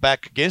catch-up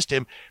back against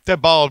him. If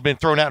that ball had been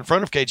thrown out in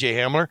front of K.J.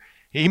 Hamler,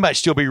 he might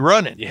still be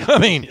running. Yeah. I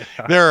mean,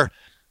 there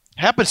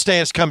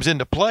happenstance comes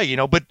into play,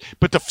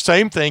 but the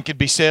same thing could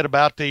be said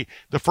about the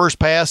first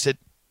pass that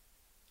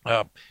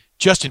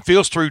Justin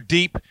Fields threw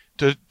deep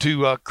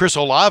to Chris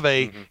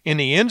Olave in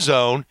the end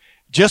zone.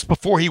 Just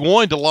before he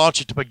wanted to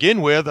launch it to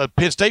begin with, a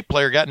Penn State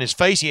player got in his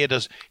face. He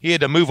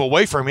had to move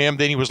away from him.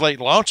 Then he was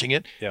late launching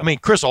it. Yeah. I mean,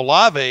 Chris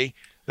Olave,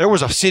 there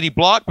was a city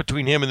block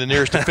between him and the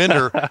nearest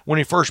defender when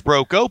he first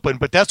broke open.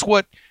 But that's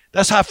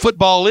how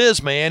football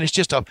is, man. It's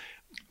just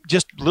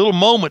little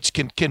moments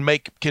can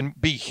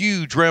be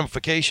huge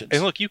ramifications.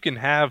 And look, you can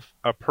have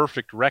a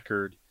perfect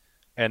record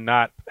and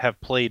not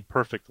have played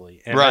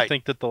perfectly. And right. I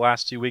think that the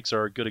last 2 weeks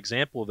are a good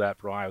example of that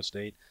for Ohio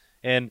State.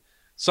 And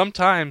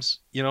sometimes,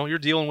 you're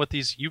dealing with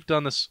these. You've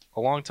done this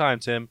a long time,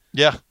 Tim.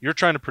 Yeah. You're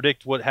trying to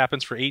predict what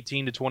happens for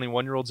 18 to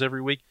 21-year-olds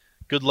every week.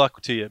 Good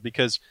luck to you,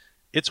 because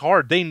it's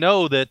hard. They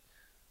know that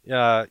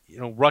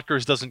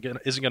Rutgers isn't going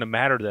to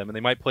matter to them, and they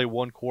might play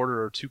one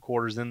quarter or 2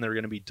 quarters, then they're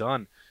going to be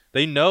done.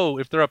 They know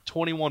if they're up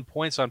 21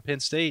 points on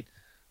Penn State,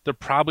 they're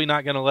probably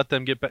not going to let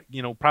them get back.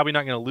 Probably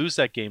not going to lose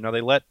that game. Now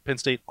they let Penn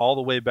State all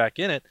the way back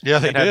in it. Yeah,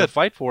 they and did. had to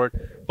fight for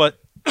it. But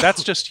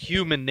that's just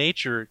human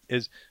nature.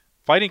 Is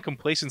fighting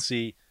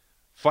complacency.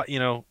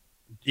 Even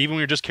when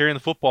you're just carrying the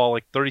football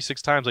like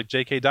 36 times, like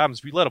J.K. Dobbins,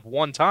 if you let up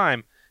one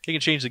time, he can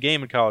change the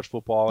game in college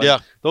football. And yeah,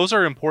 those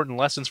are important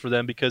lessons for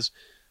them, because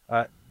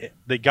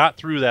they got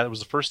through that. It was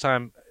the first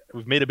time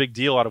we've made a big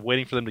deal out of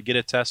waiting for them to get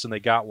a test, and they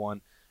got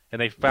one,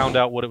 and they found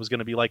out what it was going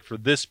to be like for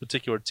this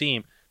particular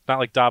team. It's not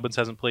like Dobbins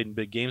hasn't played in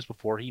big games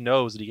before. He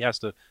knows that he has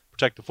to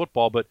protect the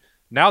football, but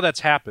now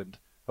that's happened,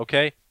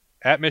 okay?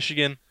 At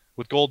Michigan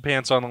with gold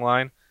pants on the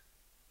line,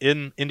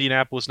 in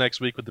Indianapolis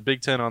next week with the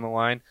Big Ten on the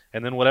line,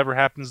 and then whatever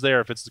happens there,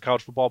 if it's the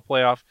college football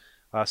playoff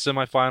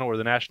semifinal or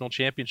the national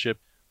championship,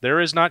 there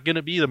is not going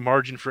to be the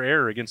margin for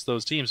error against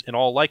those teams in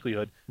all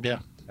likelihood. Yeah,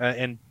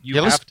 and you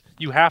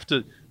have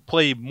to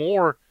play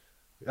more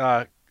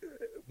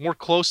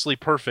closely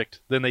perfect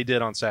than they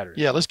did on Saturday.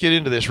 Yeah, let's get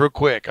into this real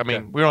quick. I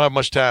mean, we don't have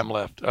much time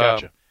left.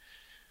 Gotcha.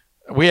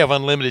 We have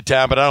unlimited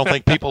time, but I don't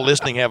think people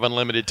listening have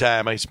unlimited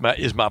time. Is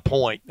my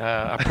point.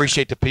 I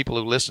appreciate the people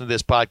who listen to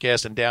this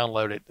podcast and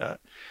download it,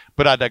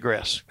 but I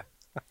digress.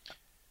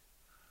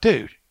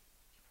 Dude,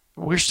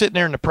 we're sitting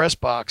there in the press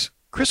box.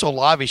 Chris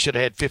Olave should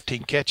have had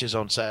 15 catches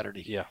on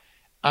Saturday. Yeah,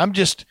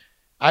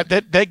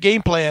 that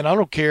game plan, I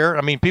don't care.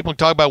 I mean, people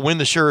talk about win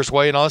the surest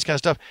way and all this kind of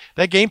stuff.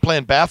 That game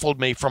plan baffled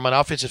me from an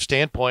offensive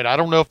standpoint. I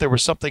don't know if there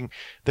was something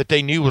that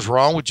they knew was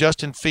wrong with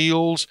Justin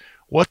Fields,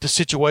 what the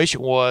situation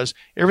was.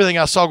 Everything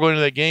I saw going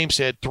into that game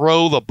said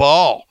throw the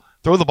ball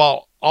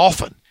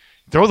often.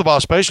 Throw the ball,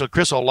 especially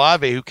Chris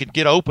Olave, who could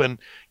get open,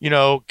 in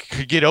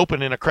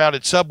a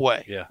crowded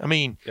subway. Yeah. I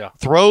mean,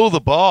 throw the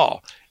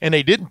ball. And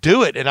they didn't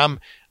do it. And I'm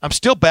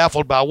still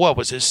baffled by what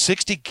was it,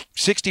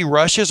 60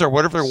 rushes or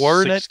whatever there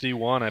were in it?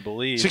 61, I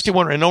believe.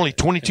 61 and only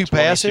 22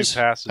 passes.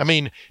 I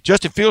mean,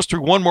 Justin Fields threw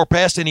one more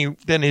pass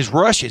than his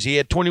rushes. He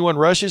had 21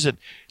 rushes and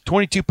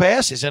 22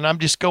 passes. And I'm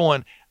just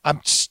going, I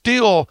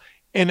know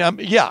in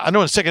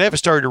the second half it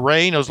started to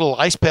rain. Those little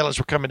ice pellets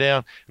were coming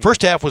down.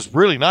 First half was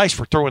really nice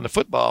for throwing the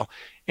football,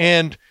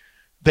 and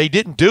they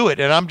didn't do it.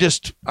 And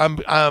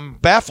I'm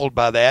baffled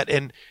by that.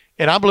 And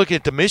I'm looking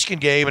at the Michigan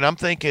game, and I'm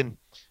thinking,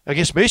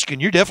 against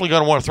Michigan, you're definitely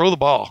going to want to throw the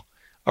ball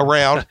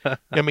around.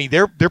 I mean,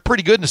 they're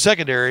pretty good in the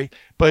secondary,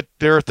 but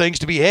there are things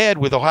to be had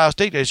with Ohio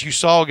State, as you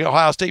saw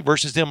Ohio State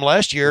versus them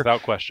last year.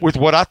 Without question. With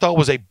what I thought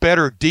was a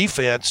better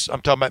defense.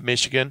 I'm talking about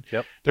Michigan.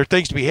 Yep. There are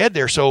things to be had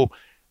there. So,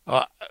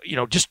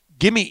 just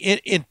give me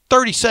in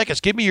 30 seconds.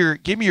 Give me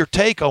your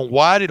take on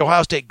why did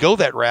Ohio State go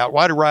that route?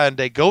 Why did Ryan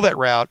Day go that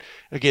route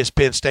against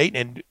Penn State?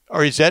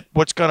 Or is that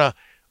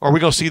are we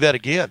going to see that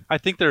again? I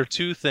think there are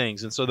two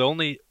things, and so the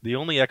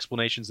only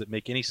explanations that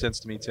make any sense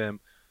to me, Tim,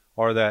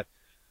 are that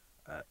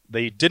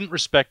they didn't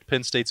respect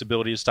Penn State's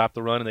ability to stop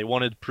the run, and they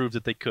wanted to prove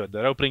that they could.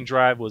 That opening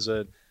drive was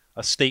a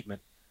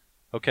statement.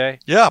 Okay.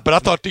 Yeah, but I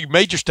thought the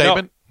major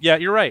statement. No, yeah,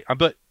 you're right.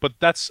 But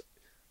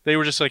they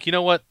were just like, you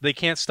know what? They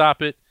can't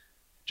stop it.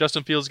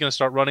 Justin Fields is going to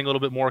start running a little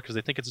bit more because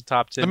they think it's a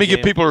top 10 Let me game.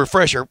 give people a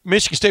refresher. Penn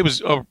State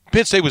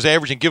was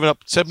averaging, giving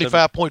up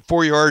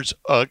 75.4 yards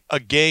a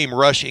game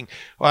rushing.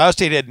 Ohio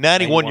State had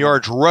 91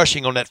 yards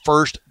rushing on that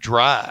first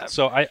drive.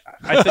 So I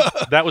think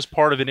that was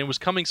part of it. And it was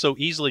coming so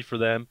easily for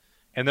them.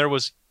 And there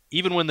was,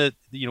 even when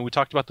we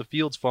talked about the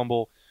Fields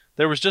fumble,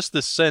 there was just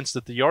this sense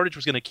that the yardage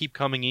was going to keep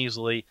coming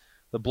easily.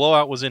 The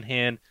blowout was in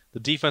hand. The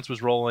defense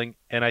was rolling.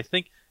 And I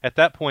think at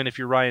that point, if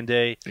you're Ryan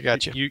Day, I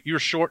got you. You're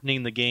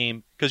shortening the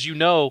game because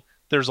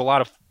there's a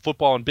lot of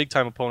football and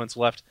big-time opponents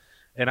left,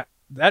 and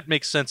that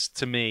makes sense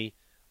to me.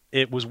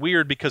 It was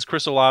weird because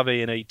Chris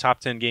Olave in a top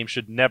 10 game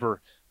should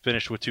never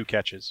finished with 2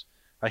 catches.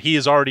 He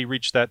has already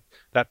reached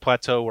that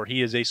plateau where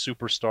he is a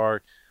superstar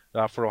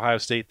for Ohio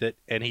State,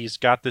 and he's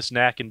got this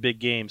knack in big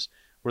games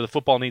where the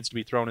football needs to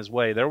be thrown his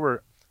way.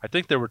 I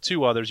think there were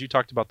 2 others. You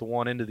talked about the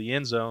one into the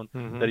end zone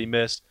that he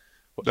missed.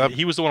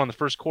 He was the one on the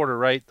first quarter,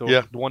 right?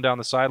 The one down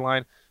the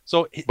sideline.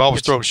 So ball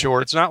was thrown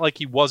short. It's not like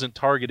he wasn't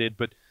targeted,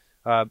 but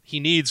he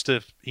needs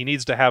to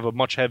have a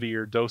much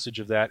heavier dosage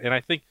of that. And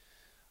I think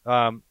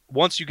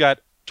once you got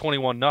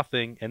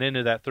 21-0 and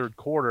into that third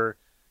quarter,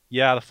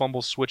 the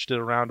fumbles switched it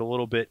around a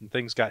little bit and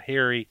things got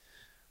hairy.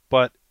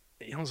 But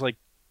it was like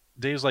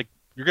Dave's like,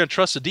 you're going to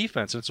trust the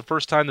defense, and it's the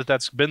first time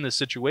that's been this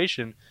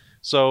situation.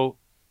 So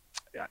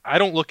I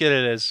don't look at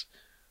it as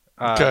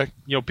okay.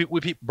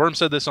 Berm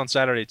said this on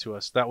Saturday to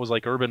us. That was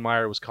like Urban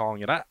Meyer was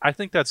calling it. I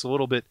think that's a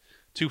little bit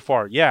too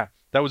far. Yeah,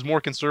 that was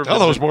more conservative.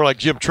 That was more like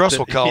Jim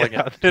Trussell calling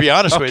it. To be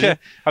honest with you,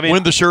 I mean,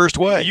 win the surest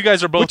way. You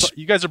guys are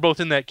both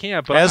in that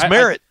camp. But has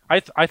merit. I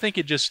think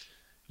it just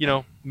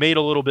made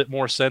a little bit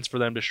more sense for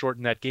them to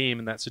shorten that game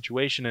in that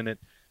situation, and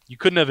you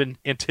couldn't have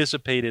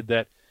anticipated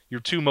that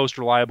your 2 most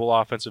reliable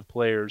offensive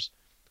players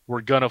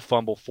were gonna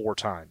fumble 4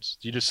 times.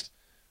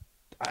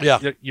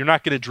 You're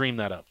not going to dream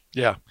that up.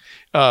 Yeah.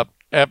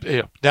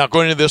 Now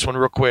going into this one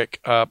real quick,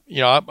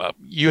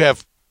 you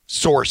have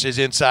sources,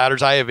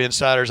 insiders. I have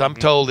insiders. I'm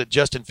told that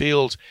Justin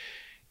Fields,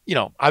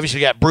 obviously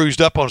got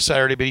bruised up on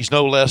Saturday, but he's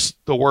no less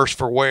the worse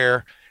for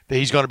wear. That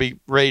he's going to be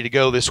ready to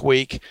go this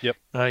week. Yep.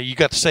 You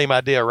got the same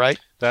idea, right?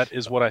 That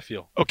is what I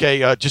feel.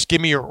 Okay. Just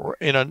give me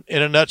in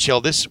a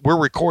nutshell. We're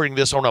recording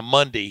this on a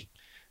Monday,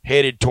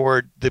 headed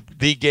toward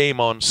the game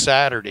on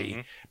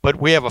Saturday, but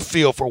we have a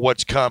feel for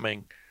what's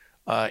coming.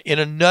 In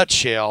a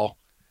nutshell,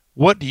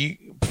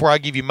 before I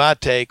give you my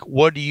take,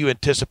 what do you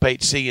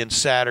anticipate seeing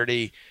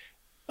Saturday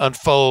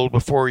unfold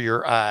before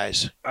your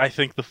eyes? I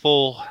think the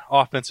full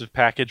offensive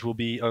package will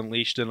be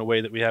unleashed in a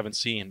way that we haven't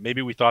seen.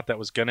 Maybe we thought that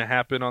was going to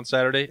happen on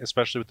Saturday,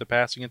 especially with the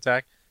passing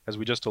attack, as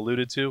we just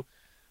alluded to.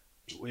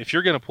 If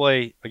you're going to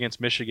play against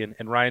Michigan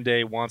and Ryan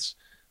Day wants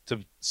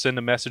to send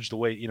a message the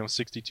way,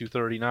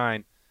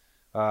 62-39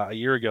 a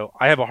year ago,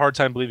 I have a hard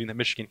time believing that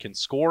Michigan can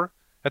score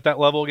at that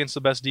level against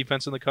the best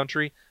defense in the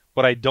country.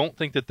 But I don't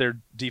think that their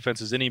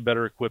defense is any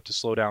better equipped to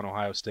slow down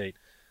Ohio State.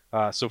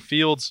 So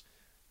Fields,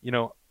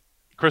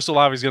 Chris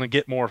Olave is going to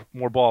get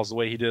more balls the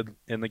way he did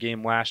in the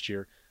game last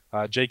year.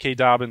 J.K.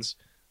 Dobbins,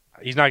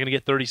 he's not going to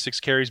get 36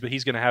 carries, but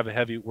he's going to have a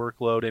heavy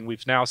workload. And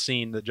we've now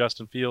seen that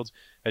Justin Fields,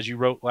 as you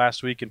wrote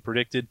last week and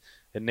predicted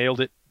and nailed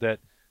it, that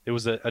it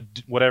was a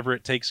whatever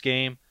it takes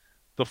game.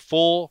 The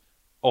full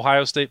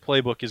Ohio State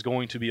playbook is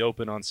going to be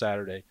open on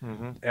Saturday.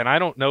 And I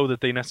don't know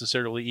that they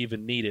necessarily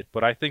even need it,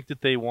 but I think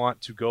that they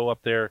want to go up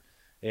there,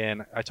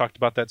 and I talked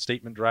about that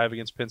statement drive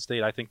against Penn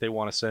State. I think they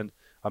want to send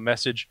a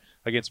message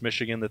against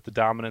Michigan that the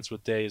dominance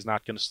with Day is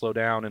not going to slow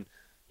down. And,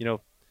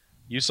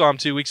 you saw him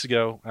 2 weeks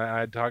ago.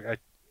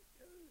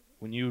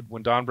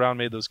 When Don Brown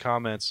made those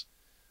comments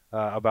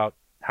about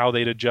how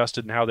they'd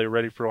adjusted and how they were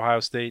ready for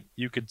Ohio State,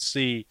 you could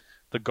see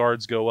the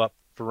guards go up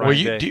for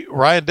Ryan Day.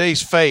 Ryan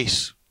Day's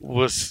face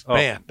was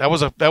man. That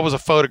was a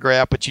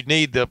photograph, but you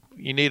need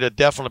a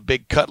definite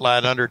big cut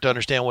line under it to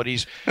understand what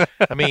he's.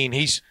 I mean,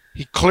 he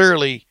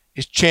clearly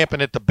is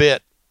champing at the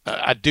bit.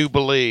 I do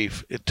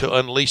believe to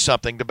unleash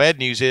something. The bad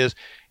news is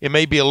it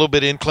may be a little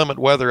bit inclement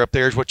weather up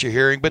there, is what you're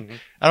hearing, but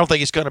I don't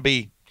think it's going to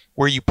be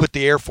where you put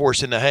the Air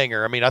Force in the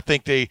hangar. I mean, I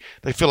think they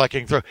feel like they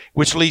can throw,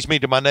 which leads me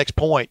to my next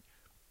point.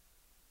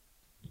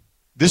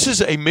 This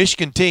is a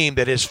Michigan team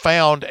that has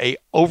found a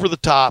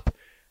over-the-top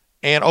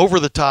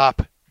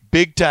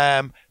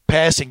big-time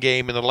passing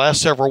game in the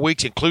last several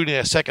weeks, including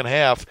a second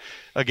half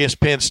against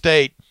Penn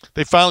State.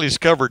 They finally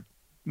discovered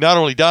not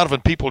only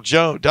Donovan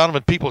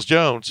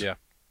Peoples-Jones,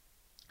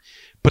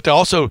 but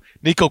also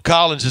Nico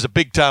Collins is a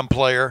big-time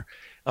player.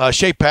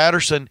 Shea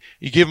Patterson,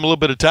 you give him a little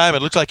bit of time,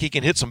 it looks like he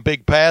can hit some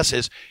big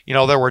passes.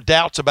 There were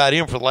doubts about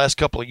him for the last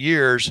couple of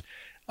years.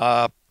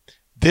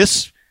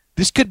 This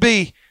could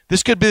be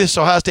this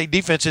Ohio State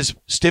defense's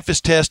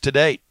stiffest test to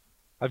date.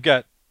 I've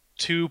got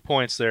 2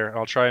 points there.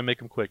 I'll try and make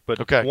them quick. But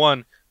okay.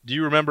 One, do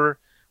you remember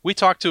we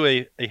talked to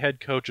a head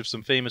coach of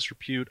some famous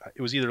repute?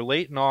 It was either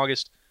late in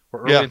August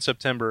or early in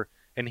September,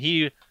 and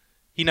he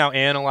now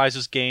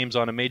analyzes games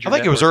on a major network. I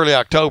think it was early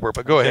October,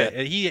 but go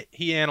ahead.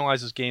 He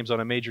analyzes games on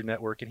a major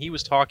network, and he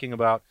was talking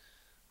about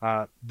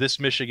this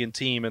Michigan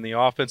team and the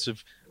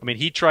offensive. I mean,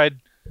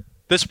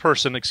 this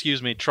person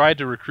tried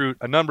to recruit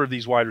a number of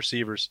these wide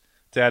receivers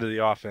to add to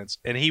the offense,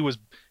 and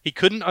he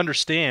couldn't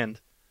understand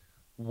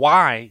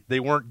why they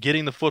weren't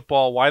getting the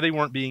football, why they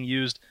weren't being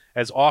used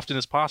as often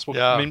as possible.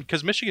 Yeah. I mean,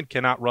 because Michigan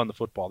cannot run the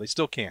football. They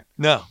still can't.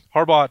 No.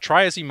 Harbaugh,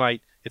 try as he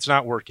might, it's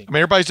not working. I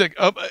mean,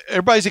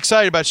 everybody's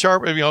excited about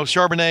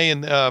Charbonnet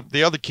and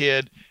the other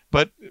kid,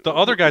 but the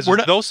other guys,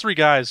 those three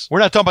guys. We're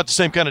not talking about the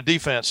same kind of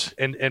defense.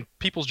 And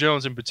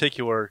Peoples-Jones in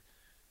particular,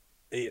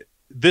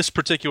 this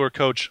particular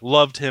coach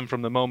loved him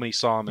from the moment he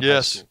saw him in high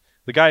school.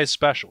 The guy is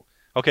special.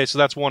 Okay, so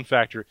that's one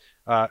factor.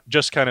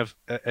 Just kind of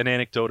an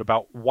anecdote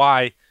about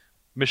why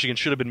Michigan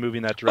should have been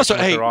moving that direction.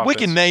 Also, hey, we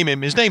can name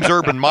him. His name's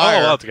Urban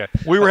Meyer. Oh, okay.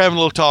 We were having a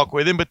little talk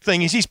with him, but the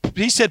thing is,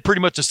 he said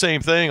pretty much the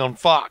same thing on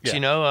Fox,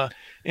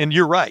 and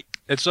you're right.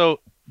 And so,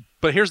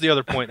 but here's the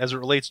other point as it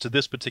relates to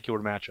this particular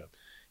matchup.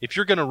 If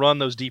you're going to run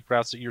those deep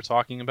routes that you're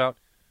talking about,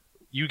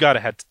 you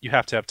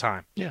have to have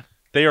time. Yeah.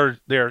 They are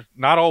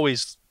not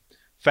always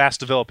fast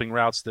developing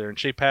routes there, and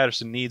Shea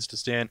Patterson needs to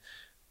stand.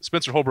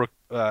 Spencer Holbrook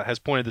has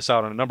pointed this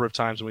out on a number of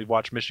times when we've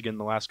watched Michigan in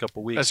the last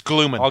couple of weeks. That's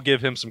glooming. I'll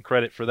give him some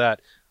credit for that.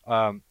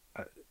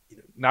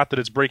 Not that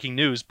it's breaking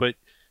news, but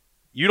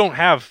you don't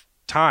have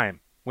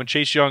time when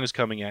Chase Young is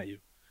coming at you.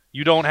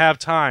 You don't have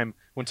time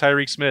when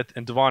Tyreek Smith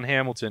and Devon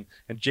Hamilton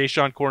and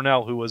Jayshon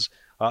Cornell, who was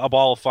a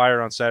ball of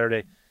fire on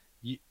Saturday,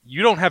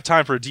 you don't have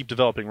time for a deep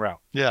developing route.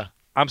 Yeah.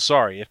 I'm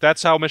sorry. If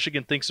that's how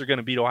Michigan thinks they're going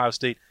to beat Ohio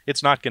State,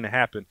 it's not going to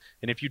happen.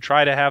 And if you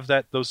try to have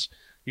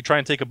you try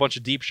and take a bunch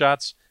of deep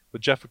shots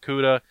with Jeff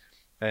Okudah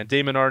and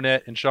Damon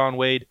Arnett and Sean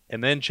Wade,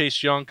 and then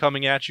Chase Young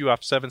coming at you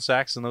off 7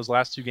 sacks in those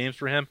last 2 games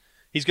for him,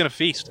 he's going to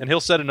feast, and he'll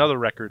set another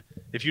record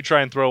if you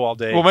try and throw all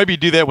day. Well, maybe you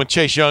do that when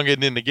Chase Young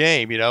isn't in the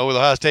game, with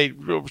Ohio State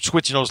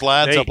switching those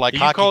lines up like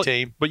hockey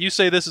team. But you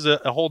say this is a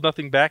hold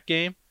nothing back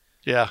game?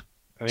 Yeah.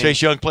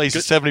 Chase Young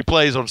plays 70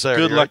 plays on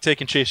Saturday. Good luck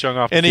taking Chase Young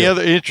off. And the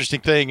other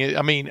interesting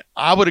thing,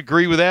 I would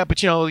agree with that,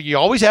 but you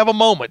always have a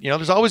moment.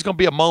 There's always going to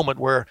be a moment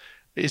where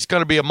it's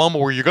going to be a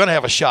moment where you're going to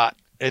have a shot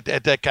at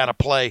that kind of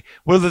play.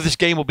 Whether this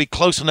game will be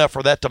close enough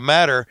for that to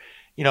matter,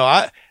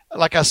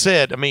 like I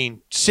said,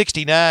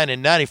 69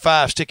 and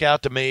 95 stick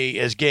out to me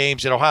as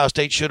games that Ohio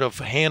State should have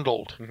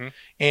handled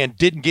and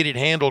didn't get it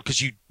handled because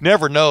you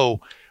never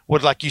know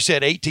what, like you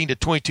said, 18 to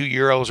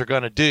 22-year-olds are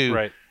going to do.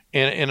 Right.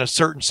 In a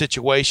certain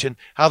situation,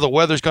 how the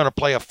weather's going to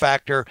play a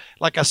factor.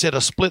 Like I said, a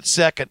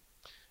split-second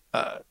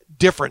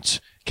difference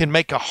can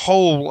make a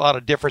whole lot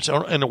of difference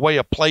in the way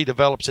a play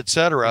develops, et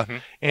cetera.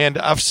 And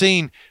I've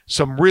seen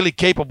some really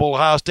capable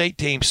Ohio State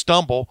teams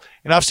stumble,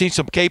 and I've seen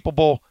some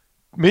capable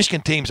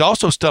Michigan teams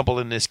also stumble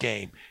in this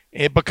game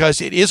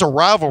because it is a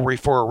rivalry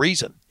for a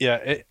reason.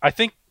 Yeah, I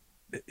think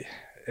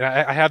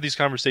I have these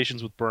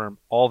conversations with Berm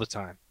all the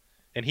time,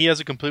 and he has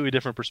a completely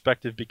different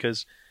perspective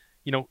because –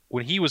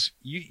 when he was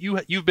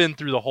you've been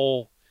through the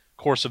whole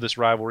course of this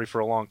rivalry for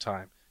a long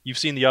time. You've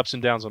seen the ups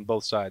and downs on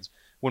both sides.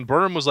 When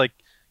Berm was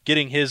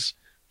getting his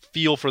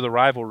feel for the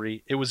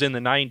rivalry, it was in the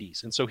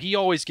 90s. And so he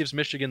always gives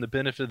Michigan the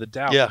benefit of the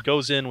doubt. Yeah. He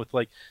goes in with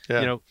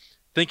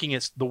thinking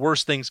it's the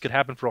worst things could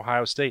happen for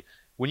Ohio State.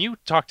 When you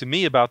talk to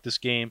me about this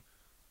game,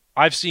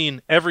 I've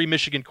seen every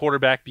Michigan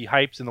quarterback be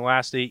hyped in the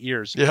last 8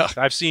 years. Yeah.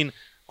 I've seen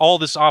all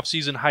this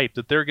offseason hype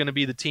that they're going to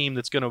be the team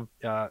that's going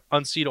to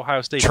unseat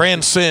Ohio State.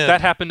 Transcend.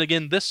 That happened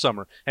again this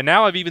summer. And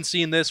now I've even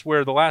seen this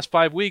where the last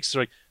 5 weeks,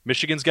 they're like,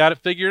 Michigan's got it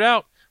figured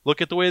out. Look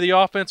at the way the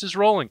offense is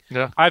rolling.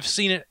 Yeah. I've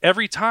seen it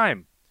every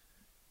time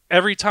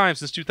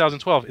since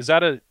 2012. Is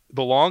that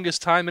the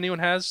longest time anyone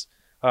has?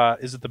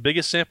 Is it the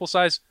biggest sample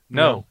size?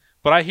 No.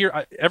 But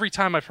every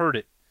time I've heard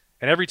it,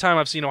 and every time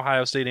I've seen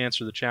Ohio State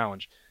answer the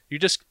challenge,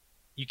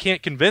 you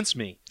can't convince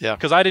me. Yeah.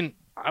 Because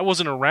I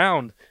wasn't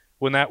around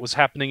when that was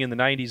happening in the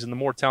 90s and the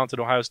more talented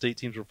Ohio State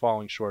teams were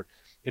falling short.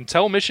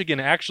 Until Michigan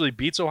actually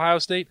beats Ohio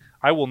State,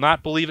 I will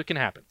not believe it can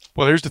happen.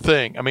 Well, here's the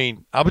thing.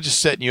 I was just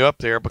setting you up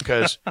there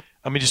because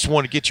just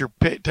want to get your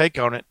take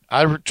on it.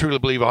 I truly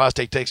believe Ohio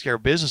State takes care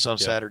of business on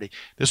Saturday.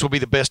 This will be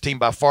the best team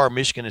by far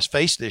Michigan has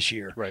faced this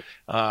year. Right.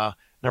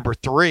 Number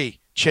 3,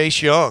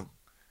 Chase Young.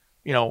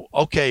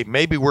 Okay,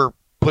 maybe we're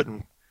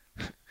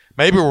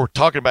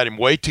talking about him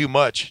way too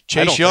much.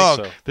 Chase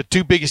Young, the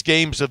 2 biggest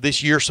games of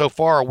this year so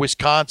far are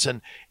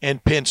Wisconsin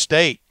and Penn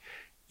State.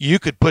 You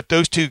could put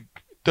those two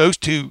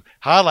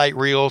highlight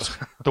reels,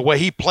 the way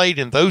he played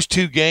in those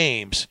 2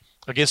 games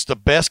against the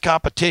best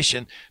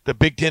competition the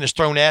Big Ten has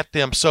thrown at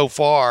them so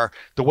far,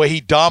 the way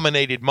he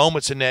dominated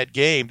moments in that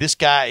game. This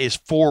guy is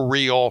for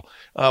real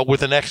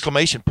with an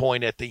exclamation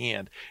point at the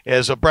end.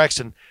 As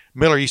Braxton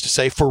Miller used to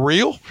say, for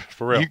real?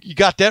 For real. You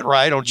got that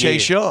right on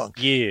Chase Young.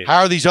 Yeah.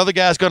 How are these other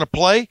guys going to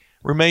play?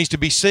 Remains to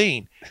be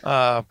seen.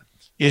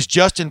 Is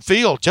Justin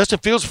Fields. Justin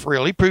Fields for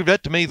real. He proved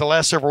that to me the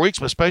last several weeks,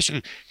 but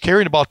especially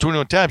carrying the ball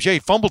 21 times. Yeah, he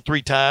fumbled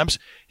 3 times.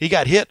 He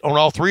got hit on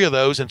all 3 of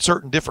those in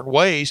certain different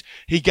ways.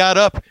 He got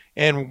up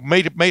and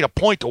made a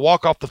point to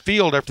walk off the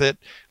field after that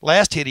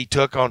last hit he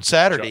took on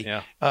Saturday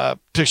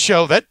to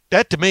show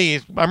that to me.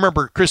 I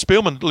remember Chris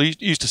Spielman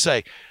used to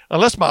say,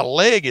 unless my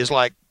leg is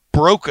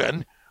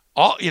broken,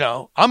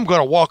 I'm going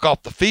to walk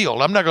off the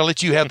field. I'm not going to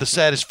let you have the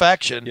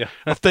satisfaction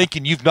of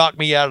thinking you've knocked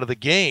me out of the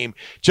game.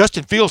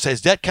 Justin Fields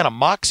has that kind of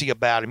moxie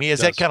about him. He has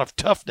that kind of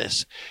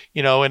toughness,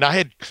 and I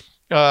had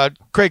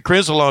Craig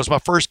Krenzel on as my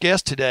first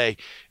guest today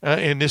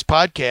in this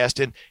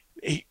podcast, and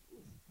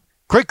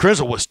Craig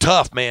Krenzel was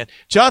tough, man.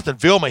 Jonathan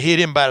Vilma hit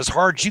him about as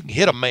hard as you can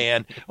hit a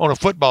man on a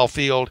football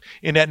field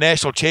in that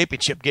national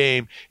championship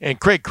game, and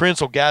Craig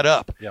Krenzel got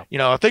up. Yeah.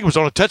 I think it was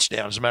on a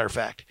touchdown, as a matter of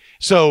fact.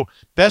 So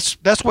that's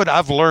what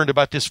I've learned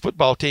about this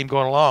football team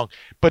going along.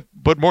 But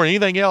more than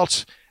anything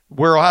else,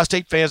 where Ohio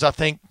State fans, I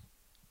think,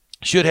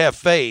 should have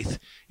faith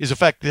is the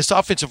fact that this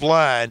offensive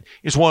line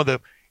is one of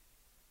the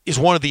is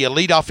one of the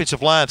elite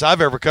offensive lines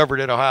I've ever covered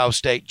at Ohio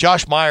State.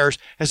 Josh Myers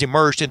has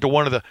emerged into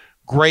one of the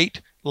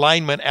great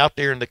linemen out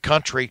there in the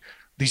country.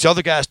 These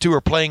other guys, too,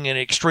 are playing at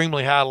an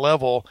extremely high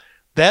level.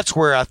 That's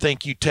where I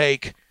think you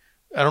take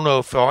 – I don't know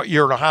if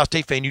you're an Ohio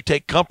State fan, you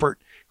take comfort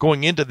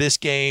going into this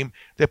game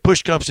that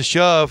push comes to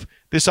shove,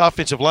 this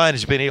offensive line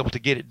has been able to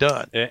get it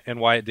done. And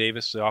Wyatt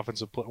Davis,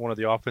 one of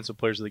the offensive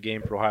players of the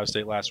game for Ohio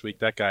State last week,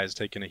 that guy has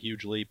taken a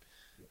huge leap.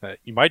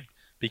 You might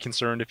be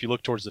concerned if you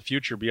look towards the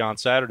future beyond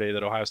Saturday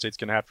that Ohio State's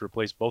going to have to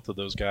replace both of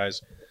those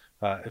guys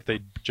if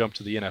they jump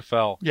to the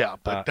NFL. Yeah,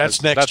 but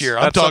that's next year.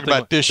 I'm talking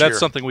about this year. That's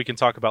something we can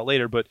talk about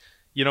later. But,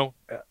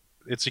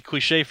 it's a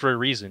cliche for a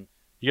reason.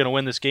 You're going to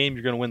win this game,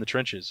 you're going to win the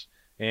trenches.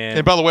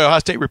 And by the way, Ohio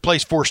State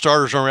replaced 4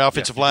 starters on the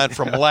offensive line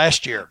from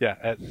last year.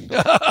 Yeah,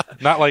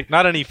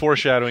 not any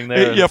foreshadowing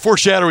there. Yeah,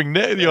 foreshadowing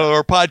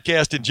our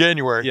podcast in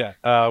January.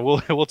 Yeah,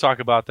 we'll talk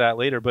about that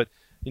later. But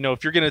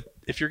if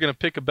you're gonna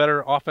pick a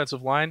better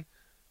offensive line,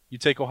 you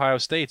take Ohio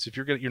State's. If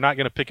you're not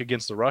gonna pick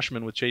against the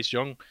Rushmen with Chase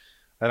Young,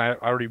 and I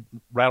already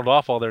rattled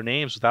off all their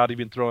names without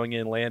even throwing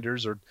in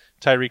Landers or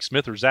Tyreek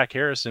Smith or Zach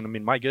Harrison. I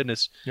mean, my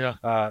goodness,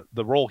 the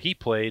role he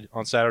played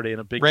on Saturday in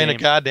a big game. Ran a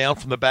guy down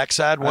from the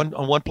backside on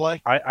one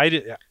play.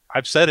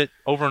 I've said it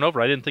over and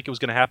over. I didn't think it was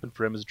going to happen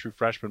for him as a true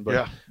freshman.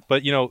 But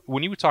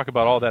when you talk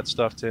about all that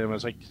stuff, Tim, I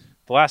was like,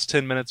 the last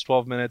 10 minutes,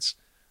 12 minutes,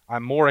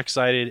 I'm more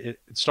excited.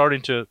 It's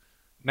starting to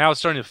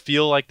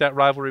feel like that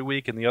rivalry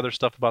week and the other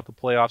stuff about the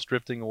playoffs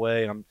drifting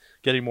away. I'm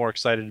getting more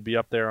excited to be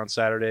up there on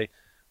Saturday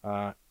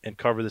and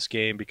cover this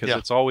game because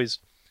it's always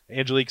 –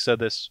 Angelique said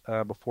this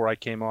before I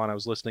came on. I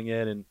was listening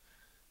in and,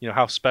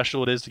 how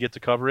special it is to get to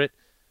cover it,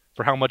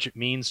 for how much it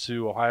means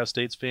to Ohio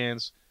State's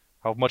fans,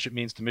 how much it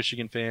means to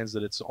Michigan fans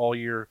that it's all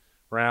year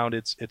round.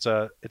 It's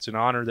an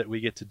honor that we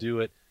get to do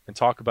it and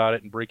talk about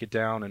it and break it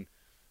down. And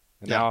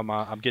now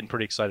I'm getting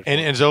pretty excited. And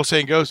as the old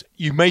saying goes,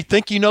 you may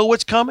think you know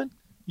what's coming.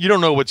 You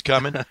don't know what's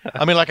coming.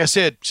 I mean, like I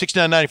said,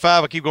 69-95,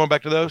 I keep going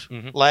back to those.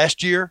 Mm-hmm.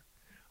 Last year,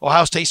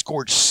 Ohio State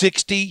scored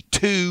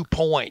 62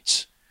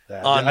 points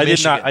on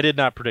Michigan. I did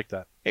not predict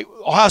that.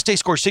 Ohio State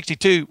scored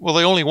 62. Well,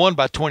 they only won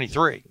by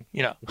 23.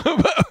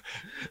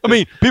 I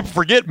mean, people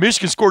forget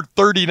Michigan scored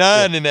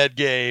 39 in that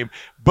game.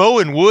 Bo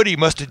and Woody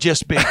must have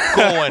just been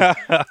going,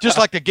 just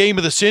like the game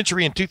of the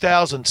century in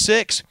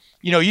 2006.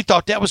 You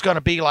thought that was going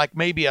to be like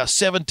maybe a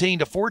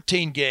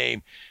 17-14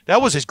 game.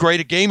 That was as great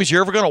a game as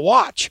you're ever going to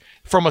watch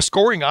from a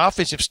scoring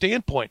offensive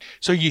standpoint.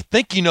 So you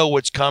think you know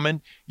what's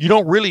coming. You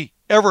don't really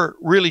ever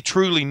really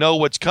truly know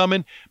what's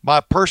coming. My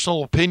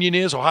personal opinion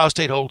is Ohio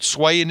State holds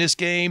sway in this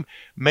game.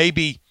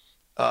 Maybe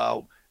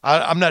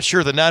I'm not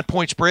sure the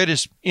 9-point spread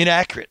is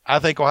inaccurate. I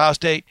think Ohio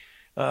State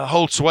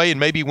holds sway and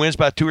maybe wins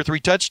by 2 or 3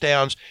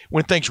 touchdowns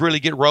when things really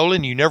get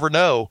rolling. You never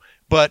know.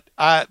 But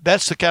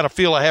that's the kind of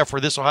feel I have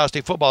for this Ohio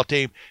State football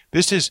team.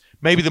 This is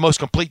maybe the most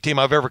complete team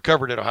I've ever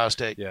covered at Ohio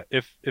State. Yeah,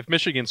 if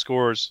Michigan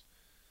scores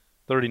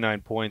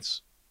 39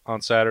 points on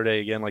Saturday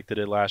again like they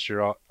did last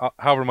year,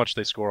 however much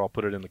they score, I'll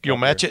put it in the cup. You'll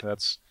match it?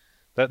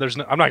 I'm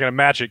not going to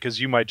match it because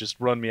you might just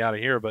run me out of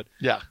here. But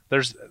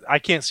I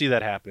can't see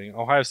that happening.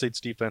 Ohio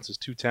State's defense is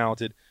too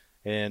talented,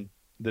 and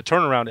the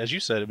turnaround, as you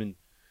said, I mean,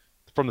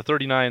 from the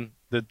 39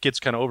 that gets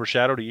kind of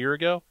overshadowed a year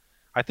ago,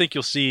 I think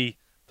you'll see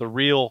the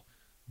real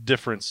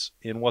difference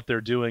in what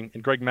they're doing.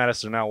 And Greg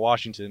Madison now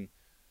Washington,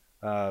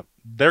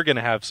 they're going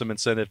to have some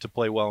incentive to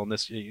play well in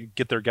this,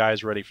 get their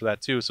guys ready for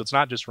that too. So it's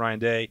not just Ryan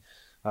Day.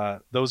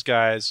 Those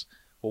guys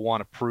will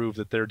want to prove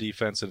that their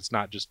defense, and it's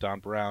not just Don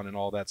Brown and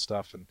all that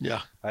stuff. And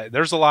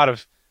there's a lot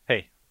of,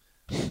 hey,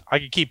 I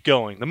could keep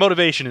going. The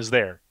motivation is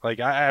there. Like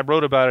I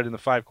wrote about it in the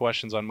 5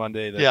 questions on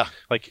Monday.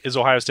 Like, is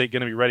Ohio State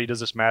going to be ready? Does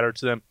this matter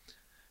to them?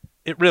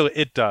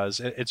 It does.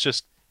 It's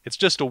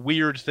just a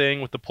weird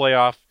thing with the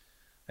playoff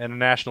and a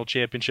national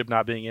championship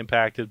not being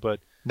impacted.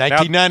 But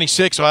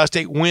 1996, Ohio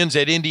State wins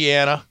at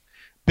Indiana.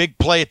 Big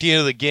play at the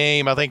end of the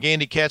game. I think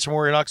Andy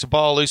Katzenmoyer knocks the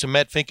ball loose and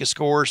Matt Finke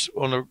scores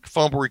on a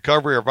fumble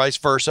recovery or vice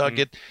versa. I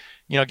get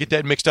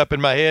that mixed up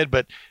in my head.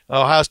 But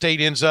Ohio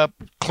State ends up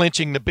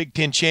clinching the Big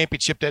Ten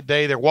championship that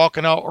day. They're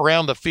walking all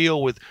around the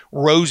field with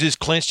roses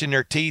clenched in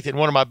their teeth. And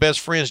one of my best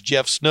friends,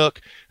 Jeff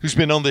Snook, who's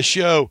been on the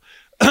show,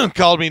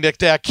 called me next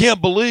day. I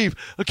can't believe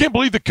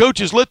the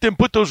coaches let them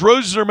put those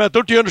roses in their mouth.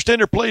 Don't you understand?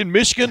 They're playing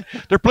Michigan.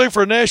 They're playing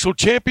for a national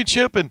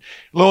championship. And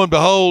lo and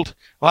behold,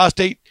 Ohio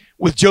State,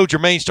 with Joe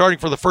Germain starting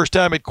for the first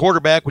time at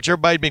quarterback, which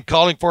everybody had been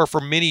calling for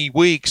many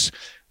weeks,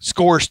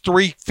 scores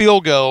 3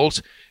 field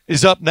goals,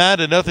 is up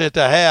 9-0 at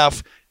the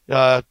half.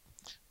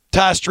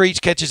 Ty Streets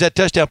catches that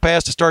touchdown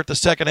pass to start the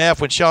second half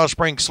when Sean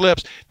Spring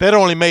slips. That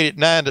only made it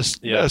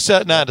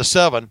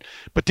 9-7.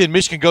 But then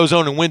Michigan goes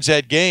on and wins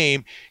that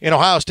game. And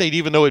Ohio State,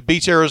 even though it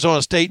beats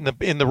Arizona State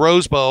in the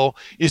Rose Bowl,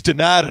 is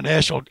denied a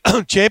national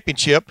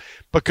championship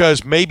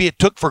because maybe it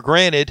took for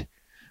granted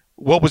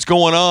what was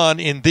going on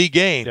in the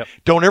game. Yep.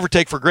 Don't ever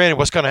take for granted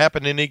what's going to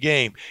happen in the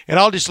game. And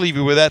I'll just leave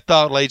you with that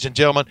thought, ladies and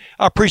gentlemen.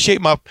 I appreciate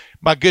my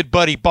good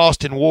buddy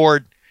Boston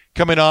Ward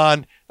coming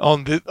on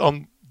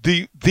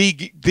the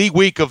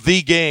week of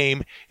the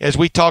game as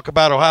we talk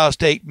about Ohio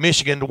State,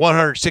 Michigan, the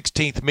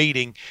 116th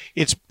meeting.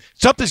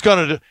 Something's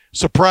going to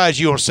surprise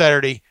you on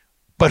Saturday,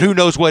 but who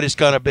knows what it's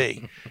going to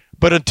be.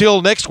 But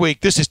until next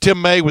week, this is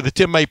Tim May with the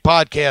Tim May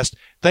Podcast.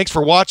 Thanks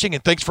for watching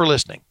and thanks for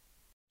listening.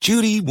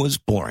 Judy was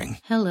boring.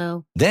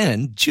 Hello.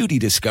 Then Judy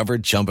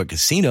discovered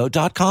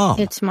ChumbaCasino.com.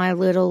 It's my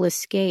little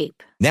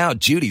escape. Now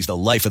Judy's the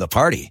life of the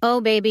party. Oh,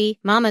 baby,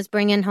 mama's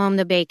bringing home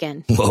the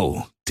bacon.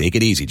 Whoa, take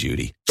it easy,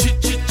 Judy.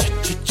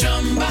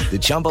 The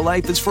Chumba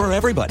life is for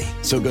everybody.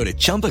 So go to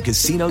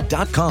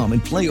ChumbaCasino.com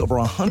and play over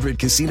 100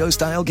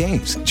 casino-style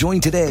games. Join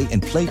today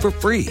and play for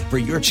free for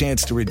your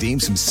chance to redeem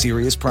some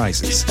serious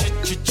prizes.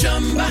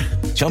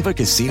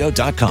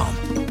 ChumbaCasino.com.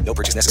 No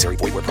purchase necessary.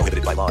 Void where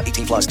prohibited by law.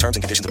 18+ terms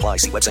and conditions apply.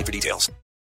 See website for details.